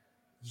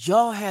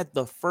 y'all had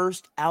the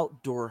first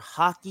outdoor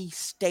hockey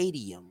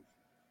stadium,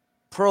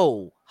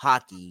 pro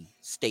hockey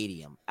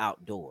stadium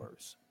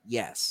outdoors.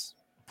 Yes,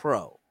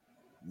 pro,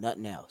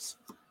 nothing else.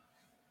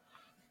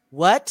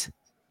 What?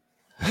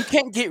 You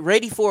can't get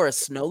ready for a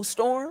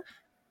snowstorm?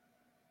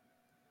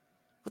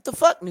 What the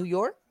fuck, New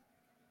York?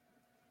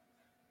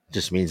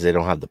 Just means they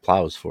don't have the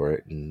plows for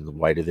it. And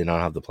why do they not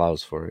have the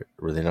plows for it?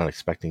 Were they not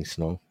expecting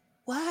snow?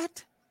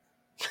 What?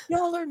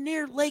 Y'all are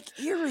near Lake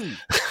Erie.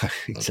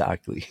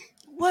 Exactly.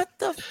 What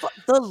the fuck?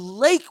 The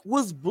lake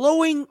was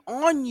blowing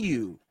on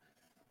you.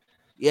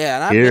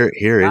 Yeah. And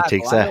here it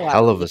takes a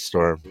hell of a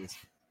storm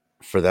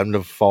for them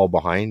to fall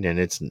behind, and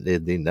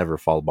they never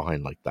fall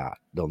behind like that.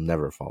 They'll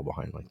never fall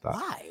behind like that.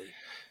 Why?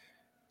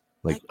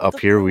 Like up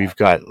here, we've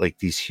got like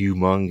these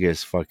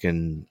humongous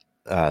fucking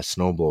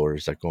snow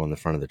blowers that go on the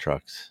front of the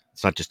trucks.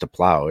 It's not just a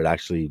plow; it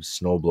actually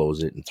snow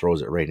blows it and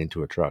throws it right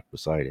into a truck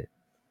beside it.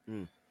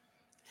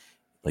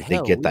 Like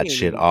they get that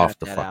shit off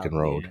the fucking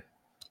road. Here.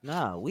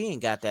 Nah, we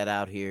ain't got that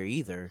out here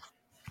either.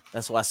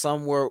 That's why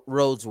some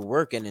roads were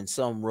working and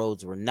some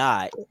roads were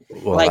not.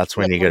 Well, like, that's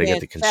when you got to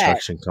get the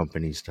construction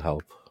companies to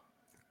help.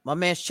 My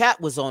man's Chat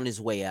was on his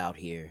way out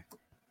here,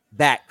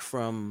 back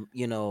from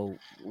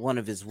one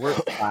of his work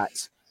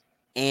spots,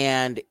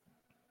 and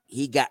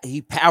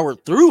he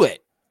powered through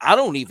it. I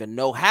don't even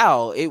know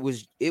how.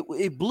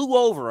 It blew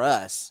over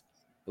us.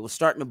 It was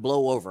starting to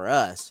blow over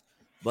us,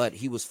 but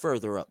he was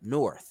further up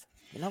north.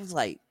 And I was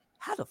like,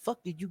 how the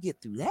fuck did you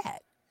get through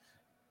that?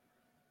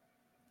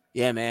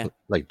 Yeah, man.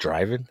 Like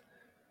driving?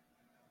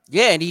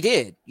 Yeah, and he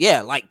did.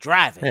 Yeah, like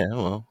driving. Yeah,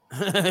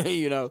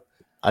 well.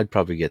 I'd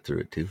probably get through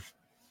it too.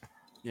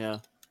 Yeah.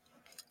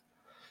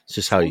 It's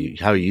just how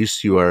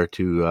used you are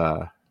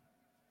to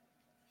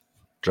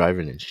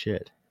driving and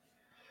shit.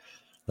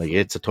 Like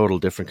it's a total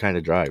different kind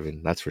of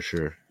driving, that's for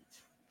sure.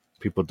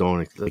 People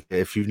don't like,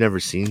 if you've never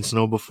seen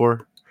snow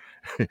before,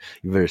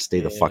 you better stay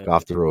the fuck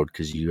off the road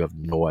because you have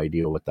no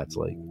idea what that's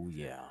like. Ooh,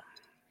 yeah.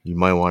 You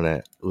might want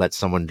to let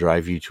someone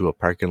drive you to a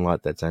parking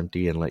lot that's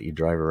empty and let you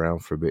drive around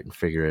for a bit and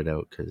figure it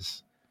out,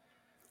 because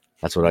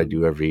that's what I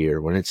do every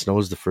year. When it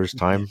snows the first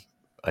time,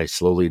 I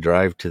slowly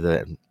drive to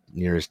the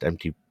nearest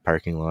empty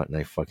parking lot and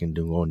I fucking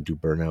go and do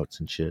burnouts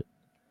and shit.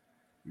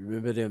 You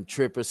remember them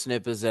tripper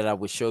snippers that I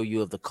would show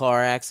you of the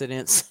car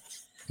accidents?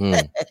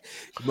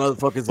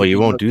 Motherfuckers. Well, you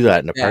won't do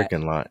that in a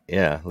parking lot.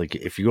 Yeah, like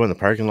if you go in the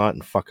parking lot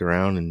and fuck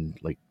around and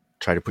like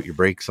try to put your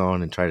brakes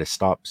on and try to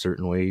stop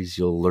certain ways,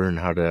 you'll learn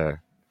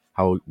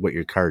what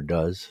your car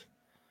does.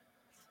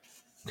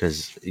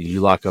 Because you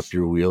lock up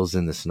your wheels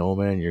in the snow,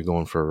 man, you're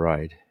going for a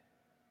ride,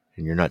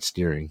 and you're not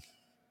steering.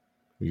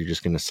 You're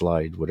just gonna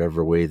slide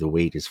whatever way the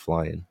weight is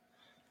flying.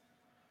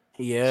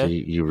 Yeah. So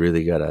you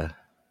really gotta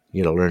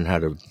learn how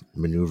to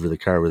maneuver the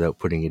car without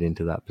putting it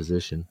into that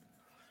position.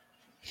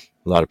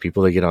 A lot of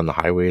people, they get on the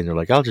highway and they're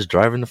like, I'll just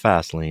drive in the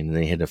fast lane, and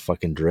they hit a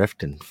fucking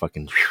drift and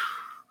fucking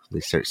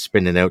they start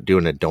spinning out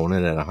doing a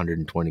donut at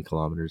 120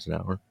 kilometers an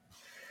hour.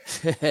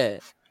 I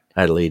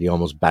had a lady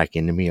almost back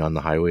into me on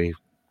the highway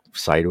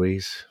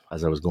sideways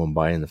as I was going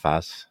by in the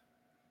fast.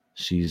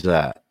 She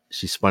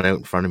spun out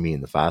in front of me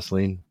in the fast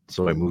lane,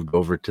 so I moved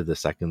over to the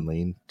second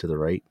lane to the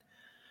right,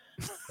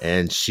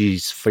 and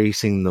she's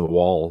facing the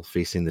wall,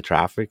 facing the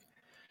traffic,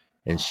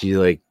 and she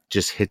like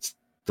just hits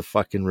the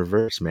fucking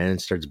reverse, man,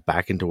 and starts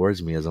backing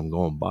towards me as I'm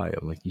going by.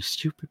 I'm like, you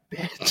stupid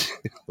bitch.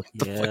 What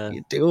the fuck are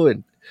you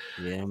doing?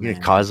 Yeah, You're man.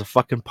 gonna cause a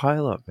fucking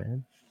pileup,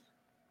 man.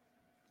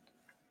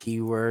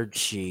 Keyword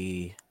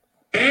she.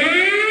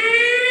 That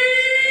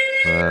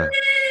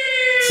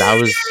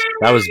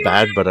was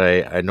bad, but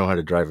I know how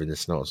to drive in the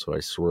snow, so I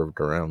swerved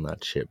around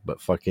that shit.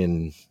 But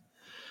fucking,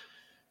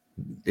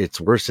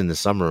 it's worse in the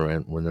summer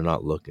when they're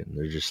not looking.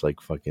 They're just like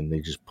fucking, they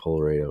just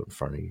pull right out in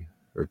front of you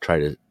or try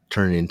to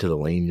turn into the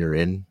lane you're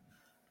in.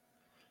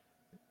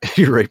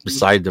 You're right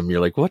beside them.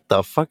 You're like, what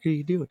the fuck are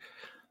you doing?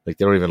 Like,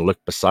 they don't even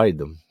look beside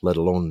them, let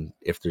alone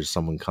if there's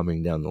someone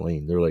coming down the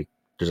lane. They're like,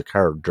 there's a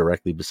car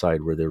directly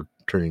beside where they're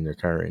turning their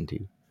car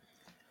into.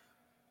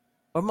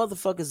 Or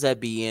motherfuckers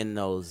that be in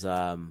those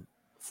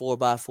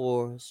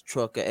 4x4s,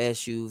 truck or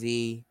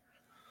SUV,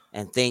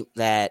 and think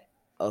that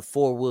a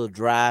 4-wheel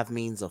drive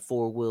means a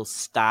 4-wheel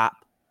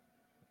stop.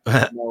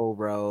 No,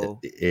 bro.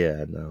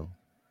 Yeah, no.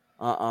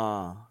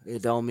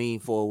 It don't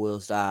mean 4-wheel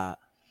stop.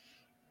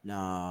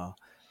 No.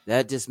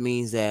 That just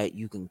means that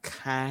you can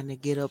kind of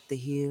get up the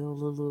hill a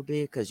little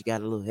bit because you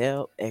got a little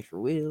help, extra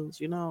wheels,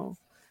 you know?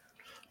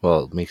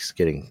 Well, it makes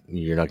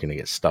you're not going to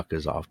get stuck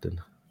as often.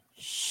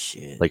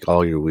 Shit. Like,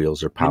 all your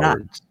wheels are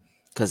powered.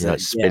 Because you're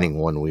not spinning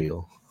one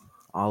wheel.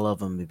 All of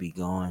them would be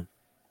going.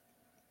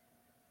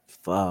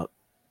 Fuck.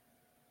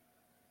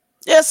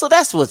 Yeah, so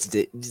that's what's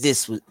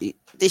this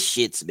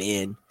shit's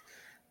been.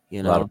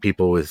 You know, a lot of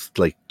people with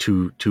like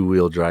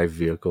two-wheel drive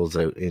vehicles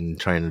out in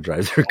trying to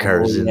drive their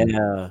cars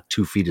in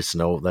 2 feet of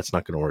snow. That's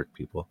not going to work,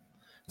 people.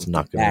 It's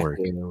not going to work.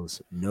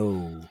 Wheels,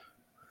 no.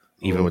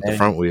 Even with the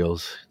front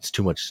wheels, it's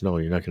too much snow.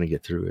 You're not going to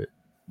get through it.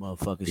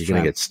 Motherfuckers, you're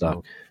going to get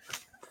stuck.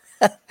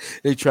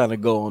 They're trying to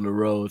go on the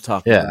road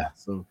talking. Yeah.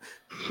 About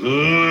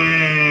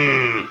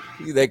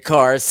that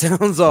car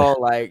sounds all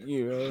like,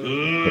 you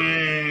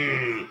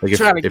know, like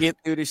trying to get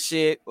through the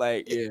shit.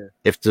 Like, yeah.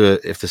 If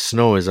the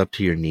snow is up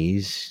to your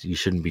knees, you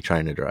shouldn't be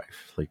trying to drive.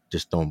 Like,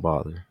 just don't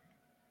bother.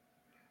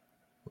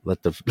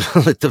 Let the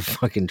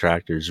fucking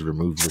tractors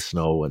remove the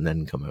snow and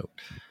then come out.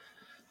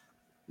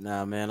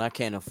 Nah, man, I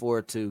can't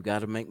afford to. Got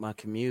to make my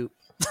commute.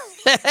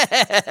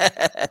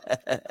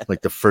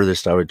 Like, the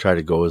furthest I would try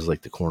to go is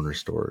like the corner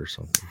store or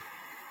something.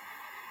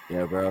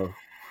 Yeah, bro.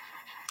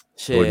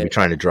 Shit. I wouldn't be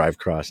trying to drive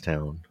cross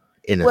town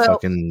in a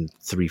fucking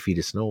 3 feet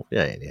of snow.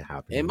 Yeah, it ain't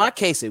happening. In my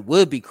case, it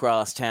would be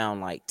cross town,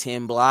 like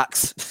 10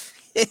 blocks.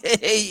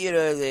 You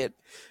know that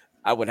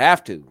I would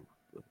have to,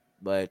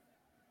 but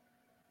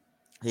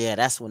yeah,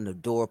 that's when the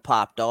door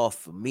popped off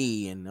for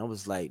me, and I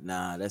was like,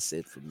 nah, that's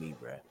it for me,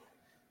 bro.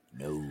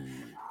 No.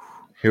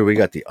 Here we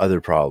got the other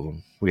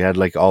problem. We had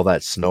like all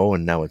that snow,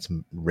 and now it's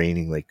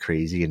raining like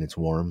crazy, and it's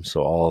warm,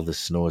 so all of the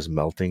snow is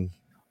melting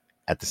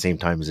at the same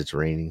time as it's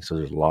raining. So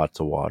there's lots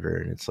of water,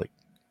 and it's like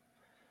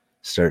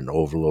starting to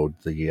overload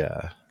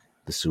the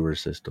sewer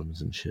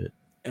systems and shit.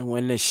 And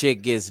when the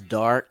shit gets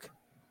dark,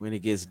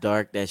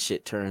 that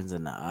shit turns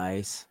into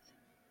ice.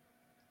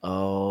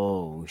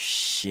 Oh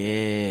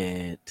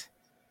shit.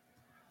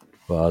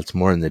 Well, it's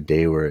more in the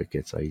day where it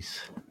gets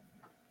ice.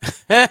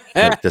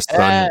 Like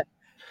the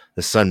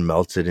sun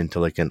melts it into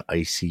like an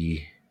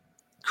icy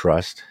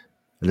crust,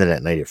 and then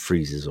at night it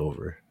freezes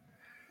over.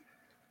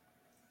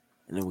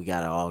 And then we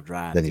gotta all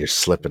drive. Then you're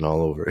slipping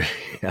all over.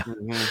 Yeah.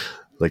 Mm-hmm.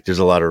 Like, there's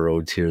a lot of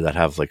roads here that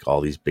have like all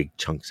these big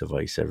chunks of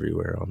ice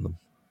everywhere on them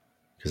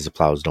because the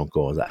plows don't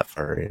go that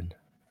far in.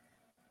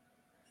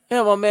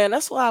 Yeah, well, man,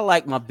 that's why I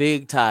like my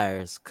big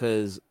tires,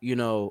 because, you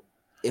know,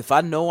 if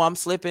I know I'm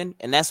slipping,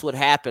 and that's what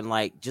happened,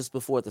 like, just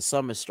before the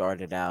summer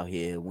started out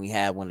here, we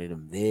had one of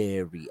them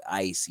very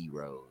icy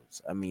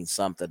roads. I mean,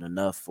 something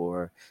enough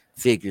for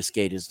figure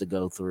skaters to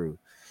go through.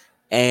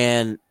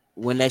 And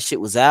when that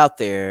shit was out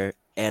there,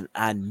 and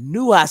I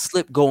knew I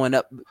slipped going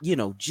up, you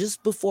know,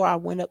 just before I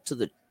went up to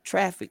the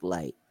traffic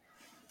light.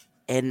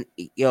 And,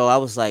 I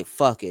was like,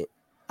 fuck it.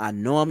 I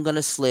know I'm going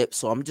to slip,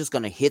 so I'm just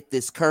going to hit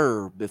this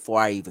curve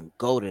before I even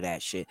go to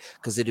that shit.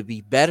 Because it'd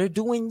be better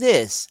doing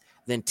this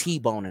than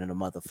T-boning a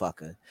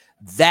motherfucker.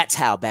 That's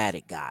how bad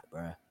it got,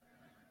 bro.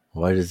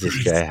 Why does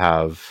this guy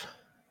have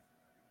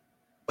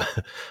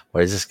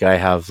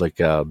like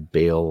a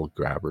bale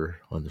grabber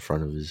on the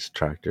front of his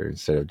tractor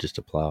instead of just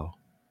a plow?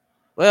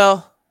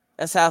 Well,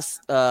 that's how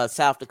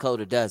South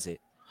Dakota does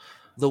it.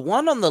 The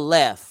one on the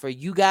left, for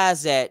you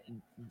guys that,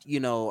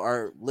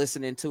 are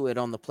listening to it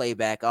on the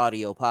playback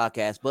audio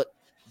podcast, but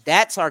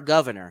that's our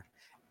governor.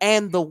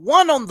 And the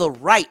one on the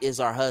right is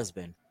our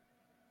husband.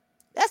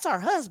 That's our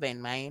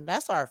husband, man.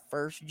 That's our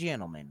first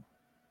gentleman.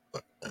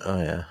 Oh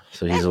yeah.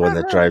 So he's the one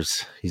that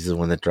drives. He's the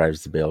one that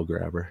drives the bale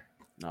grabber.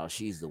 No,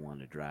 she's the one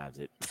that drives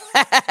it.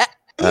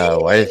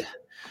 Why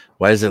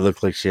does it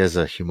look like she has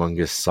a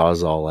humongous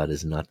sawzall at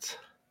his nuts?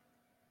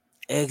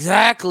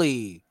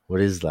 Exactly. What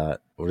is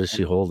that? What is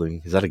she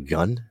holding? Is that a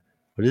gun?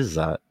 What is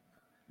that?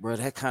 Bro,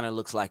 that kind of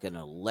looks like an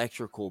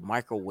electrical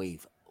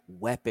microwave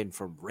weapon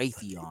from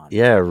Raytheon.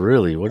 Yeah,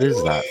 really. What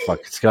is that? Fuck.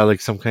 It's got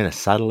like some kind of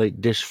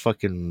satellite dish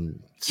fucking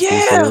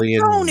space Yeah,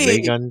 alien Tony! ray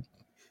gun.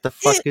 The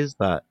fuck is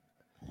that?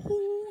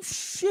 Oh,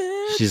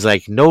 shit. She's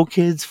like, no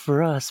kids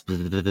for us. He's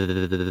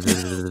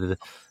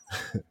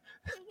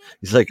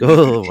like,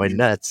 oh, my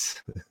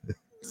nuts.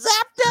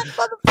 Zap that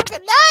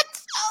motherfucking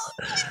nuts!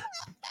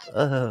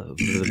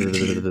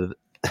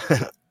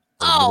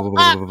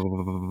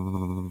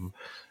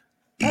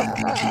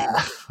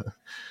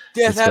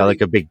 It's got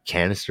like a big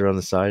canister on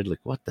the side. Like,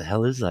 what the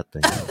hell is that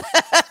thing?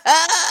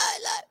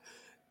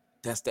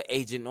 That's the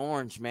Agent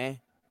Orange, man.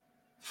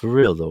 For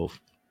real, though.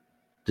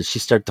 Did she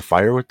start the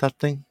fire with that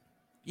thing?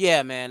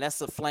 Yeah, man, that's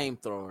a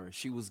flamethrower.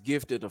 She was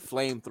gifted a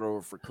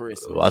flamethrower for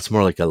Christmas. Well, that's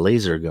more like a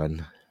laser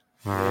gun.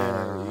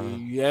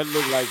 Yeah, it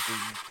looked like...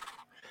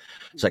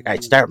 It's like, I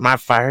start my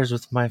fires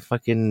with my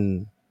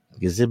fucking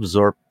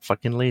Gazibzorp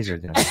fucking laser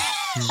gun.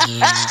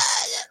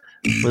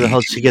 Where the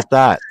hell did she get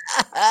that?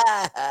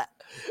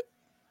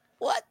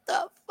 What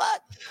the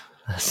fuck?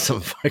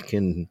 Some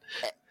fucking...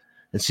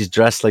 And she's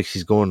dressed like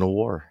she's going to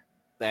war.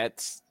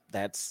 That's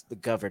the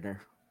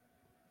governor.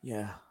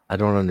 Yeah. I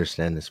don't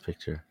understand this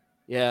picture.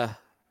 Yeah.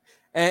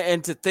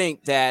 And to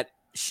think that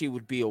she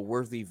would be a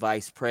worthy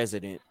vice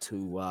president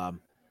to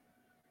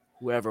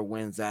whoever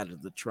wins out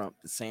of the Trump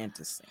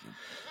DeSantis thing.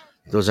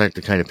 Those aren't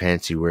the kind of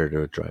pants you wear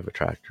to drive a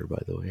tractor,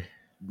 by the way.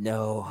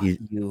 No,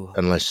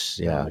 unless,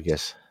 yeah, I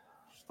guess.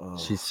 Oh.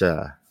 She's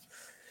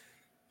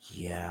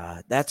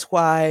yeah, that's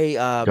why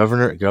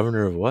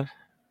governor of what?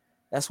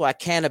 That's why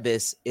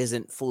cannabis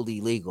isn't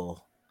fully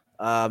legal.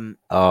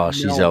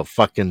 She's out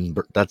fucking.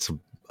 That's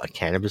a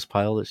cannabis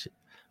pile. That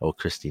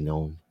Kristi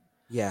Noem.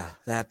 Yeah,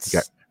 that's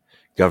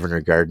Governor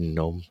Garden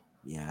Gnome.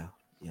 Yeah.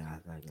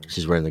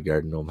 She's wearing the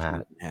Garden Gnome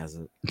hat. Has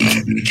it?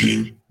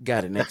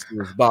 Got it next to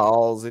his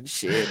balls and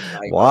shit.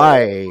 Like,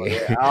 why?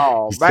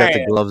 Oh, He's man. got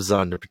the gloves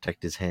on to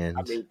protect his hands.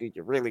 I mean, dude,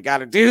 you really got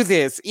to do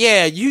this.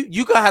 Yeah,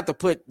 you gonna have to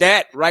put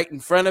that right in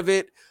front of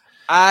it.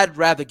 I'd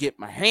rather get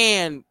my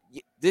hand.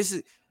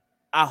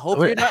 I hope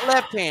you're not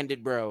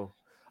left-handed, bro.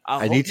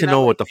 I need to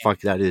know what the fuck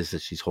that is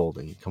that she's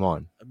holding. Come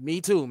on.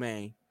 Me too,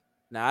 man.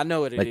 Now I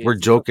know what it is. Like, we're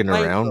joking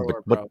around,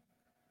 but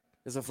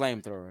it's a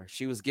flamethrower.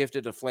 She was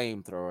gifted a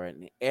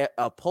flamethrower,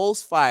 a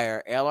Pulse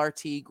Fire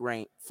LRT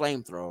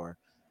flamethrower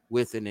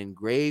with an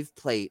engraved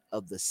plate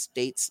of the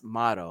state's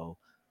motto,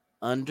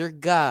 "Under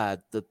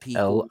God, the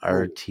people."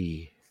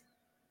 LRT.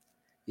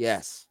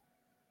 Yes.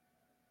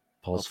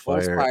 Pulse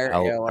Fire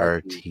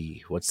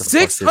LRT. What the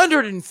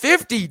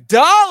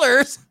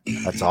 $650?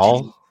 That's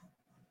all?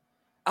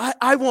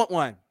 I want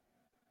one.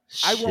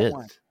 Shit. I want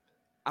one.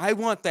 I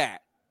want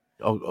that.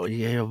 Oh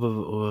yeah,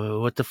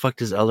 but what the fuck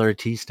does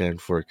LRT stand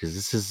for?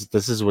 Because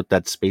this is what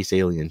that space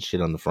alien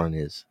shit on the front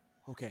is.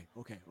 Okay.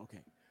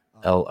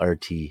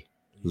 LRT,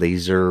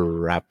 laser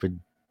rapid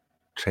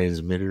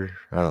transmitter.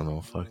 I don't know.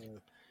 Fuck.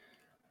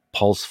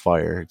 Pulse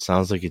Fire. It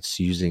sounds like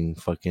it's using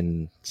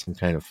fucking some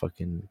kind of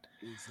fucking.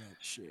 What is that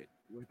shit?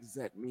 What does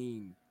that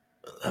mean?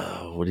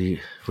 What do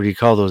you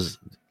call those?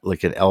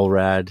 Like an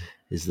LRAD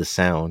is the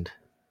sound.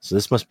 So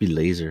this must be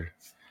laser.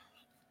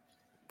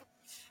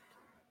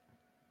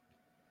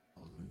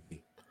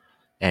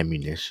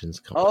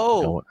 Ammunitions.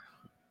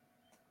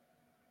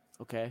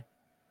 Okay.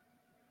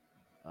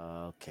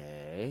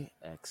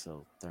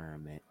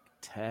 Exothermic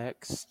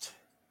text.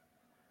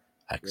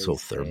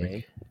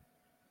 Exothermic.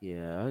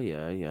 Yeah.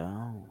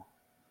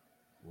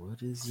 What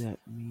does that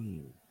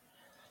mean?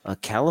 A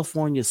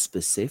California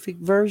specific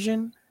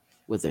version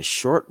with a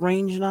short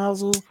range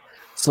nozzle.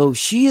 So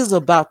she is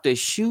about to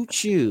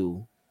shoot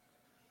you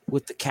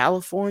with the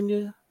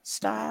California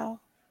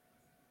style.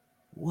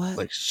 What?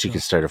 Like she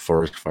could start a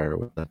forest fire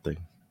with that thing.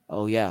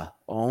 Oh yeah,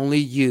 only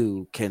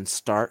you can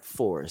start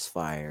forest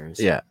fires.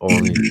 Yeah,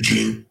 only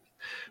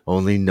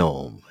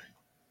Gnome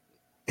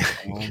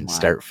can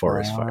start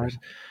forest fires.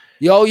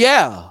 Yo,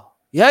 yeah.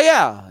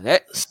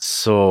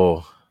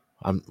 So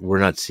we're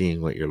not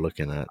seeing what you're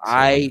looking at. So.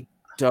 I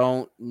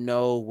don't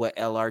know what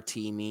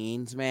LRT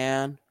means,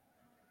 man.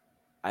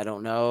 I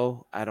don't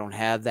know. I don't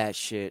have that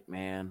shit,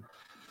 man.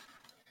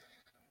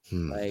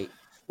 Like,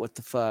 what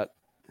the fuck?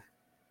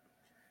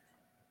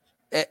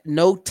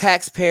 No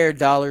taxpayer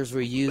dollars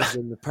were used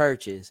in the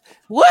purchase.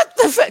 What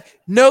the fuck?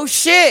 No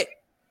shit.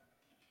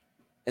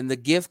 And the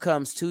gift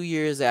comes 2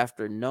 years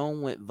after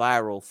Gnome went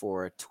viral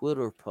for a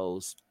Twitter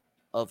post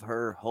of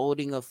her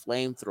holding a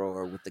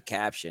flamethrower with the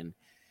caption,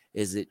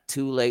 "Is it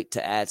too late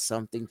to add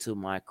something to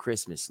my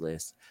Christmas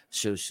list?"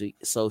 So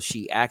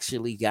she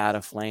actually got a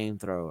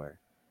flamethrower.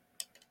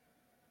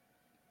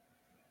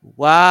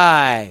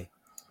 Why?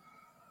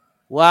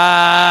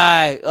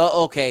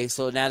 Oh, okay,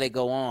 so now they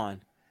go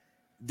on.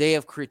 They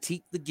have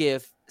critiqued the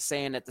gift,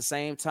 saying at the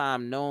same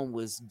time Gnome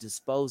was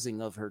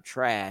disposing of her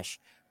trash,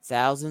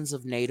 thousands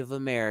of Native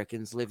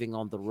Americans living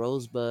on the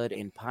Rosebud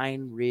and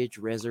Pine Ridge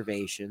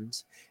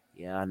reservations,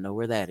 yeah, I know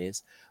where that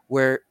is,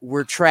 were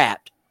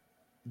trapped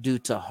due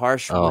to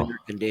harsh winter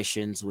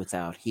conditions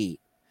without heat.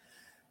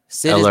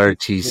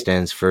 LRT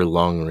stands for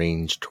Long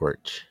Range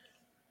Torch.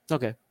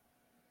 Okay.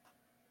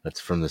 That's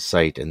from the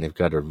site, and they've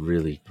got a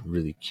really,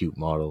 really cute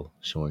model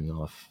showing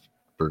off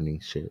burning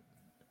shit.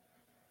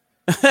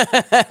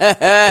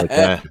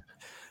 Like,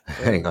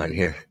 hang on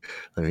here.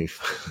 Let me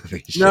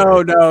share No,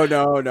 it. no,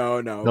 no,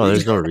 no, no. No,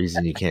 there's no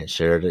reason you can't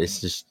share it. It's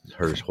just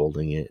her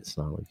holding it. It's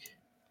not like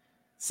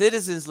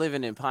Citizens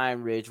living in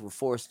Pine Ridge were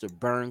forced to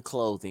burn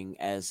clothing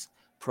as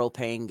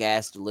propane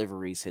gas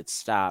deliveries had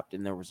stopped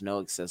and there was no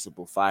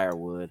accessible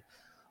firewood,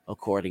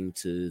 according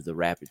to the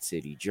Rapid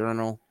City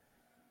Journal.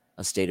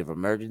 A state of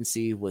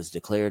emergency was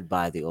declared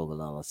by the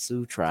Oglala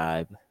Sioux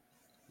tribe,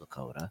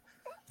 Lakota.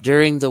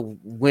 During the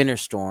winter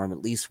storm,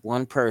 at least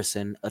one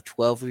person, a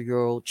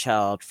 12-year-old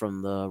child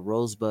from the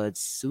Rosebud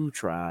Sioux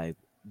tribe,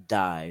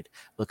 died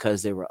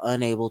because they were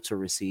unable to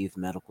receive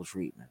medical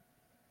treatment.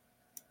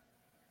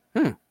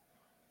 there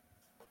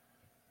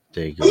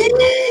you go.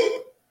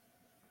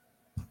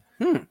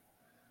 Bro.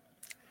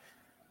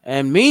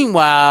 And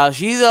meanwhile,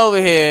 she's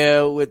over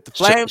here with the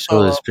Show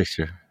flamethrower. this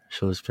picture.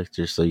 Show this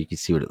picture so you can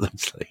see what it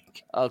looks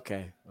like.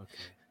 Okay.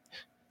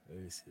 Let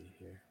me see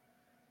here.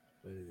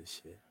 What is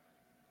this shit?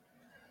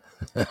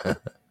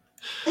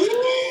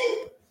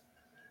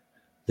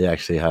 They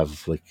actually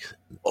have like.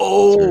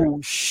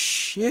 Oh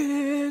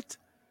shit!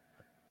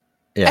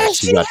 Yeah, And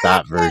she got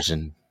that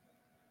version.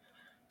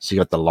 She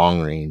got the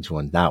long range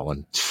one. That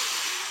one.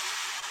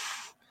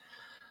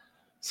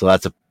 So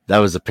that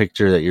was a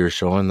picture that you were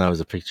showing. That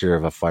was a picture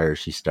of a fire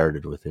she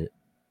started with it.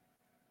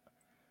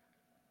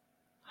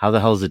 How the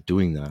hell is it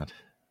doing that?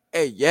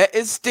 Hey, yeah,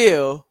 it's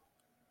still.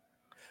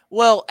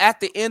 Well,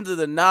 at the end of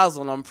the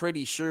nozzle, I'm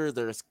pretty sure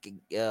there's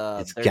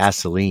It's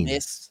gasoline.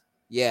 Mist.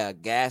 Yeah,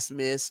 gas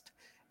mist.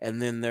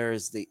 And then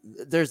there's the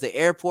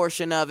air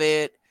portion of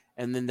it,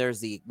 and then there's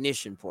the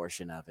ignition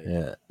portion of it.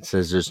 Yeah, it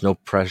says there's no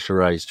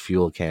pressurized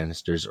fuel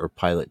canisters or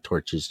pilot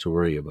torches to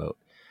worry about.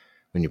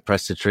 When you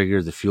press the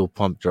trigger, the fuel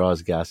pump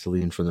draws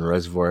gasoline from the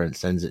reservoir and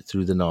sends it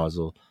through the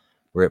nozzle,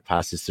 where it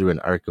passes through an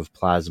arc of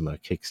plasma,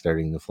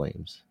 kickstarting the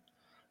flames.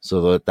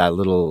 So that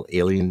little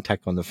alien tech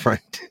on the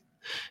front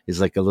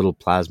is like a little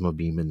plasma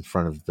beam in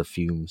front of the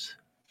fumes.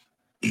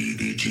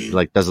 It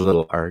like does a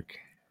little arc,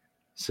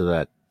 so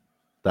that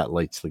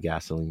lights the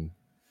gasoline.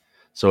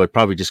 So it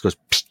probably just goes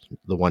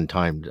the one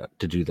time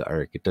to do the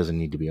arc. It doesn't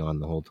need to be on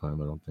the whole time,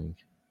 I don't think.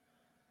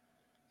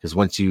 Because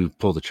once you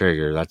pull the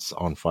trigger, that's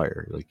on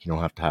fire. Like, you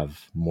don't have to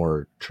have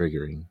more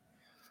triggering.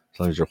 As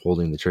long as you're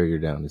holding the trigger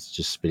down, it's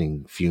just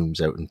spitting fumes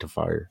out into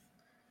fire.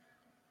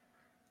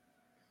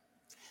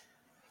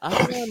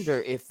 I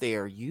wonder if they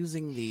are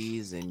using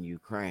these in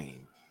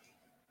Ukraine.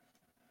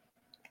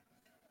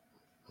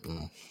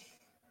 I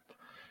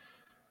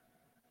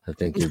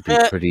think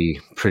there'd be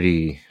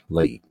pretty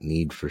light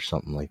need for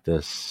something like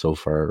this so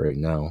far right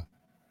now.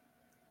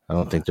 I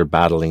don't think they're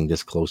battling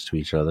this close to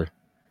each other.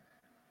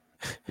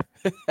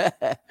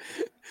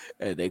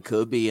 And they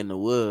could be in the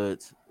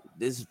woods.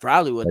 This is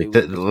probably what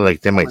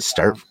they might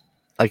start.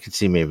 I could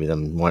see maybe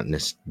them wanting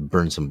to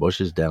burn some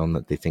bushes down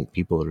that they think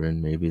people are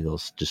in. Maybe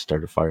they'll just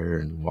start a fire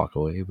and walk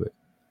away. But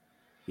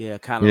yeah,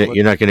 kind of.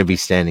 You're not going to be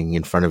standing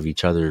in front of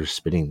each other,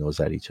 spitting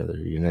those at each other.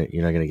 You're not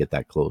going to get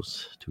that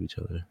close to each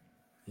other.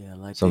 Yeah,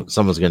 like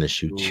someone's going to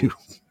shoot you.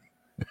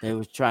 They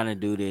was trying to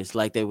do this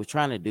like they were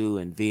trying to do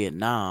in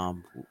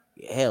Vietnam.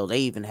 Hell, they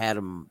even had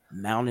them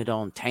mounted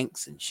on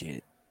tanks and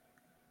shit.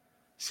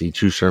 See,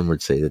 True Sherm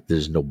would say that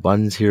there's no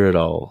buns here at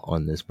all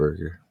on this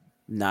burger.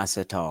 Not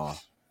at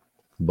all.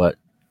 But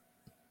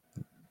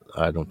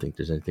I don't think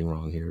there's anything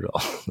wrong here at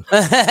all.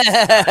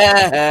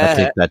 I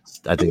think that's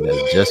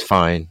just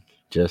fine.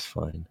 Just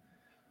fine.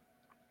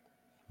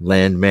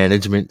 Land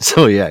management.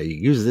 So yeah, you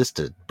use this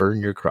to burn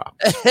your crops.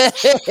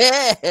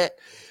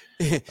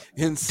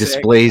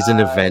 Displays and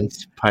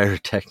events,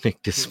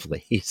 pyrotechnic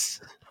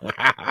displays.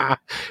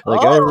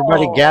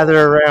 Everybody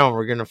gather around.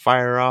 We're gonna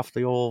fire off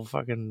the old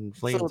fucking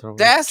flamethrower. So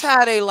that's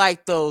how they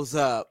light those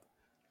up.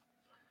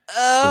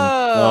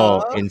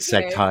 Oh,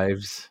 insect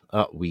hives,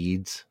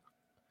 weeds.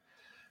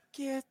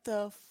 Get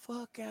the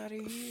fuck out of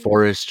here.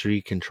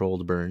 Forestry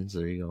controlled burns.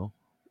 There you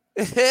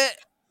go.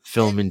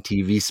 Film and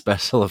TV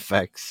special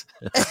effects.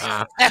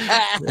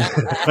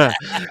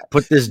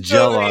 Put this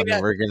gel on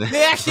and we're gonna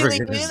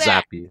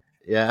zap you.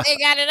 Yeah. They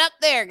got it up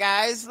there,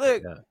 guys.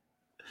 Look. Yeah.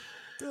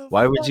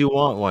 Why would you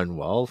want one?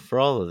 Well, for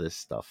all of this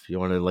stuff. You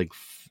want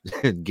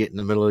to get in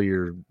the middle of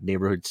your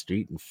neighborhood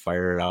street and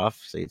fire it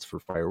off, say it's for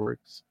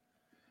fireworks.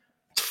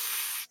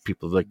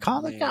 People are like,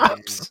 call the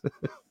cops.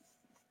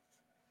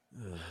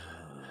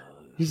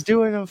 He's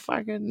doing a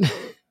fucking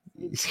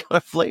he's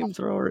got a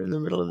flamethrower in the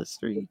middle of the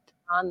street.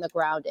 On the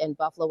ground in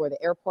Buffalo, where the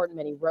airport and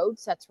many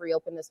roads set to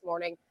reopen this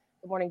morning.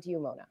 Good morning to you,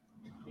 Mona.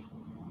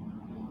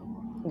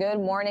 Good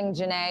morning,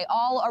 Janae.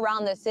 All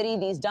around the city,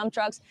 these dump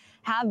trucks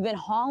have been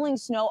hauling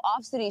snow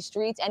off city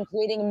streets and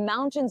creating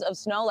mountains of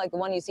snow like the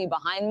one you see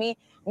behind me.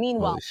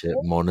 Meanwhile,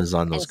 Mona's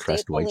on those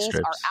Crest white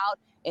strips. Are out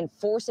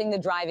enforcing the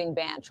driving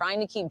ban, trying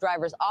to keep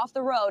drivers off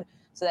the road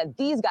so that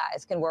these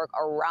guys can work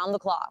around the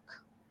clock.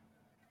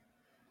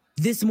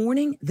 This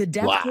morning, the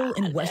death toll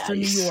in Western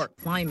New nice. York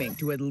climbing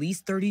to at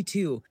least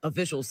 32.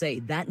 Officials say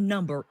that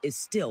number is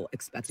still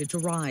expected to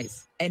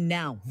rise. And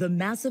now the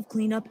massive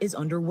cleanup is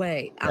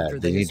underway after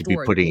They the need to be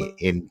historic putting it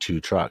into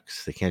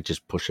trucks. They can't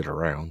just push it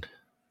around.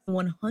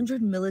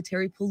 100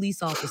 military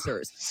police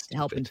officers to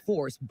help Stupid.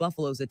 enforce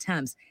Buffalo's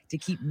attempts to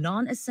keep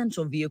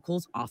non-essential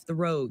vehicles off the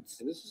roads.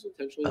 And this is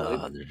intentionally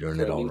They're doing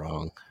it all life-threatening.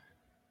 wrong.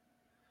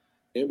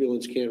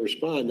 Ambulance can't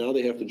respond. Now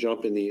they have to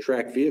jump in the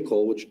tracked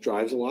vehicle, which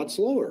drives a lot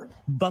slower.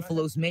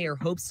 Buffalo's mayor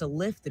hopes to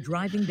lift the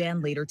driving ban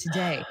later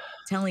today,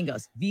 telling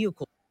us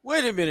vehicles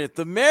Wait a minute.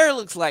 The mayor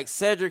looks like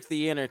Cedric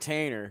the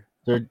Entertainer.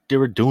 They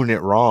were doing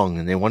it wrong,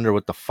 and they wonder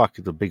what the fuck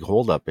the big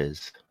holdup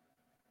is.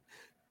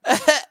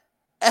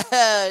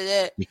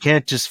 You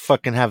can't just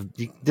fucking have.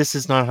 This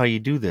is not how you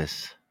do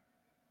this.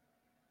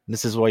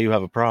 This is why you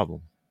have a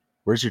problem.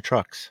 Where's your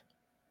trucks?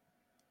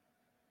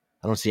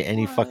 I don't see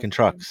any fucking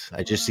trucks.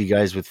 I just see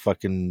guys with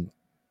fucking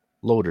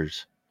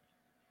loaders.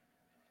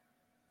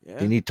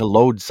 Yeah. You need to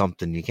load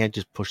something. You can't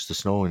just push the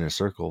snow in a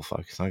circle.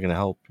 Fuck, it's not gonna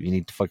help. You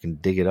need to fucking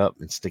dig it up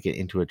and stick it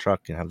into a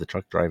truck and have the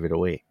truck drive it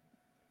away.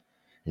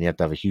 And you have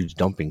to have a huge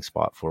dumping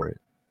spot for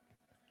it.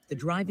 the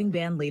driving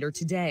ban later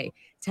today,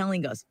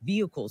 telling us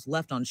vehicles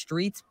left on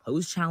streets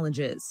pose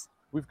challenges.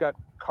 We've got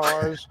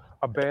cars,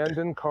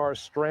 abandoned cars,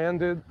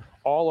 stranded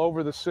all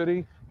over the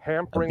city,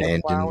 hampering the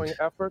plowing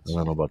efforts. I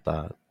don't know about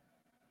that.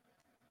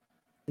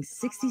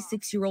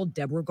 66-year-old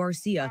Deborah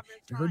Garcia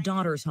to her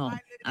daughter's home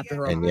after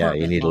her And yeah,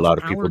 you apartment need a lost lot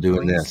of power people doing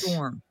during the this.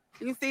 storm.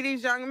 You see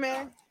these young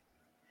men?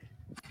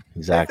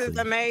 Exactly. This is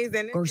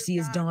amazing.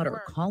 Garcia's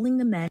daughter calling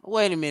the men.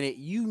 Wait a minute.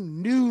 You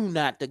knew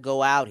not to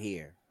go out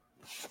here.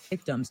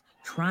 Victims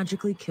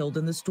tragically killed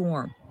in the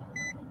storm.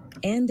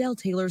 Andell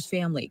Taylor's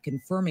family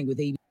confirming with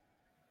ABC.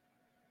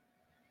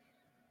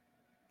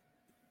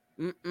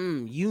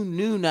 You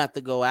knew not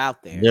to go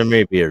out there. There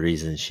may be a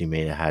reason she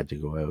may have had to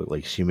go out.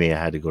 Like, she may have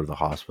had to go to the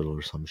hospital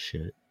or some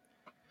shit.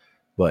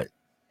 But,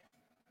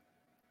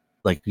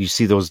 like, you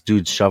see those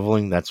dudes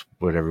shoveling? That's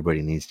what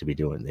everybody needs to be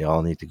doing. They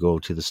all need to go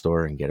to the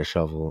store and get a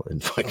shovel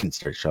and fucking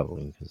start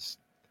shoveling. Because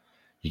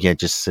you can't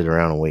just sit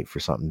around and wait for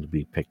something to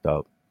be picked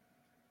up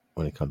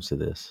when it comes to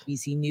this.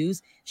 ABC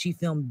News, she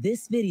filmed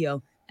this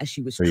video as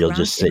she was Or you'll trapped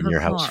just sit in her your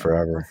house car,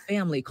 forever. her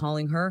family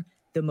calling her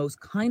the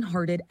most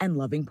kind-hearted and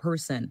loving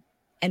person.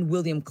 And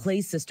William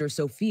Clay's sister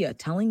Sophia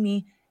telling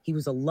me he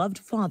was a loved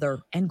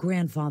father and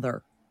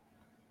grandfather.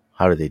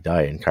 How do they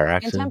die? In car And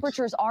accidents?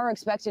 temperatures are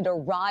expected to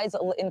rise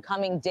in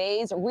coming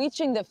days,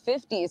 reaching the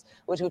 50s,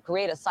 which would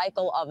create a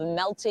cycle of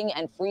melting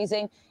and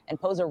freezing and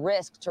pose a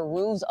risk to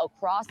roofs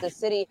across the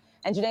city.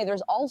 And today,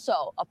 there's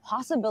also a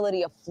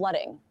possibility of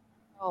flooding.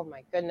 Oh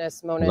my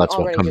goodness, Mona. Well, that's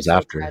what already comes just so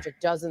after. tragic.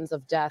 Dozens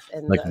of deaths.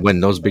 And Like,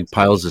 when those big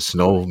piles of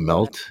snow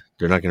melt,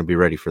 they're not going to be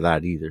ready for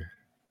that either.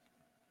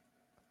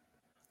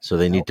 So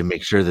they need to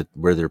make sure that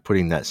where they're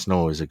putting that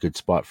snow is a good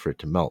spot for it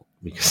to melt.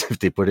 Because if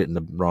they put it in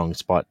the wrong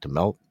spot to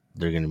melt,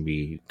 they're going to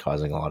be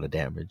causing a lot of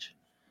damage.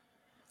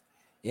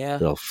 Yeah.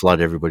 They'll flood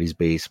everybody's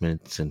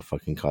basements and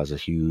fucking cause a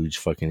huge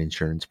fucking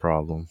insurance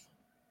problem.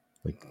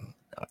 Like,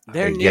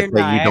 They're I near get that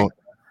you Niagara. don't.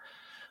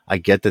 I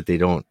get that they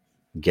don't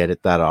get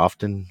it that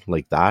often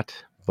like that,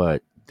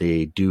 but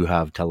they do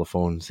have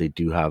telephones. They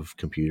do have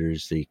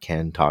computers. They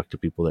can talk to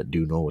people that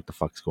do know what the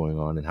fuck's going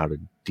on and how to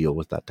deal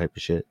with that type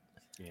of shit.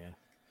 Yeah.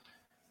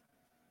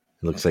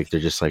 It looks like they're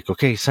just like,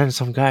 okay, send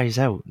some guys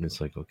out. And it's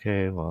like,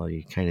 okay, well,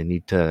 you kind of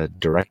need to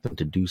direct them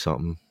to do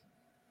something.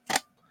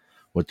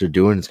 What they're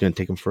doing, it's going to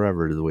take them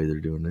forever the way they're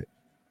doing it.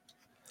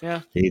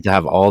 Yeah. They need to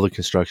have all the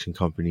construction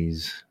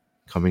companies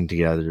coming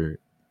together,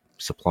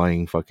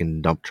 supplying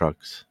fucking dump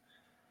trucks,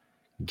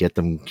 get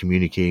them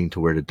communicating to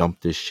where to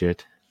dump this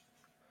shit.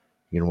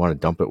 You're going to want to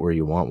dump it where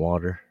you want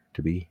water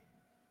to be.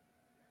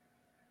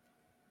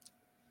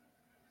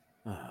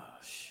 Oh,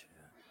 shit.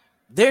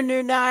 They're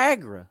near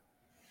Niagara.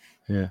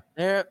 Yeah.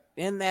 They're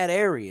in that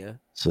area.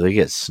 So they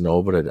get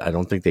snow, but I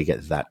don't think they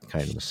get that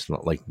kind of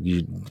snow. Like,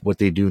 what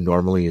they do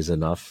normally is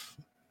enough,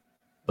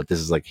 but this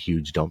is like a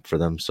huge dump for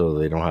them, so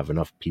they don't have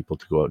enough people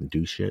to go out and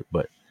do shit,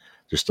 but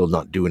they're still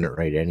not doing it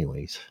right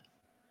anyways.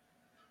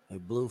 They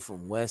blew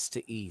from west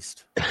to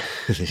east.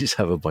 They just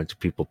have a bunch of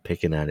people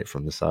picking at it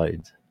from the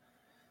sides.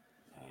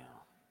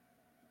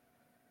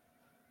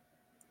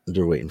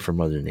 They're waiting for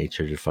Mother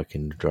Nature to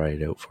fucking dry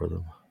it out for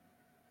them.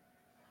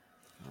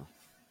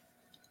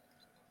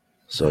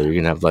 So you're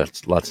gonna have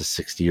lots of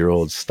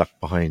 60-year-olds stuck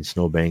behind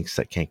snowbanks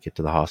that can't get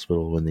to the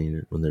hospital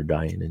when they're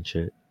dying and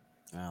shit.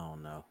 I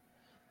don't know.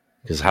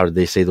 Because how did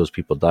they say those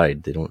people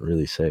died? They don't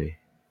really say.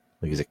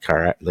 Like, is it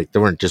car? Like, they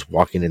weren't just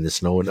walking in the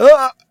snow and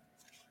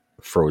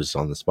froze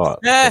on the spot.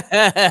 Like,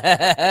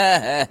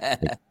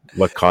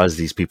 what caused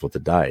these people to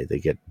die? They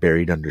get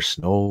buried under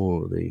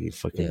snow. They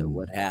fucking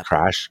what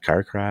happened?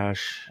 car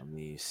crash. I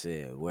mean, you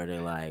said where they're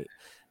like,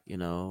 I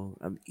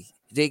mean,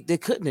 they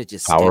couldn't have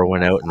just Power stepped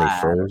went out and they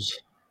outside. froze.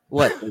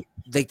 What?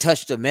 They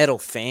touched a metal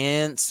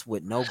fence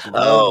with no gloves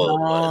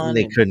Oh, on. and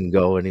they couldn't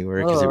go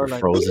anywhere because they were like,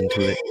 frozen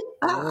to it.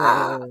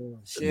 oh,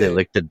 They shit.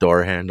 licked the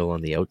door handle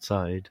on the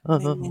outside. Oh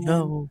Man,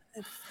 no!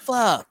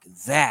 Fuck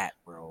that,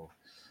 bro.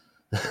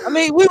 I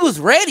mean, we was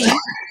ready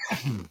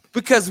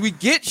because we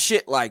get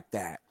shit like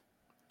that.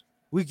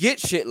 We get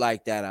shit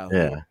like that out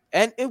here.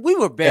 And we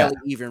were barely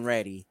even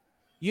ready.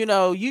 You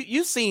know,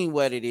 you seen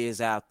what it is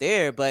out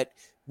there, but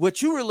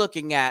what you were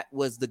looking at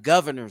was the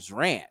governor's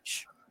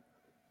ranch.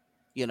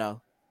 You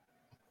know.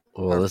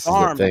 Well, this is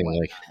the thing.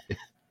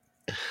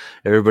 Like,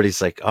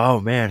 everybody's like, "Oh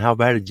man, how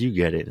bad did you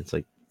get it?" It's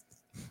like,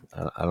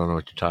 I don't know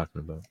what you're talking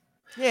about.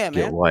 Yeah, man.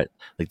 Get what?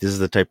 Like, this is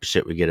the type of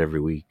shit we get every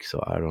week.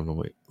 So I don't know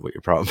what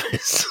your problem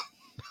is.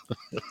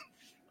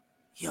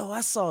 Yo,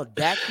 I saw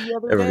Dak the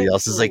other day. Everybody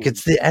else is like,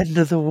 it's the end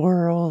of the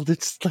world.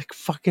 It's like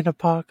fucking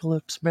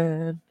apocalypse,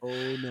 man.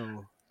 Oh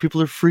no.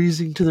 People are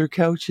freezing to their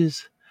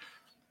couches.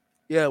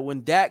 Yeah,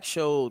 when Dak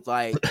showed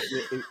like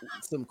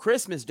some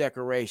Christmas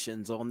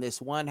decorations on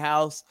this one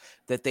house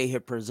that they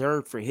had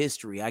preserved for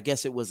history. I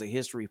guess it was a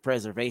history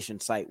preservation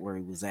site where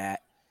he was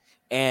at.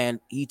 And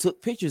he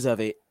took pictures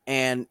of it.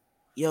 And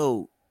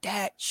yo,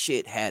 that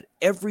shit had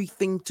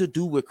everything to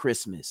do with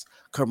Christmas.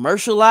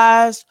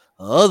 Commercialized,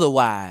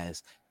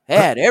 otherwise. It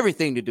had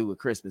everything to do with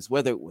Christmas,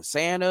 whether it was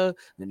Santa,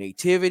 the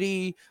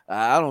Nativity,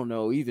 I don't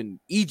know,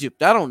 even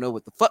Egypt. I don't know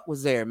what the fuck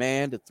was there,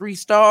 man. The 3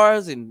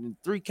 stars and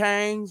 3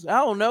 kings. I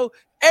don't know.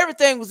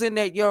 Everything was in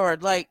that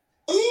yard. Like,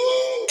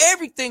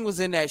 everything was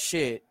in that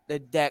shit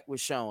that Dak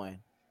was showing.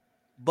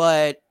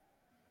 But,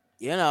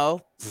 you know,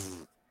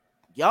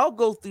 y'all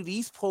go through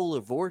these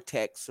polar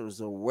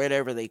vortexes or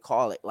whatever they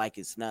call it like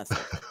it's nothing.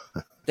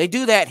 They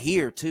do that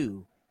here,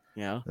 too,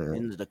 you know,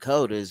 in the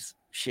Dakotas,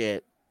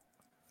 shit.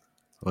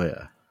 Oh,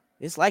 yeah.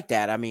 It's like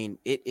that. I mean,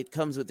 it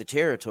comes with the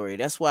territory.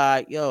 That's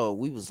why, yo,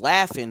 we was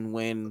laughing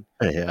when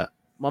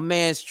my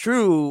man's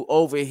True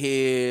over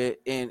here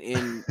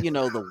in you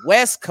know, the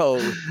West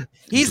Coast.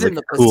 He's in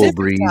like the cool Pacific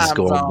breeze time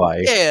going zone. by.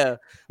 Yeah.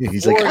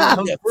 He's like,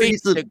 I'm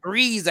 50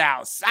 degrees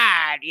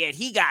outside, yet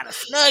he got a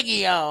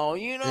Snuggie on.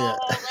 You know what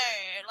I'm saying?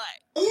 Like,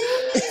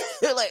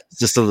 it's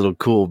just a little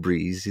cool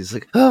breeze. He's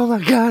like, oh my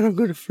God, I'm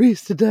going to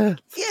freeze to death.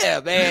 Yeah,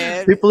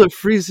 man. People are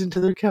freezing to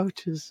their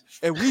couches.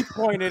 And we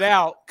pointed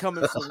out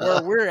coming from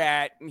where we're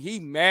at, and he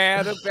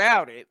mad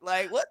about it.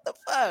 Like, what the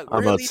fuck?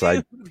 I'm really,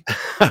 outside.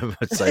 I'm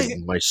outside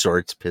in my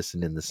shorts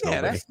pissing in the snow.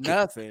 Yeah, that's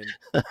nothing.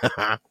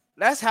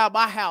 That's how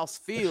my house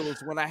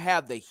feels when I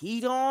have the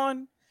heat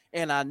on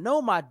and I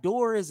know my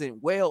door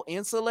isn't well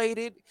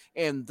insulated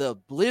and the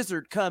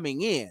blizzard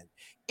coming in.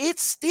 It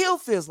still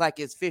feels like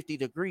it's 50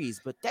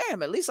 degrees, but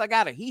damn, at least I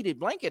got a heated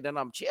blanket and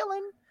I'm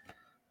chilling.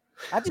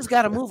 I just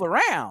got to move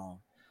around.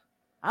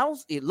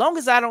 As long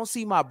as I don't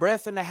see my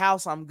breath in the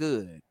house, I'm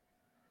good.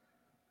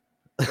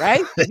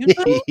 Right? You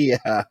know?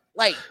 Yeah.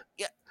 Like,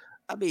 yeah,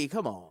 I mean,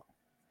 come on.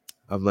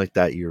 I'm like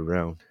that year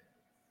round.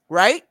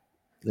 Right?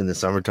 In the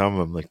summertime,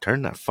 I'm like,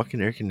 turn that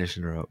fucking air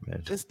conditioner up,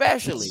 man.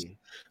 Especially.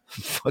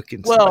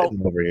 Fucking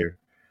sweating over here.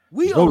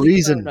 We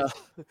only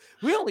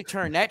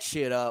turn that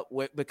shit up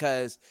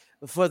because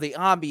for the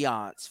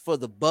ambiance, for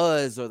the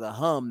buzz or the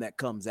hum that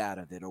comes out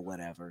of it or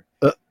whatever.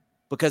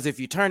 Because if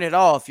you turn it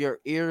off, your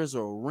ears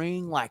will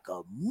ring like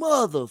a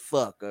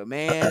motherfucker,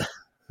 man.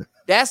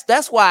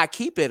 That's why I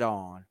keep it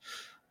on.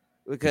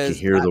 Because you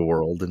can hear the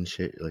world and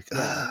shit. You're like,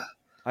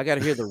 I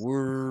gotta hear the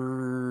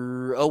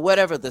whir or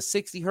whatever, the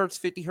 60 hertz,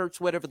 50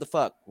 hertz, whatever the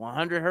fuck,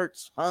 100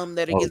 hertz hum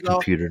that it gets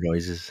off. Computer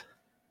noises.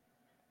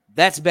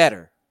 That's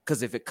better.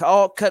 Because if it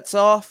all cuts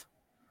off,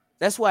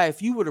 that's why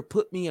if you were to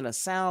put me in a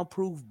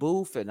soundproof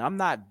booth and I'm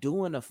not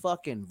doing a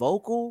fucking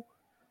vocal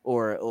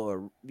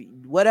or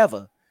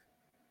whatever,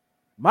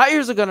 my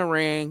ears are gonna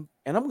ring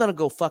and I'm gonna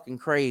go fucking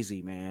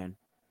crazy, man.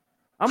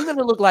 I'm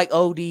gonna look like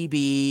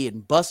ODB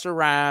and Busta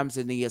Rhymes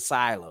in the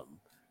asylum.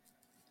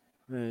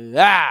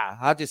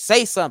 I'll just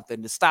say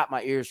something to stop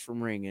my ears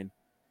from ringing.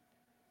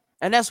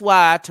 And that's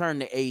why I turn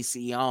the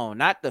AC on,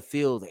 not to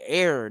feel the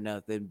air or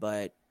nothing,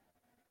 but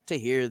to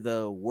hear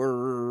the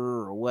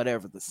whir or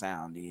whatever the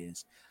sound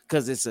is,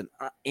 because it's an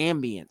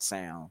ambient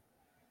sound,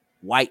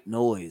 white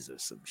noise or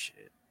some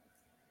shit,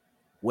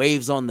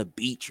 waves on the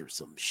beach or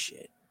some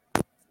shit.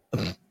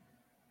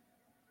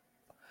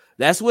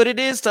 That's what it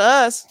is to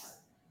us.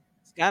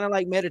 It's kind of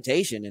like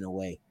meditation in a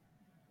way.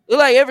 Look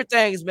like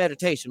everything is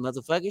meditation,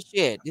 motherfucker.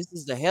 Shit, this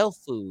is the health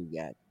food,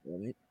 god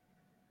damn it.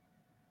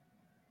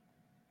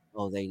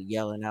 Oh, they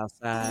yelling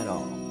outside.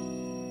 Oh,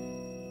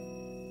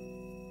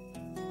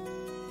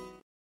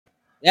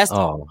 that's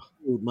the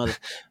food, mother.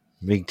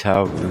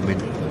 MGTOW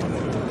women.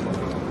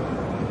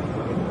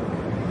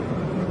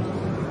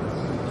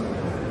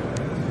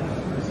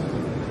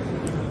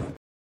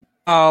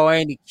 Oh,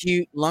 ain't he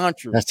cute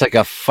launcher? That's like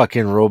a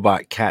fucking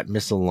robot cat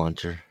missile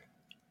launcher.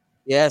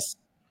 Yes,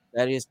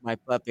 that is my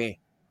puppy.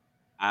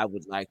 I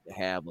would like to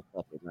have a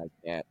puppy like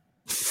that.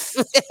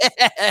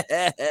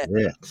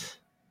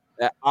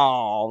 Yeah.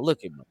 Oh,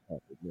 look at my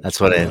puppy. That's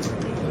what it is.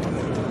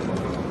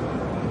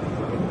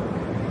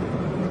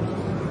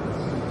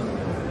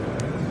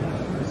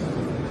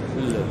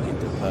 Look at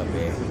the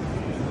puppy.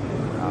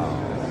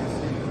 Oh.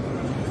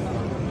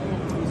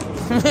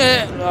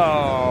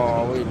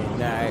 Oh, we did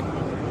not.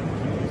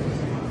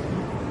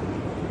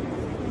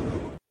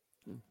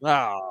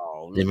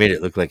 Oh. They made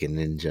it look like a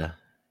ninja.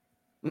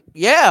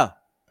 Yeah.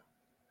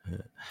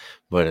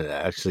 but it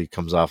actually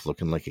comes off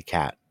looking like a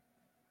cat.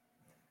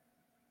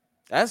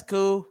 That's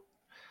cool.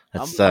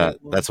 That's I'm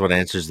one. that's what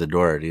answers the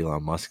door at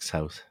Elon Musk's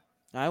house.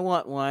 I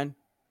want one.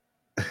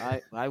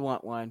 I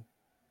want one.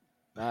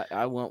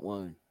 I want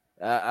one.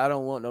 I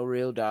don't want no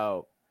real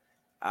dog.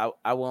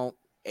 I want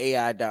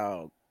AI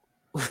dog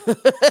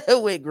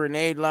with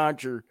grenade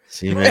launcher.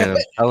 See, man, I'm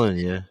telling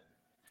you.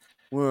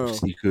 Well,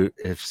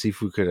 If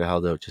Sifu could have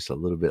held out just a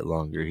little bit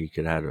longer, he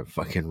could have had a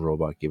fucking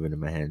robot giving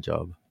him a hand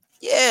job.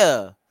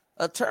 yeah,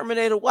 a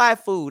Terminator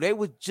waifu. They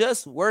was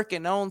just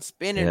working on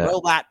spinning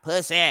robot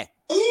pussy.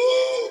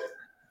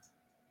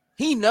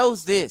 He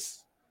knows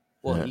this.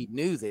 Well, he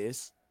knew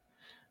this.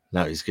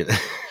 Now he's gonna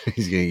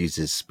use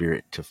his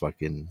spirit to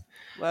fucking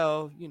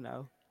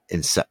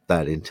incept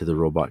that into the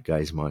robot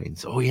guys'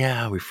 minds. Oh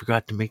yeah, we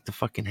forgot to make the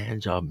fucking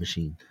hand job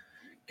machine,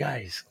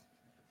 guys.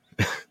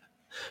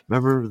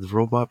 Remember the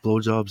robot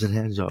blowjobs and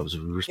hand jobs?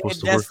 We were supposed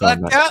to work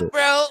on that shit.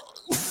 Bro.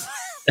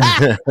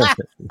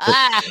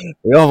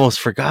 We almost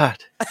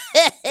forgot.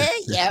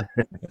 Yep.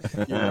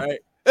 You're right.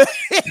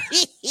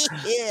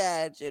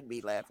 Yeah, I shouldn't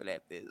be laughing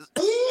at this.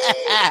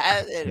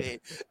 I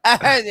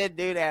didn't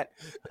do that.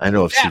 I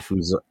know if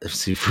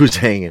Sifu's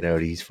hanging out,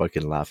 he's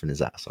fucking laughing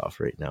his ass off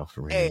right now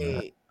for me.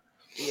 Hey,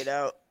 you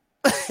know.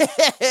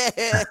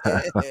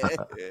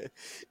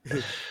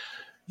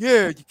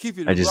 Yeah, you keep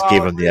it. I just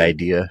gave him the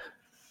idea.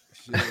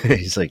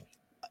 He's like,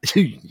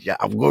 yeah,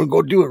 I'm going to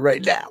go do it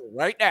right now.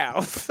 Right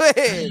now.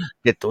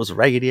 Get those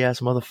raggedy ass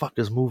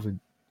motherfuckers moving.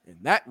 And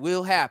that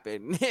will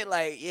happen.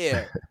 Like,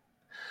 yeah.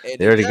 And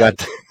They already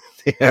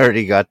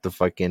got the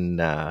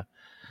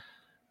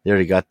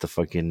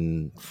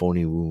fucking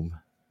phony womb.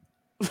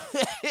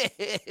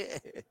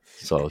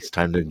 So it's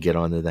time to get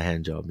onto the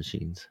hand job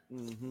machines.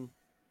 Mm-hmm.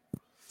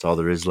 That's all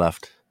there is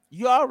left.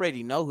 You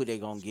already know who they're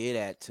gonna get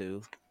at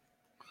too.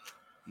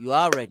 You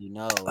already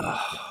know.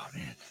 Oh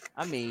man.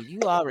 I mean, you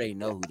already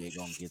know who they're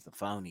gonna get the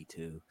phony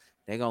to.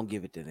 They're gonna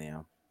give it to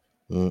them.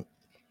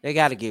 They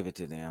gotta give it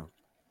to them.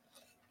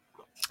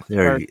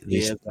 On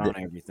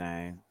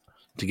everything.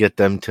 To get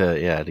them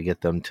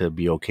to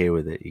be okay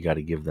with it, you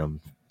gotta give them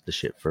the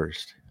shit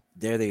first.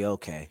 They're the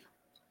okay.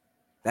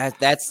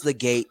 That's the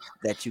gate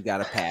that you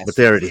gotta pass. But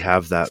they already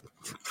have that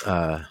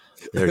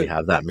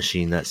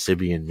machine. That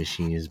Sibian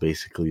machine is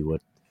basically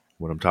what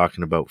I'm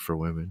talking about for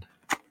women.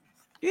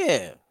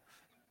 Yeah.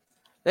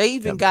 They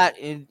even got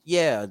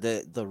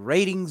the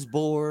ratings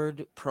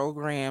board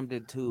programmed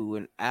into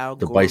an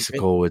algorithm. The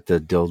bicycle with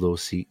the dildo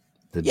seat.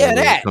 The dildo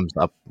that comes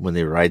up when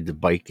they ride the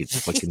bike. It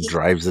fucking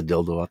drives the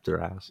dildo up their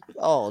ass.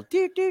 Oh,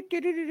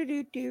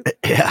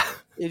 yeah.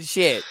 And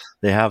shit.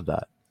 They have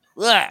that.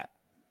 Ugh.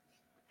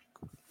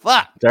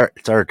 Fuck.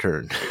 It's our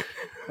turn.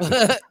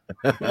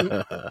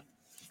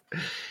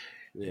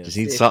 Just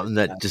need something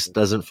that just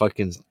doesn't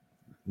fucking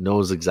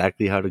knows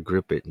exactly how to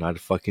grip it, not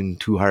fucking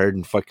too hard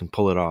and fucking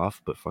pull it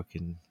off, but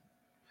fucking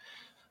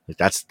like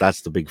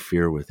that's the big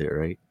fear with it,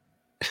 right?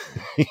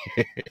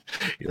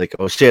 You're like,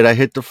 oh shit, I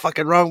hit the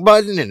fucking wrong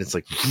button, and it's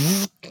like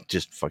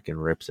just fucking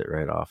rips it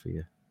right off of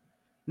you.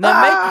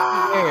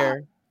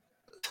 Now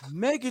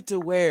make it to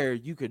where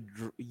you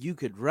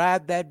could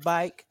ride that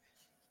bike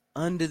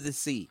under the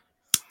seat.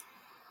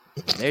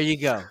 There you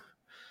go.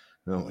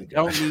 Oh my You God.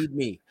 don't need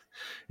me.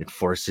 It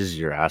forces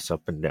your ass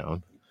up and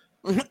down.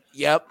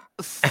 Yep.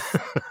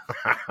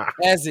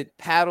 As it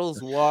paddles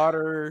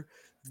water,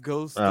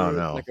 goes through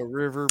like a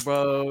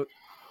riverboat.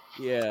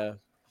 Yeah.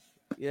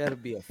 Yeah, it'll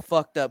be a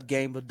fucked up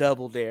game of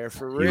double dare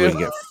for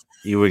real.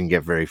 You wouldn't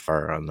get very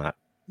far on that.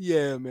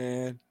 Yeah,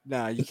 man.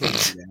 Nah, you can't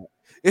do that.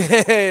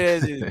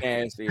 That's just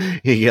nasty.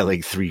 You get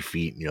like 3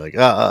 feet and you're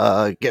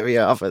like, get me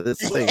off of this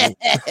thing.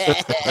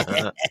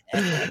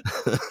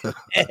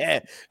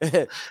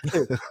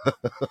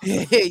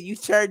 You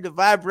turned the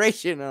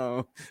vibration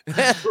on.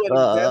 That's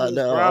what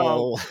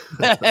no.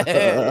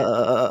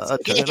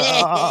 Turn it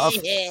off.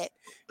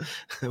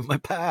 My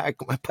pack,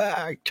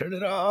 turn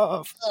it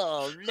off.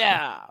 Oh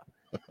no.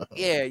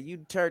 Yeah, you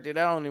turned it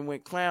on and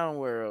went clown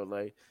world.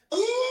 Like,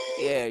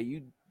 yeah,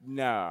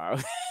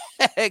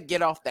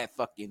 get off that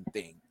fucking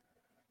thing.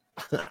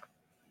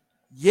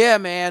 Yeah,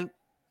 man.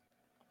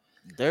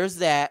 There's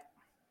that.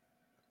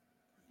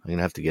 I'm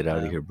gonna have to get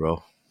out of here,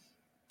 bro.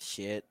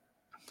 Shit.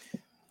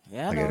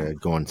 Yeah, I gotta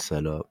go and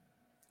set up.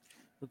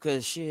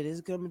 Because shit,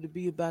 it's coming to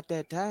be about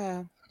that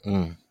time.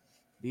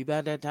 Be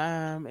about that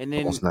time. And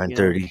then almost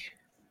 9:30.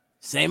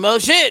 Same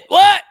old shit.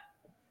 What?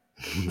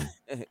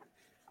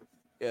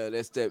 Yeah,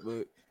 that's that.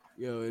 But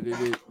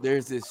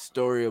there's this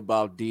story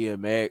about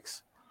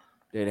DMX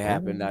that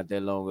happened not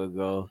that long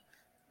ago.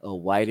 A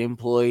white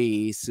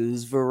employee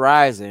sues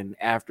Verizon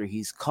after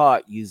he's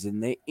caught using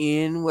the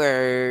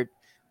N-word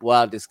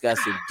while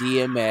discussing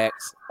DMX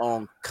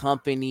on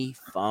company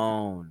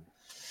phone.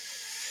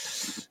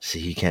 See,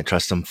 you can't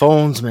trust them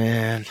phones,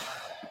 man.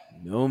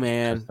 No,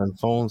 man. Trust them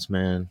phones,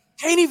 man.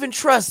 Can't even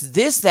trust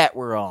this that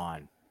we're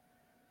on.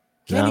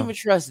 Can't even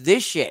trust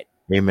this shit.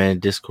 Hey, man,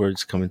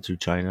 Discord's coming through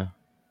China.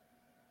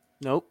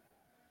 Nope.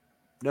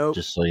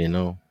 Just so you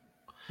know.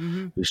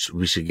 Mm-hmm.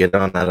 We should get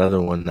on that other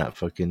one, that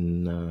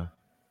fucking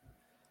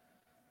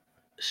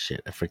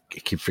Shit, I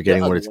keep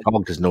forgetting what other it's one.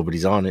 called because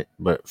nobody's on it.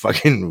 But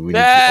fucking, we need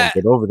to all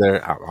get over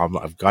there.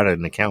 I've got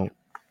an account.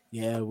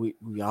 Yeah, we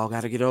all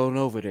got to get on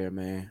over there,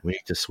 man. We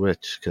need to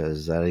switch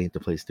because that ain't the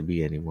place to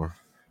be anymore.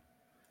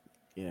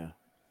 Yeah.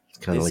 It's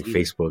kind of like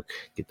Facebook.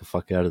 Get the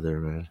fuck out of there,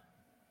 man.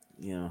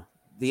 You know,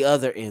 the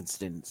other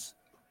instance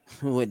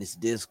when it's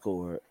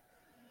Discord,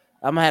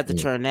 I'm gonna have to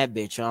turn that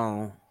bitch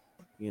on,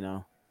 you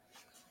know.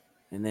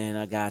 And then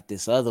I got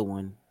this other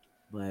one,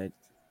 but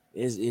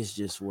it's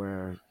just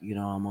where, you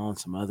know, I'm on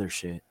some other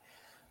shit.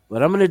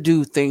 But I'm gonna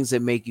do things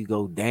that make you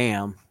go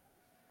damn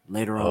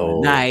later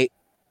on tonight.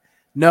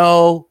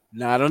 No,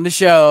 not on the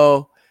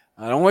show.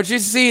 I don't want you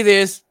to see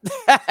this.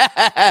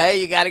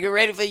 You gotta get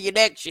ready for your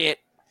next shit.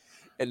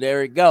 And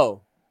there we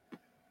go.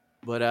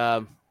 But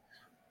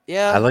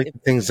yeah. I like the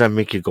things that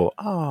make you go,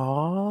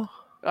 "Aww."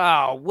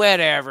 Oh,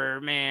 whatever,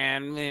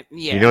 man.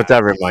 Yeah. You know what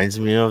that reminds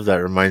me of? That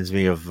reminds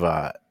me of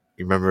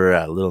you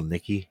remember Little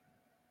Nicky?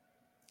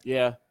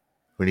 Yeah.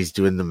 When he's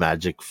doing the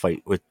magic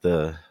fight with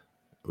the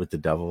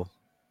devil.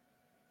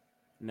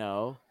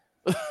 No.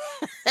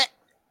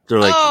 They're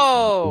like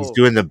he's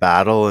doing the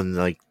battle and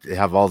like they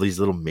have all these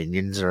little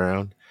minions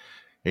around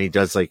and he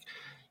does like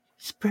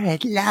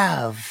spread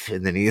love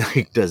and then he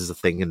like does the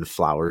thing and the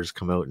flowers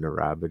come out in a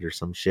rabbit or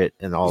some shit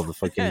and all the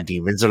fucking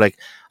demons are like,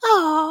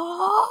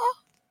 "Oh."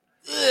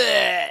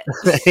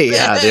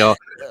 Yeah,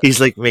 he's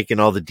like making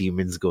all the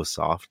demons go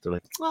soft. They're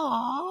like,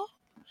 "Aww."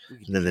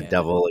 And then the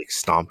devil like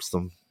stomps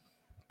them,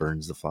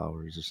 burns the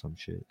flowers or some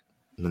shit.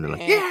 And then they're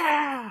like,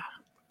 "Yeah."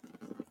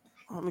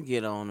 I'm gonna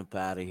get on up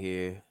out of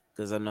here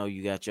because I know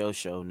you got your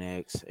show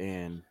next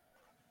and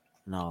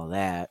all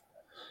that.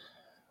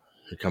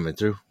 You're coming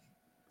through.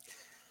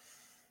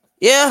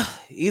 Yeah,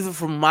 either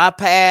from my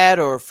pad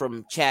or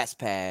from Chat's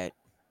pad.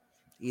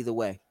 Either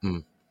way.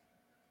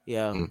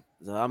 Yeah,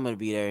 so I'm gonna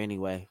be there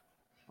anyway.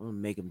 I'm gonna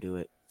make him do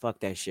it. Fuck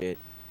that shit.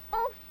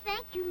 Oh,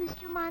 thank you,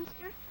 Mr.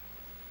 Monster.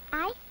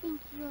 I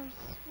think you're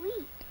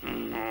sweet.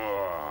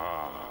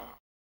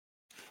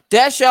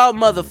 That's y'all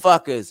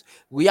motherfuckers.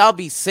 We all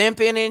be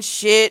simping and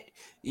shit.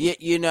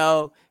 You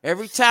know,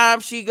 every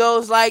time she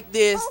goes like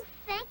this. Oh,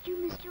 thank you,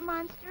 Mr.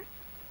 Monster.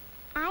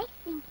 I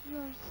think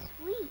you're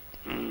sweet.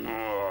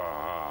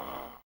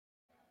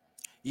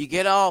 You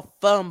get all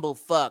fumble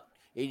fucked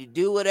and you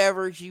do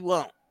whatever you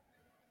want.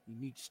 You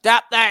need to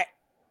stop that.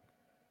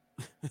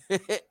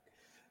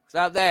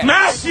 Stop that.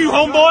 Smash you,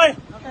 homeboy!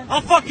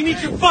 I'll fucking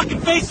eat your fucking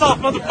face off,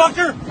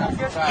 motherfucker!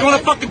 You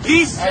want a fucking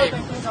piece?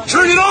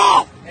 Turn it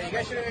off!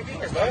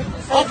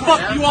 I'll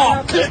fuck you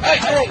off!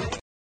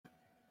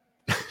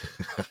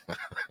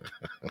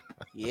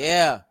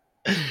 Yeah.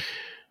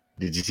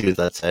 Did you see what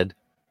that said?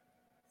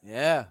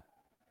 Yeah.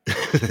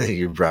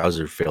 Your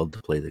browser failed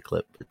to play the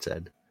clip, it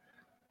said.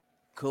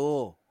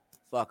 Cool.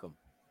 Fuck them.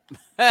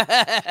 Well,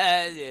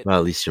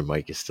 at least your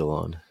mic is still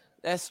on.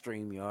 That's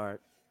StreamYard.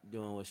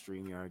 Doing what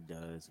StreamYard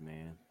does,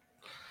 man.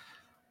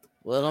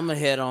 Well, I'm going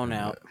to head on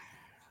out.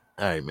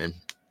 All right, man.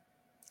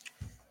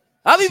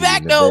 I'll be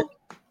back, though.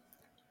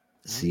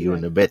 See you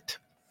in a bit.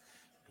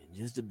 In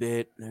just a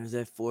bit. There's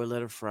that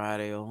 4-letter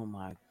Friday. Oh,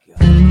 my God.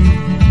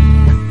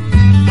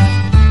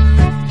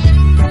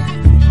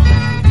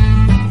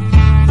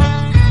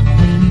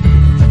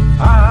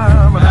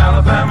 I'm an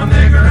Alabama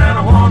nigger and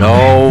I want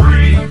No.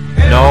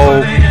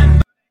 No.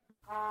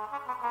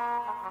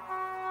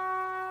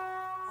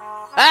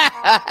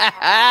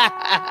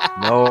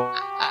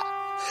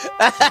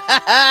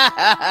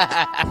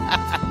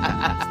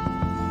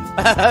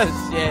 Oh,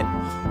 shit.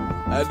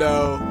 I know.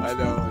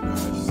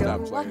 Stop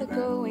playing. The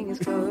going is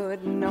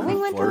good. Knowing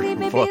when to For leave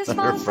may be a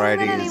small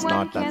Friday sign that is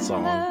anyone not that can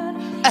song.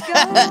 learn.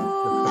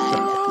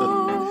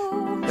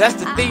 That's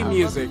the theme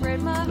music.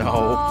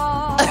 No.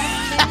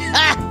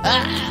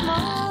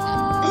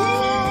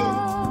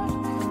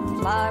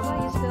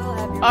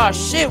 Oh,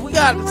 shit. We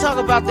got to talk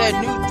about that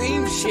new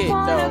theme shit,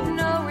 though.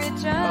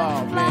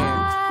 Oh, man.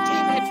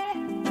 Damn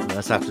it.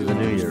 That's after the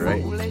new year,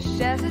 right?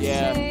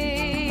 Yeah.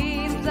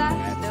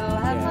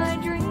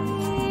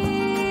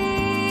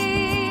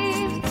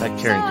 Is that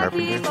Karen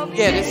Carpenter?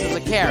 Yeah, this is a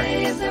Karen.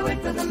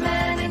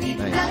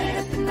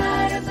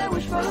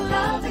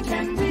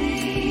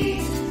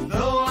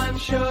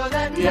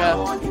 Yeah.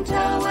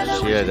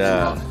 She had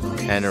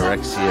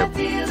anorexia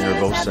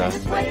nervosa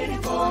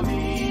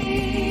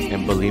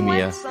and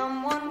bulimia.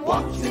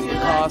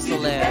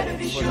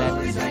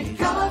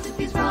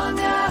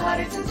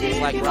 It's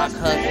like Rock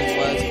Hudson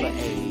was for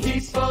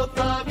AIDS.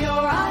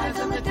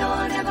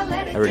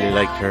 I really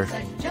liked her.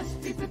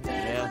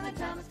 Yeah.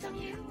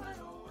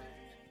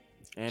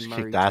 And She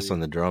Murray kicked ass too. on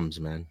the drums,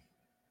 man.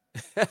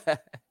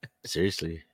 Seriously.